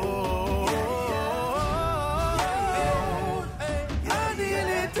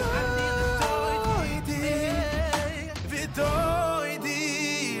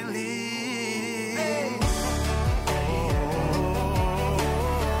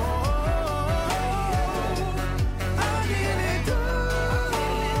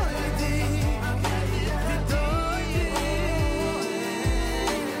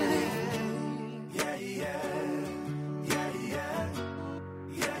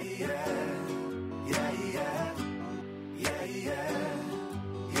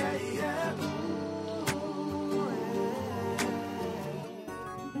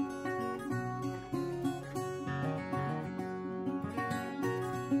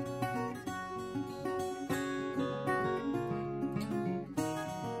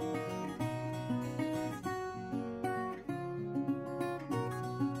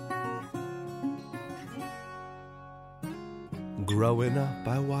 Growing up,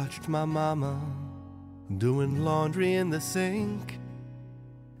 I watched my mama doing laundry in the sink,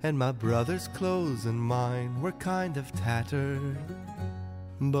 and my brother's clothes and mine were kind of tattered.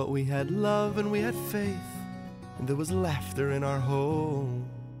 But we had love and we had faith, and there was laughter in our home.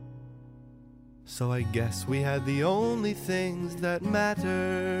 So I guess we had the only things that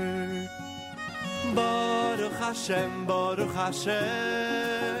mattered. Baruch Hashem, Baruch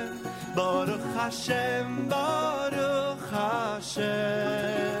Hashem, Baruch Hashem, Baruch Hashem.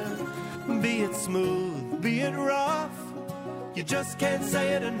 Be it smooth, be it rough, you just can't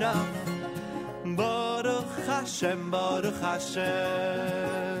say it enough. Baruch Hashem, Baruch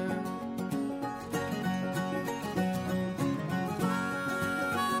Hashem.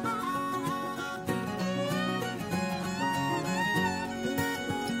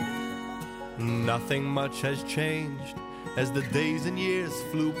 Nothing much has changed as the days and years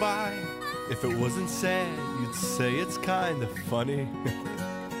flew by. If it wasn't sad, you'd say it's kind of funny.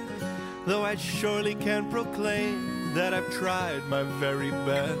 Though I surely can proclaim that I've tried my very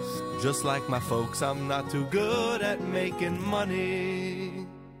best. Just like my folks, I'm not too good at making money.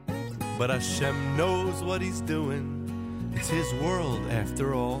 But Hashem knows what He's doing. It's His world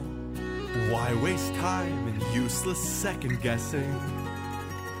after all. Why waste time in useless second guessing?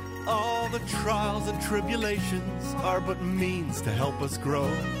 All the trials and tribulations are but means to help us grow.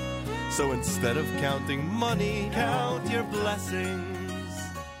 So instead of counting money, count your blessings.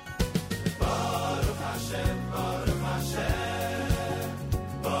 Baruch Hashem, Baruch Hashem,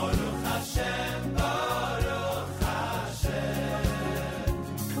 Baruch Hashem, Baruch Hashem.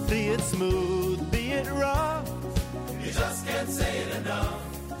 Be it smooth, be it rough, you just can't say it enough.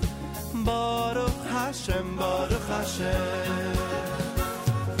 Baruch Hashem, Baruch Hashem.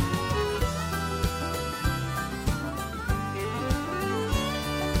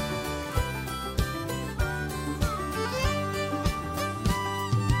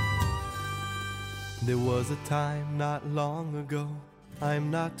 There was a time not long ago,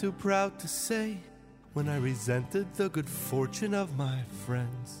 I'm not too proud to say, when I resented the good fortune of my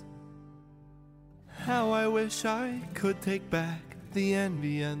friends. How I wish I could take back the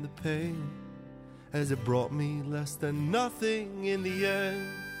envy and the pain, as it brought me less than nothing in the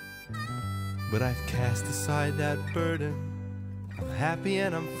end. But I've cast aside that burden, I'm happy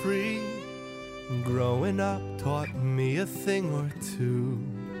and I'm free. Growing up taught me a thing or two.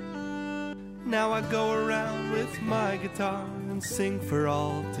 Now I go around with my guitar and sing for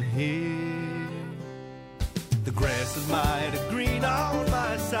all to hear. The grass is mighty green on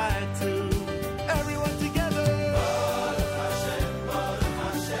my side too. Everyone together. Baruch Hashem, Baruch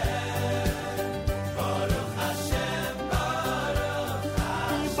Hashem, Baruch Hashem, Baruch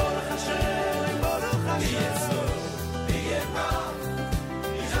Hashem, Baruch Hashem, Baruch Hashem. Be it smooth, be it rough,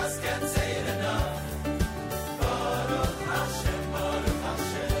 you just can't say it enough. Baruch Hashem, Baruch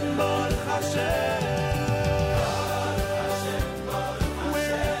Hashem, Baruch Hashem.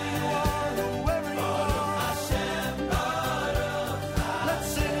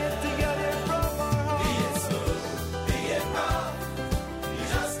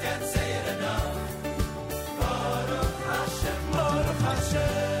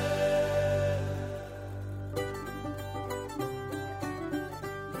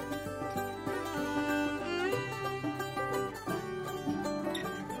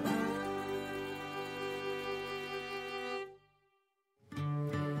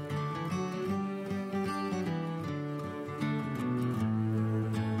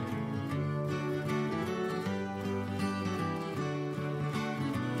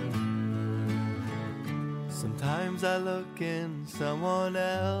 Sometimes I look in someone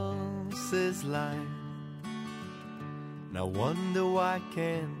else's life, and I wonder why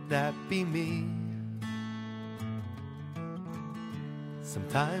can't that be me?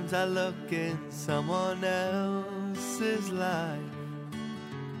 Sometimes I look in someone else's life,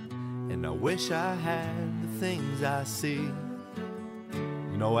 and I wish I had the things I see.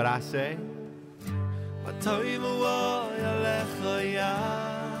 You know what I say?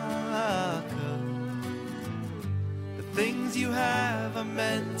 The things you have are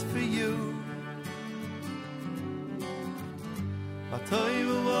meant for you.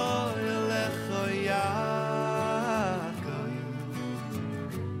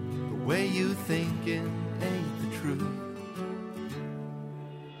 The way you thinking ain't the truth.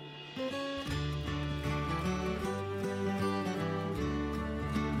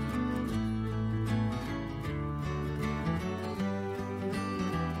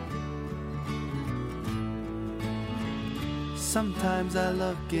 Sometimes I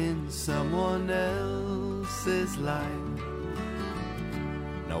look in someone else's life,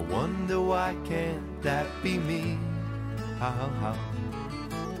 and I wonder why can't that be me? How?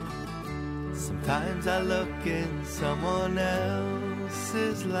 Sometimes I look in someone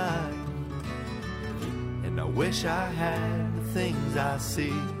else's life, and I wish I had the things I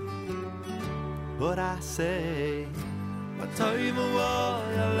see. But I say,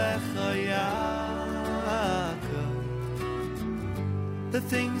 the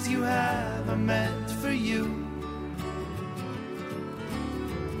things you have are meant for you.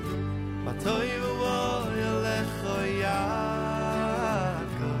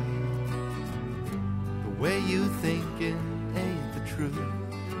 The way you thinking ain't the truth.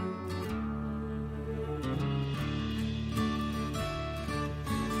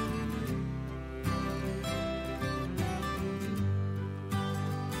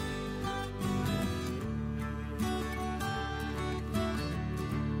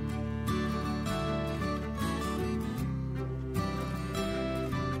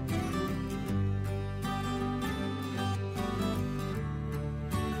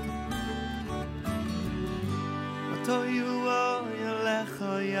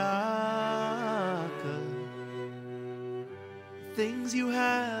 Things you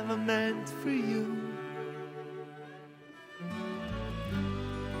have are meant for you.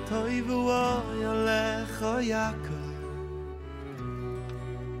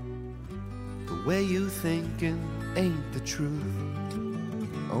 The way you thinking ain't the truth.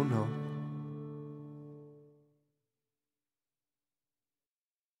 Oh no.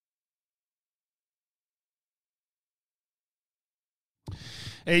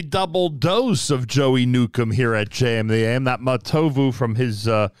 A double dose of Joey Newcomb here at JM the AM. That Matovu from his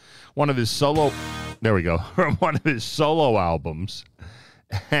one of his solo. There we go. From one of his solo albums,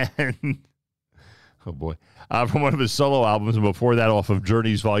 and oh boy, from one of his solo albums, and before that, off of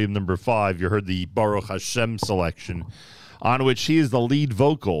Journey's Volume Number 5, you heard the Baruch Hashem selection, on which he is the lead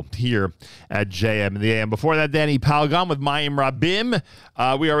vocal here at JM in the AM. Before that, Danny Palgam with Mayim Rabim.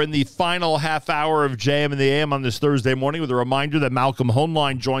 We are in the final half hour of JM in the AM on this Thursday morning with a reminder that Malcolm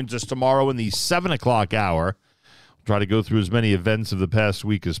Hoenlein joins us tomorrow in the 7 o'clock hour. We'll try to go through as many events of the past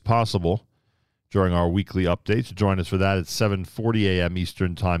week as possible during our weekly updates. Join us for that at 7:40 a.m.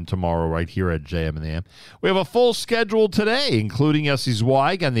 Eastern Time tomorrow right here at JM in the AM. We have a full schedule today, including Yossi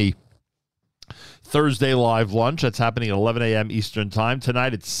Zweig and the Thursday live lunch. That's happening at 11 a.m. Eastern Time.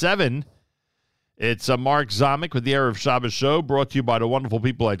 Tonight at 7, it's Mark Zamek with the Erev Shabbos show, brought to you by the wonderful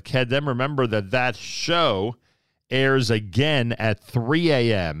people at Kedem. Remember that show airs again at 3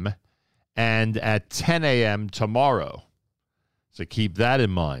 a.m. and at 10 a.m. tomorrow. So keep that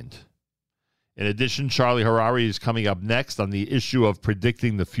in mind. In addition, Charlie Harari is coming up next on the issue of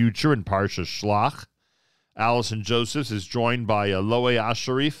predicting the future in Parsha Shlach. Allison Josephs is joined by Loe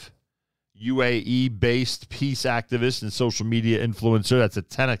Asharif, UAE-based peace activist and social media influencer. That's at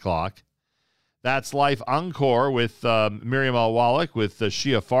 10 o'clock. That's Life Encore with Miriam Al-Wallach with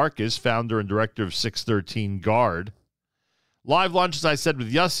Shia Farkas, founder and director of 613 Guard. Live lunch, as I said,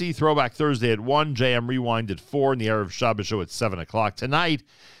 with Yossi. Throwback Thursday at 1. JM Rewind at 4. And the Erev Shabbos show at 7 o'clock. Tonight,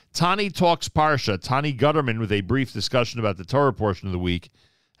 Tani Talks Parsha. Tani Gutterman with a brief discussion about the Torah portion of the week.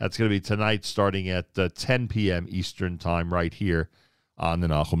 That's going to be tonight starting at 10 p.m. Eastern Time right here on the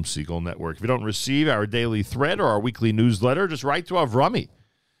Nachum Segal Network. If you don't receive our daily thread or our weekly newsletter, just write to Avrami.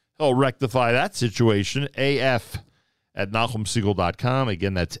 He'll rectify that situation. AF@NachumSegal.com.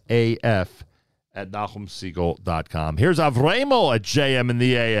 Again, that's AF@NachumSegal.com. Here's Avramo at JM in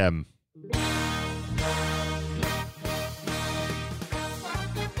the AM.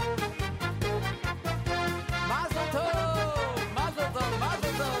 Mazel tov, mazel tov.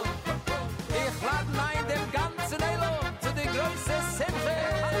 Ich lade ein dem ganzen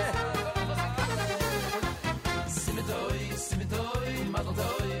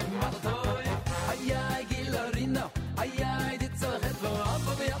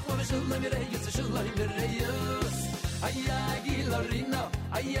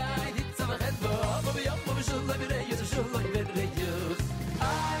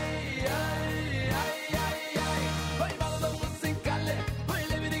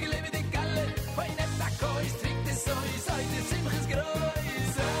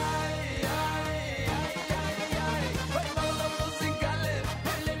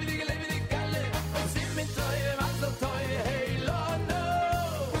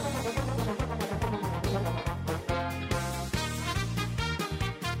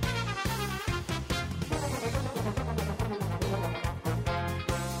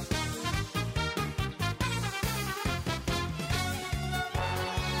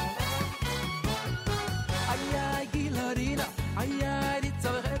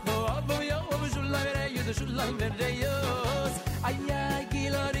the shulaim bereyos. Ay ay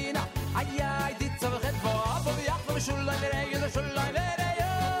Gilorina, ay ay dit zerget vor, aber wir haben shulaim bereyos, shulaim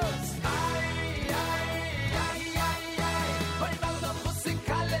bereyos. Ay ay ay ay ay, hoy bald am bussen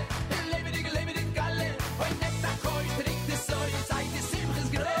kalle, lebendig kalle, hoy net da koi trinkt es so, sei die simches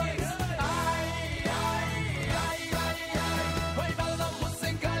greis. Ay ay ay ay ay, hoy bald am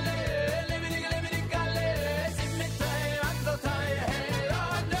bussen kalle, lebendig kalle, sim mit tay andro tay, hey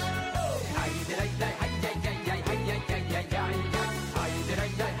oh no. Ay ay ay ay ay ay ay ay ay ay ay. Ay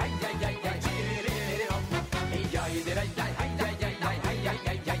ay ay ay ay ay ay, chiriri hop. Ay ay ay ay ay ay ay ay ay ay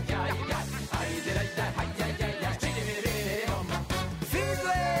ay ay ay. Ay ay ay ay ay ay, chiriri hop.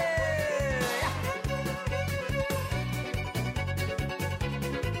 Fiddle.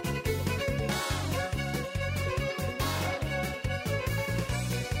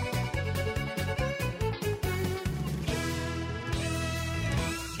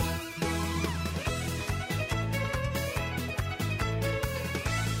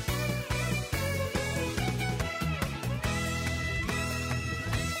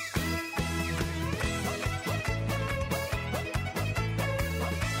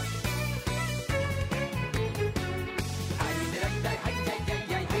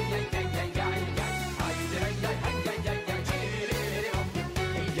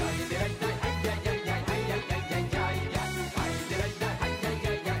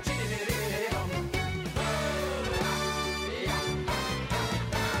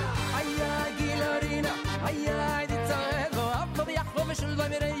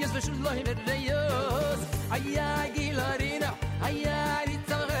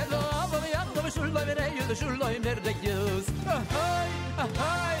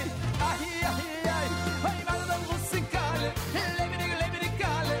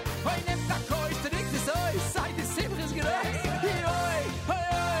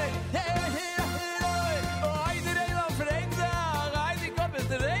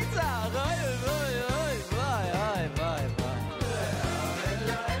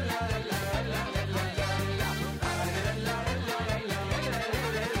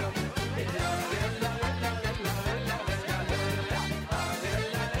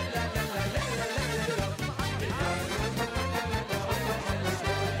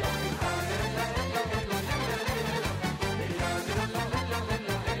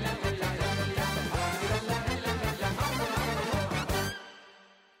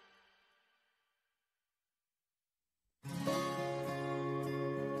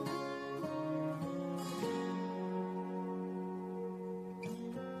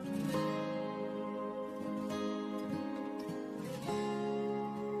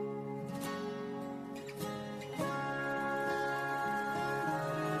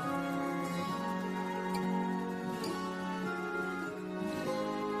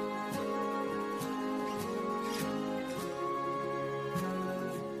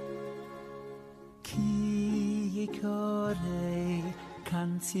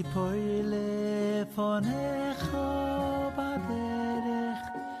 ציפורי לפונך בדרך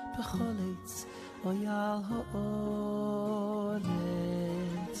בכל עץ אוי על האורץ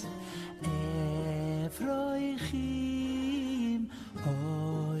אפרויכים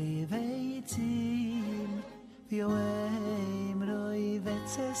אוי ועצים ויואם רוי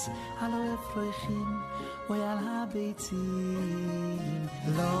וצס על אפרויכים אוי על הביצים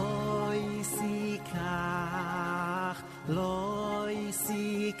לא יסיקח לא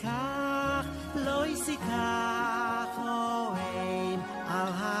יסיקח לא יסיקח אוהן על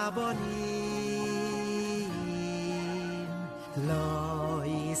הבונים לא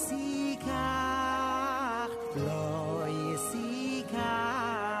יסיקח לא יסיקח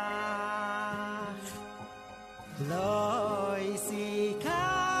לא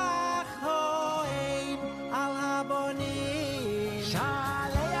יסיקח אוהן על הבונים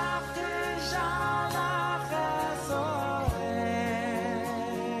שלח תשלח אסוהן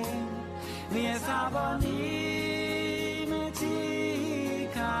ויס הבונים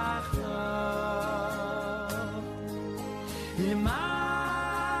תיקח לו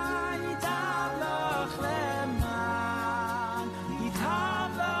למען ייטב לך למען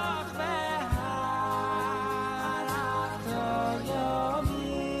ייטב לך והלך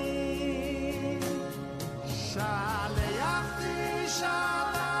יומי שלח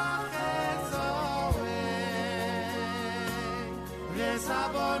תשלח אסוהן ויס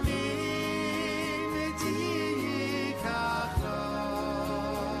הבונים תיקח לו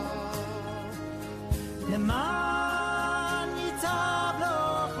למען ייטב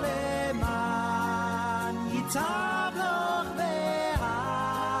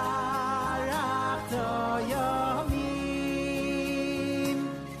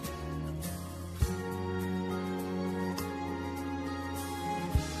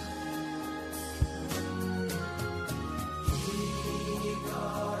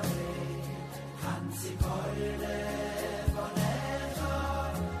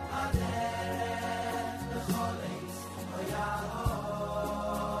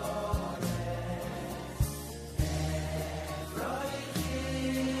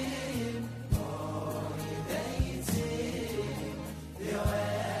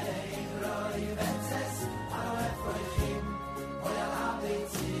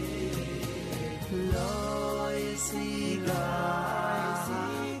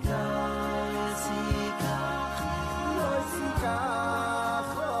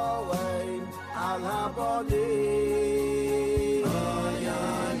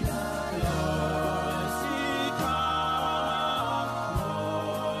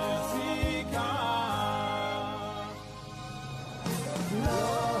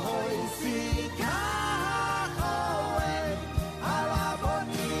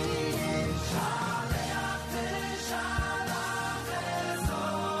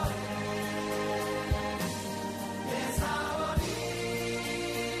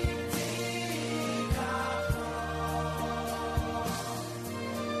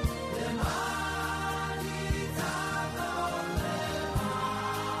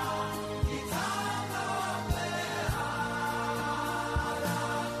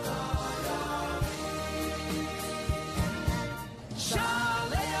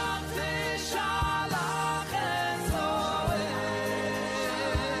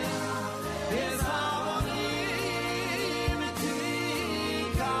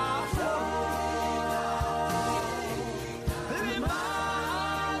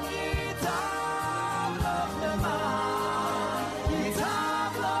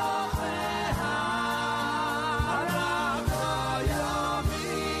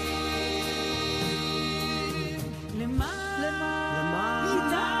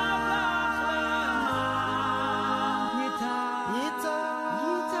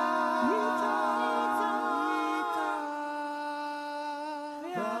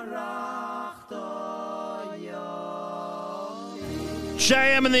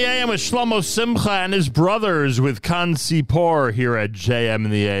JM in the AM with Shlomo Simcha and his brothers with Kan Sipor here at JM in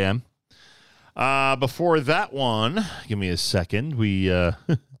the AM. Before that one, give me a second, we had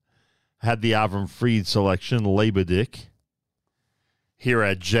the Avram Fried selection, Lebedik, here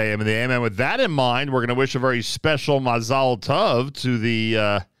at JM in the AM. And with that in mind, we're going to wish a very special Mazal Tov to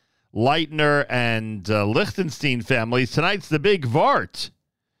the Leitner and Lichtenstein families. Tonight's the big Vart.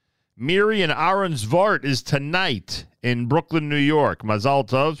 Miri and Aaron's Vart is tonight in Brooklyn, New York. Mazal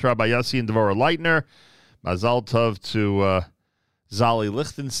Tov to Rabbi Yossi and Devorah Leitner. Mazal Tov to Zali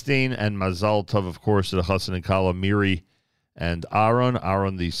Lichtenstein. And Mazal Tov, of course, to the Chassan and Kala, Miri and Aaron.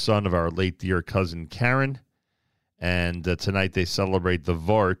 Aaron, the son of our late dear cousin Karen. And tonight they celebrate the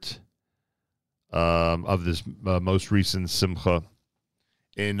Vart of this most recent Simcha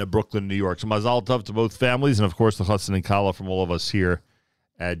in Brooklyn, New York. So Mazal Tov to both families. And, of course, the Chassan and Kala from all of us here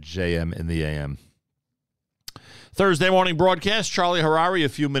at JM in the AM. Thursday morning broadcast, Charlie Harari a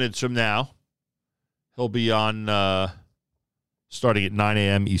few minutes from now. He'll be on starting at 9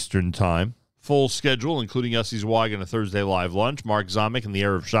 a.m. Eastern Time. Full schedule, including Yossi's Wag and a Thursday live lunch. Mark Zamek and the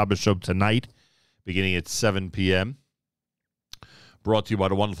Erev Shabbos show tonight, beginning at 7 p.m. Brought to you by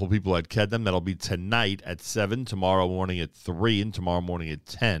the wonderful people at Kedem. That'll be tonight at 7, tomorrow morning at 3, and tomorrow morning at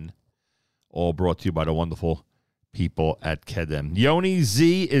 10. All brought to you by the wonderful people at Kedem. Yoni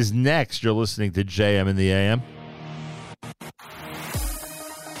Z is next. You're listening to JM in the AM.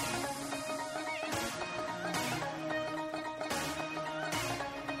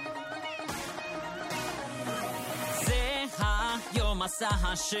 עשה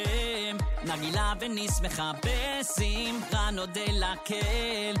השם, נגילה ונשמחה בשמחה נודה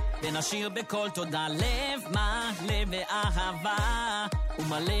לקהל, ונשיר בכל תודה לב מלא באהבה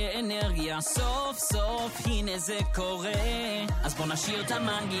ומלא אנרגיה, סוף סוף הנה זה קורה, אז בוא נשיר את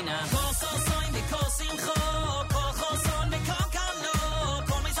המנגינה. כל סוסוין וכל שמחו, כל חוסון וכל קלו,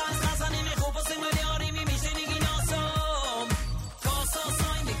 כל מיזן חזנים מחופשים וליורים ממי שנגינו סום. כל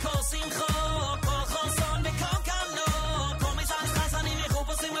סוסוין וכל שמחו, כל חוסון וכל קלו, כל מיזן חזנים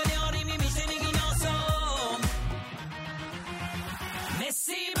מחופשים וליורים ממי שנגינו סום.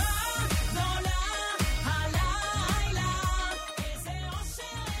 מסיבה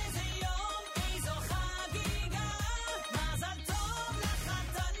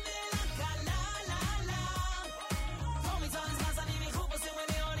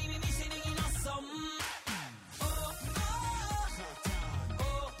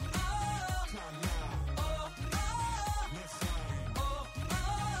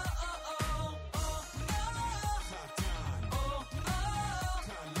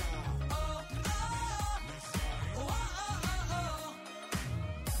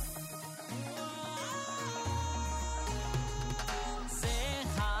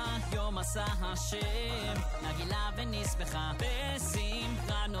עשה השם, נגילה ונשמחה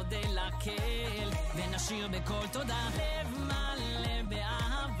בשמחה נודה לקהל, ונשיר בכל תודה לב מלא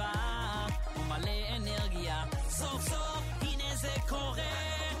באהבה ומלא אנרגיה, סוף סוף הנה זה קורה,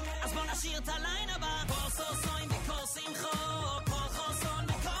 אז בוא נשיר את הליין הבא. כל סוסוין וכל שמחו, כל חוסון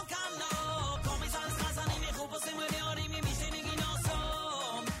וכל קלו, כל מיזן חזנים מחופשים וליורים ממי שנגינו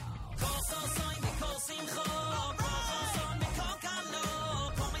סום. כל סוסוין וכל שמחו, כל חוסון וכל קלו,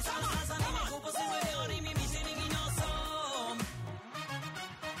 כל מיזן חזנים מחופשים וליורים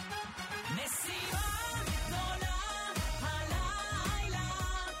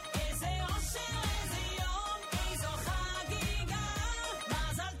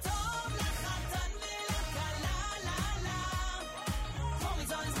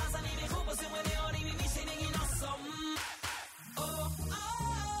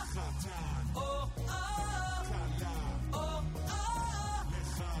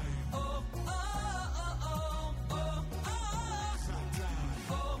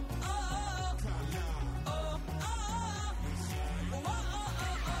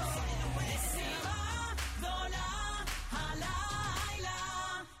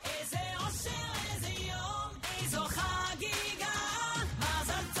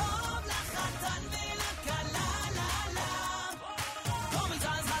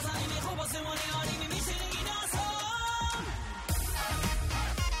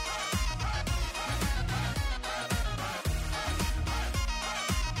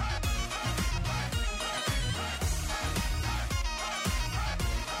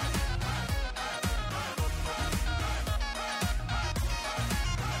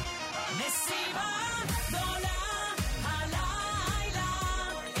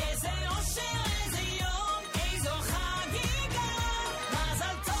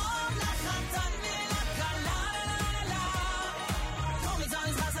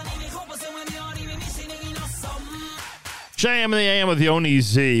JM in the AM with Yoni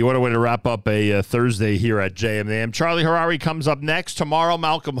Z. What a way to wrap up a Thursday here at JM in the AM. Charlie Harari comes up next. Tomorrow,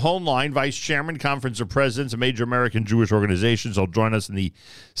 Malcolm Hoenlein, Vice Chairman, Conference of Presidents of Major American Jewish Organizations, will join us in the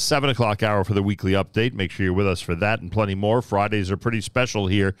 7 o'clock hour for the weekly update. Make sure you're with us for that and plenty more. Fridays are pretty special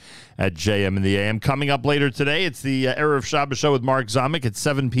here at JM in the AM. Coming up later today, it's the Erev Shabbos show with Mark Zamek at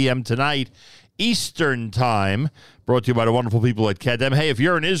 7 p.m. tonight, Eastern Time. Brought to you by the wonderful people at Kedem. Hey, if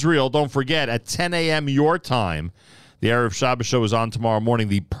you're in Israel, don't forget, at 10 a.m. your time, the Erev Shabbos show is on tomorrow morning.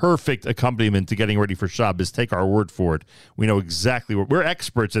 The perfect accompaniment to getting ready for Shabbos. Take our word for it. We know exactly what we're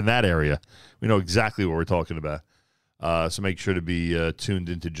experts in that area. We know exactly what we're talking about. So make sure to be tuned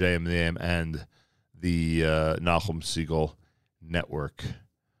into JM the AM and the Nachum Siegel Network.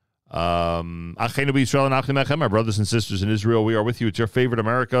 Achenu b'Yisrael and Achim Echem, my brothers and sisters in Israel, we are with you. It's your favorite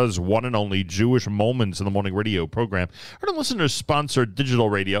America's one and only Jewish Moments in the Morning radio program. Heard a listener-sponsored digital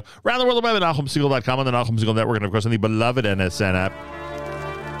radio. Around the world, at NachumSiegel.com on the Nachum Siegel Network, and of course on the beloved NSN app.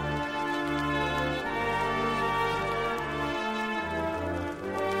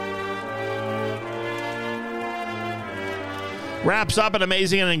 Wraps up an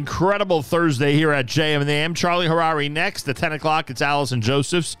amazing and incredible Thursday here at JM in the AM. Charlie Harari next. At 10 o'clock, it's Allison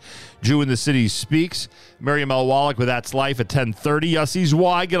Joseph's Jew in the City Speaks. Miriam L. Wallach with That's Life at 10:30. Yossi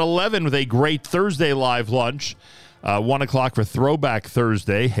Zweig at 11 with a great Thursday live lunch. 1 o'clock for Throwback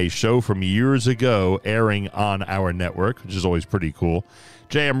Thursday, a show from years ago airing on our network, which is always pretty cool.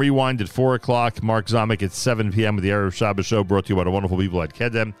 JM Rewind at 4 o'clock. Mark Zamek at 7 p.m. with the Erev Shabbos show, brought to you by the wonderful people at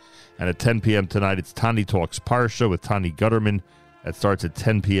Kedem. And at 10 p.m. tonight, it's Tani Talks Parsha with Tani Gutterman. That starts at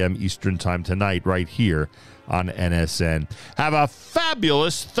 10 p.m. Eastern Time tonight, right here on NSN. Have a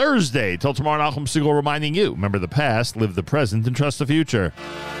fabulous Thursday. Till tomorrow, Nachum Siegel reminding you, remember the past, live the present, and trust the future.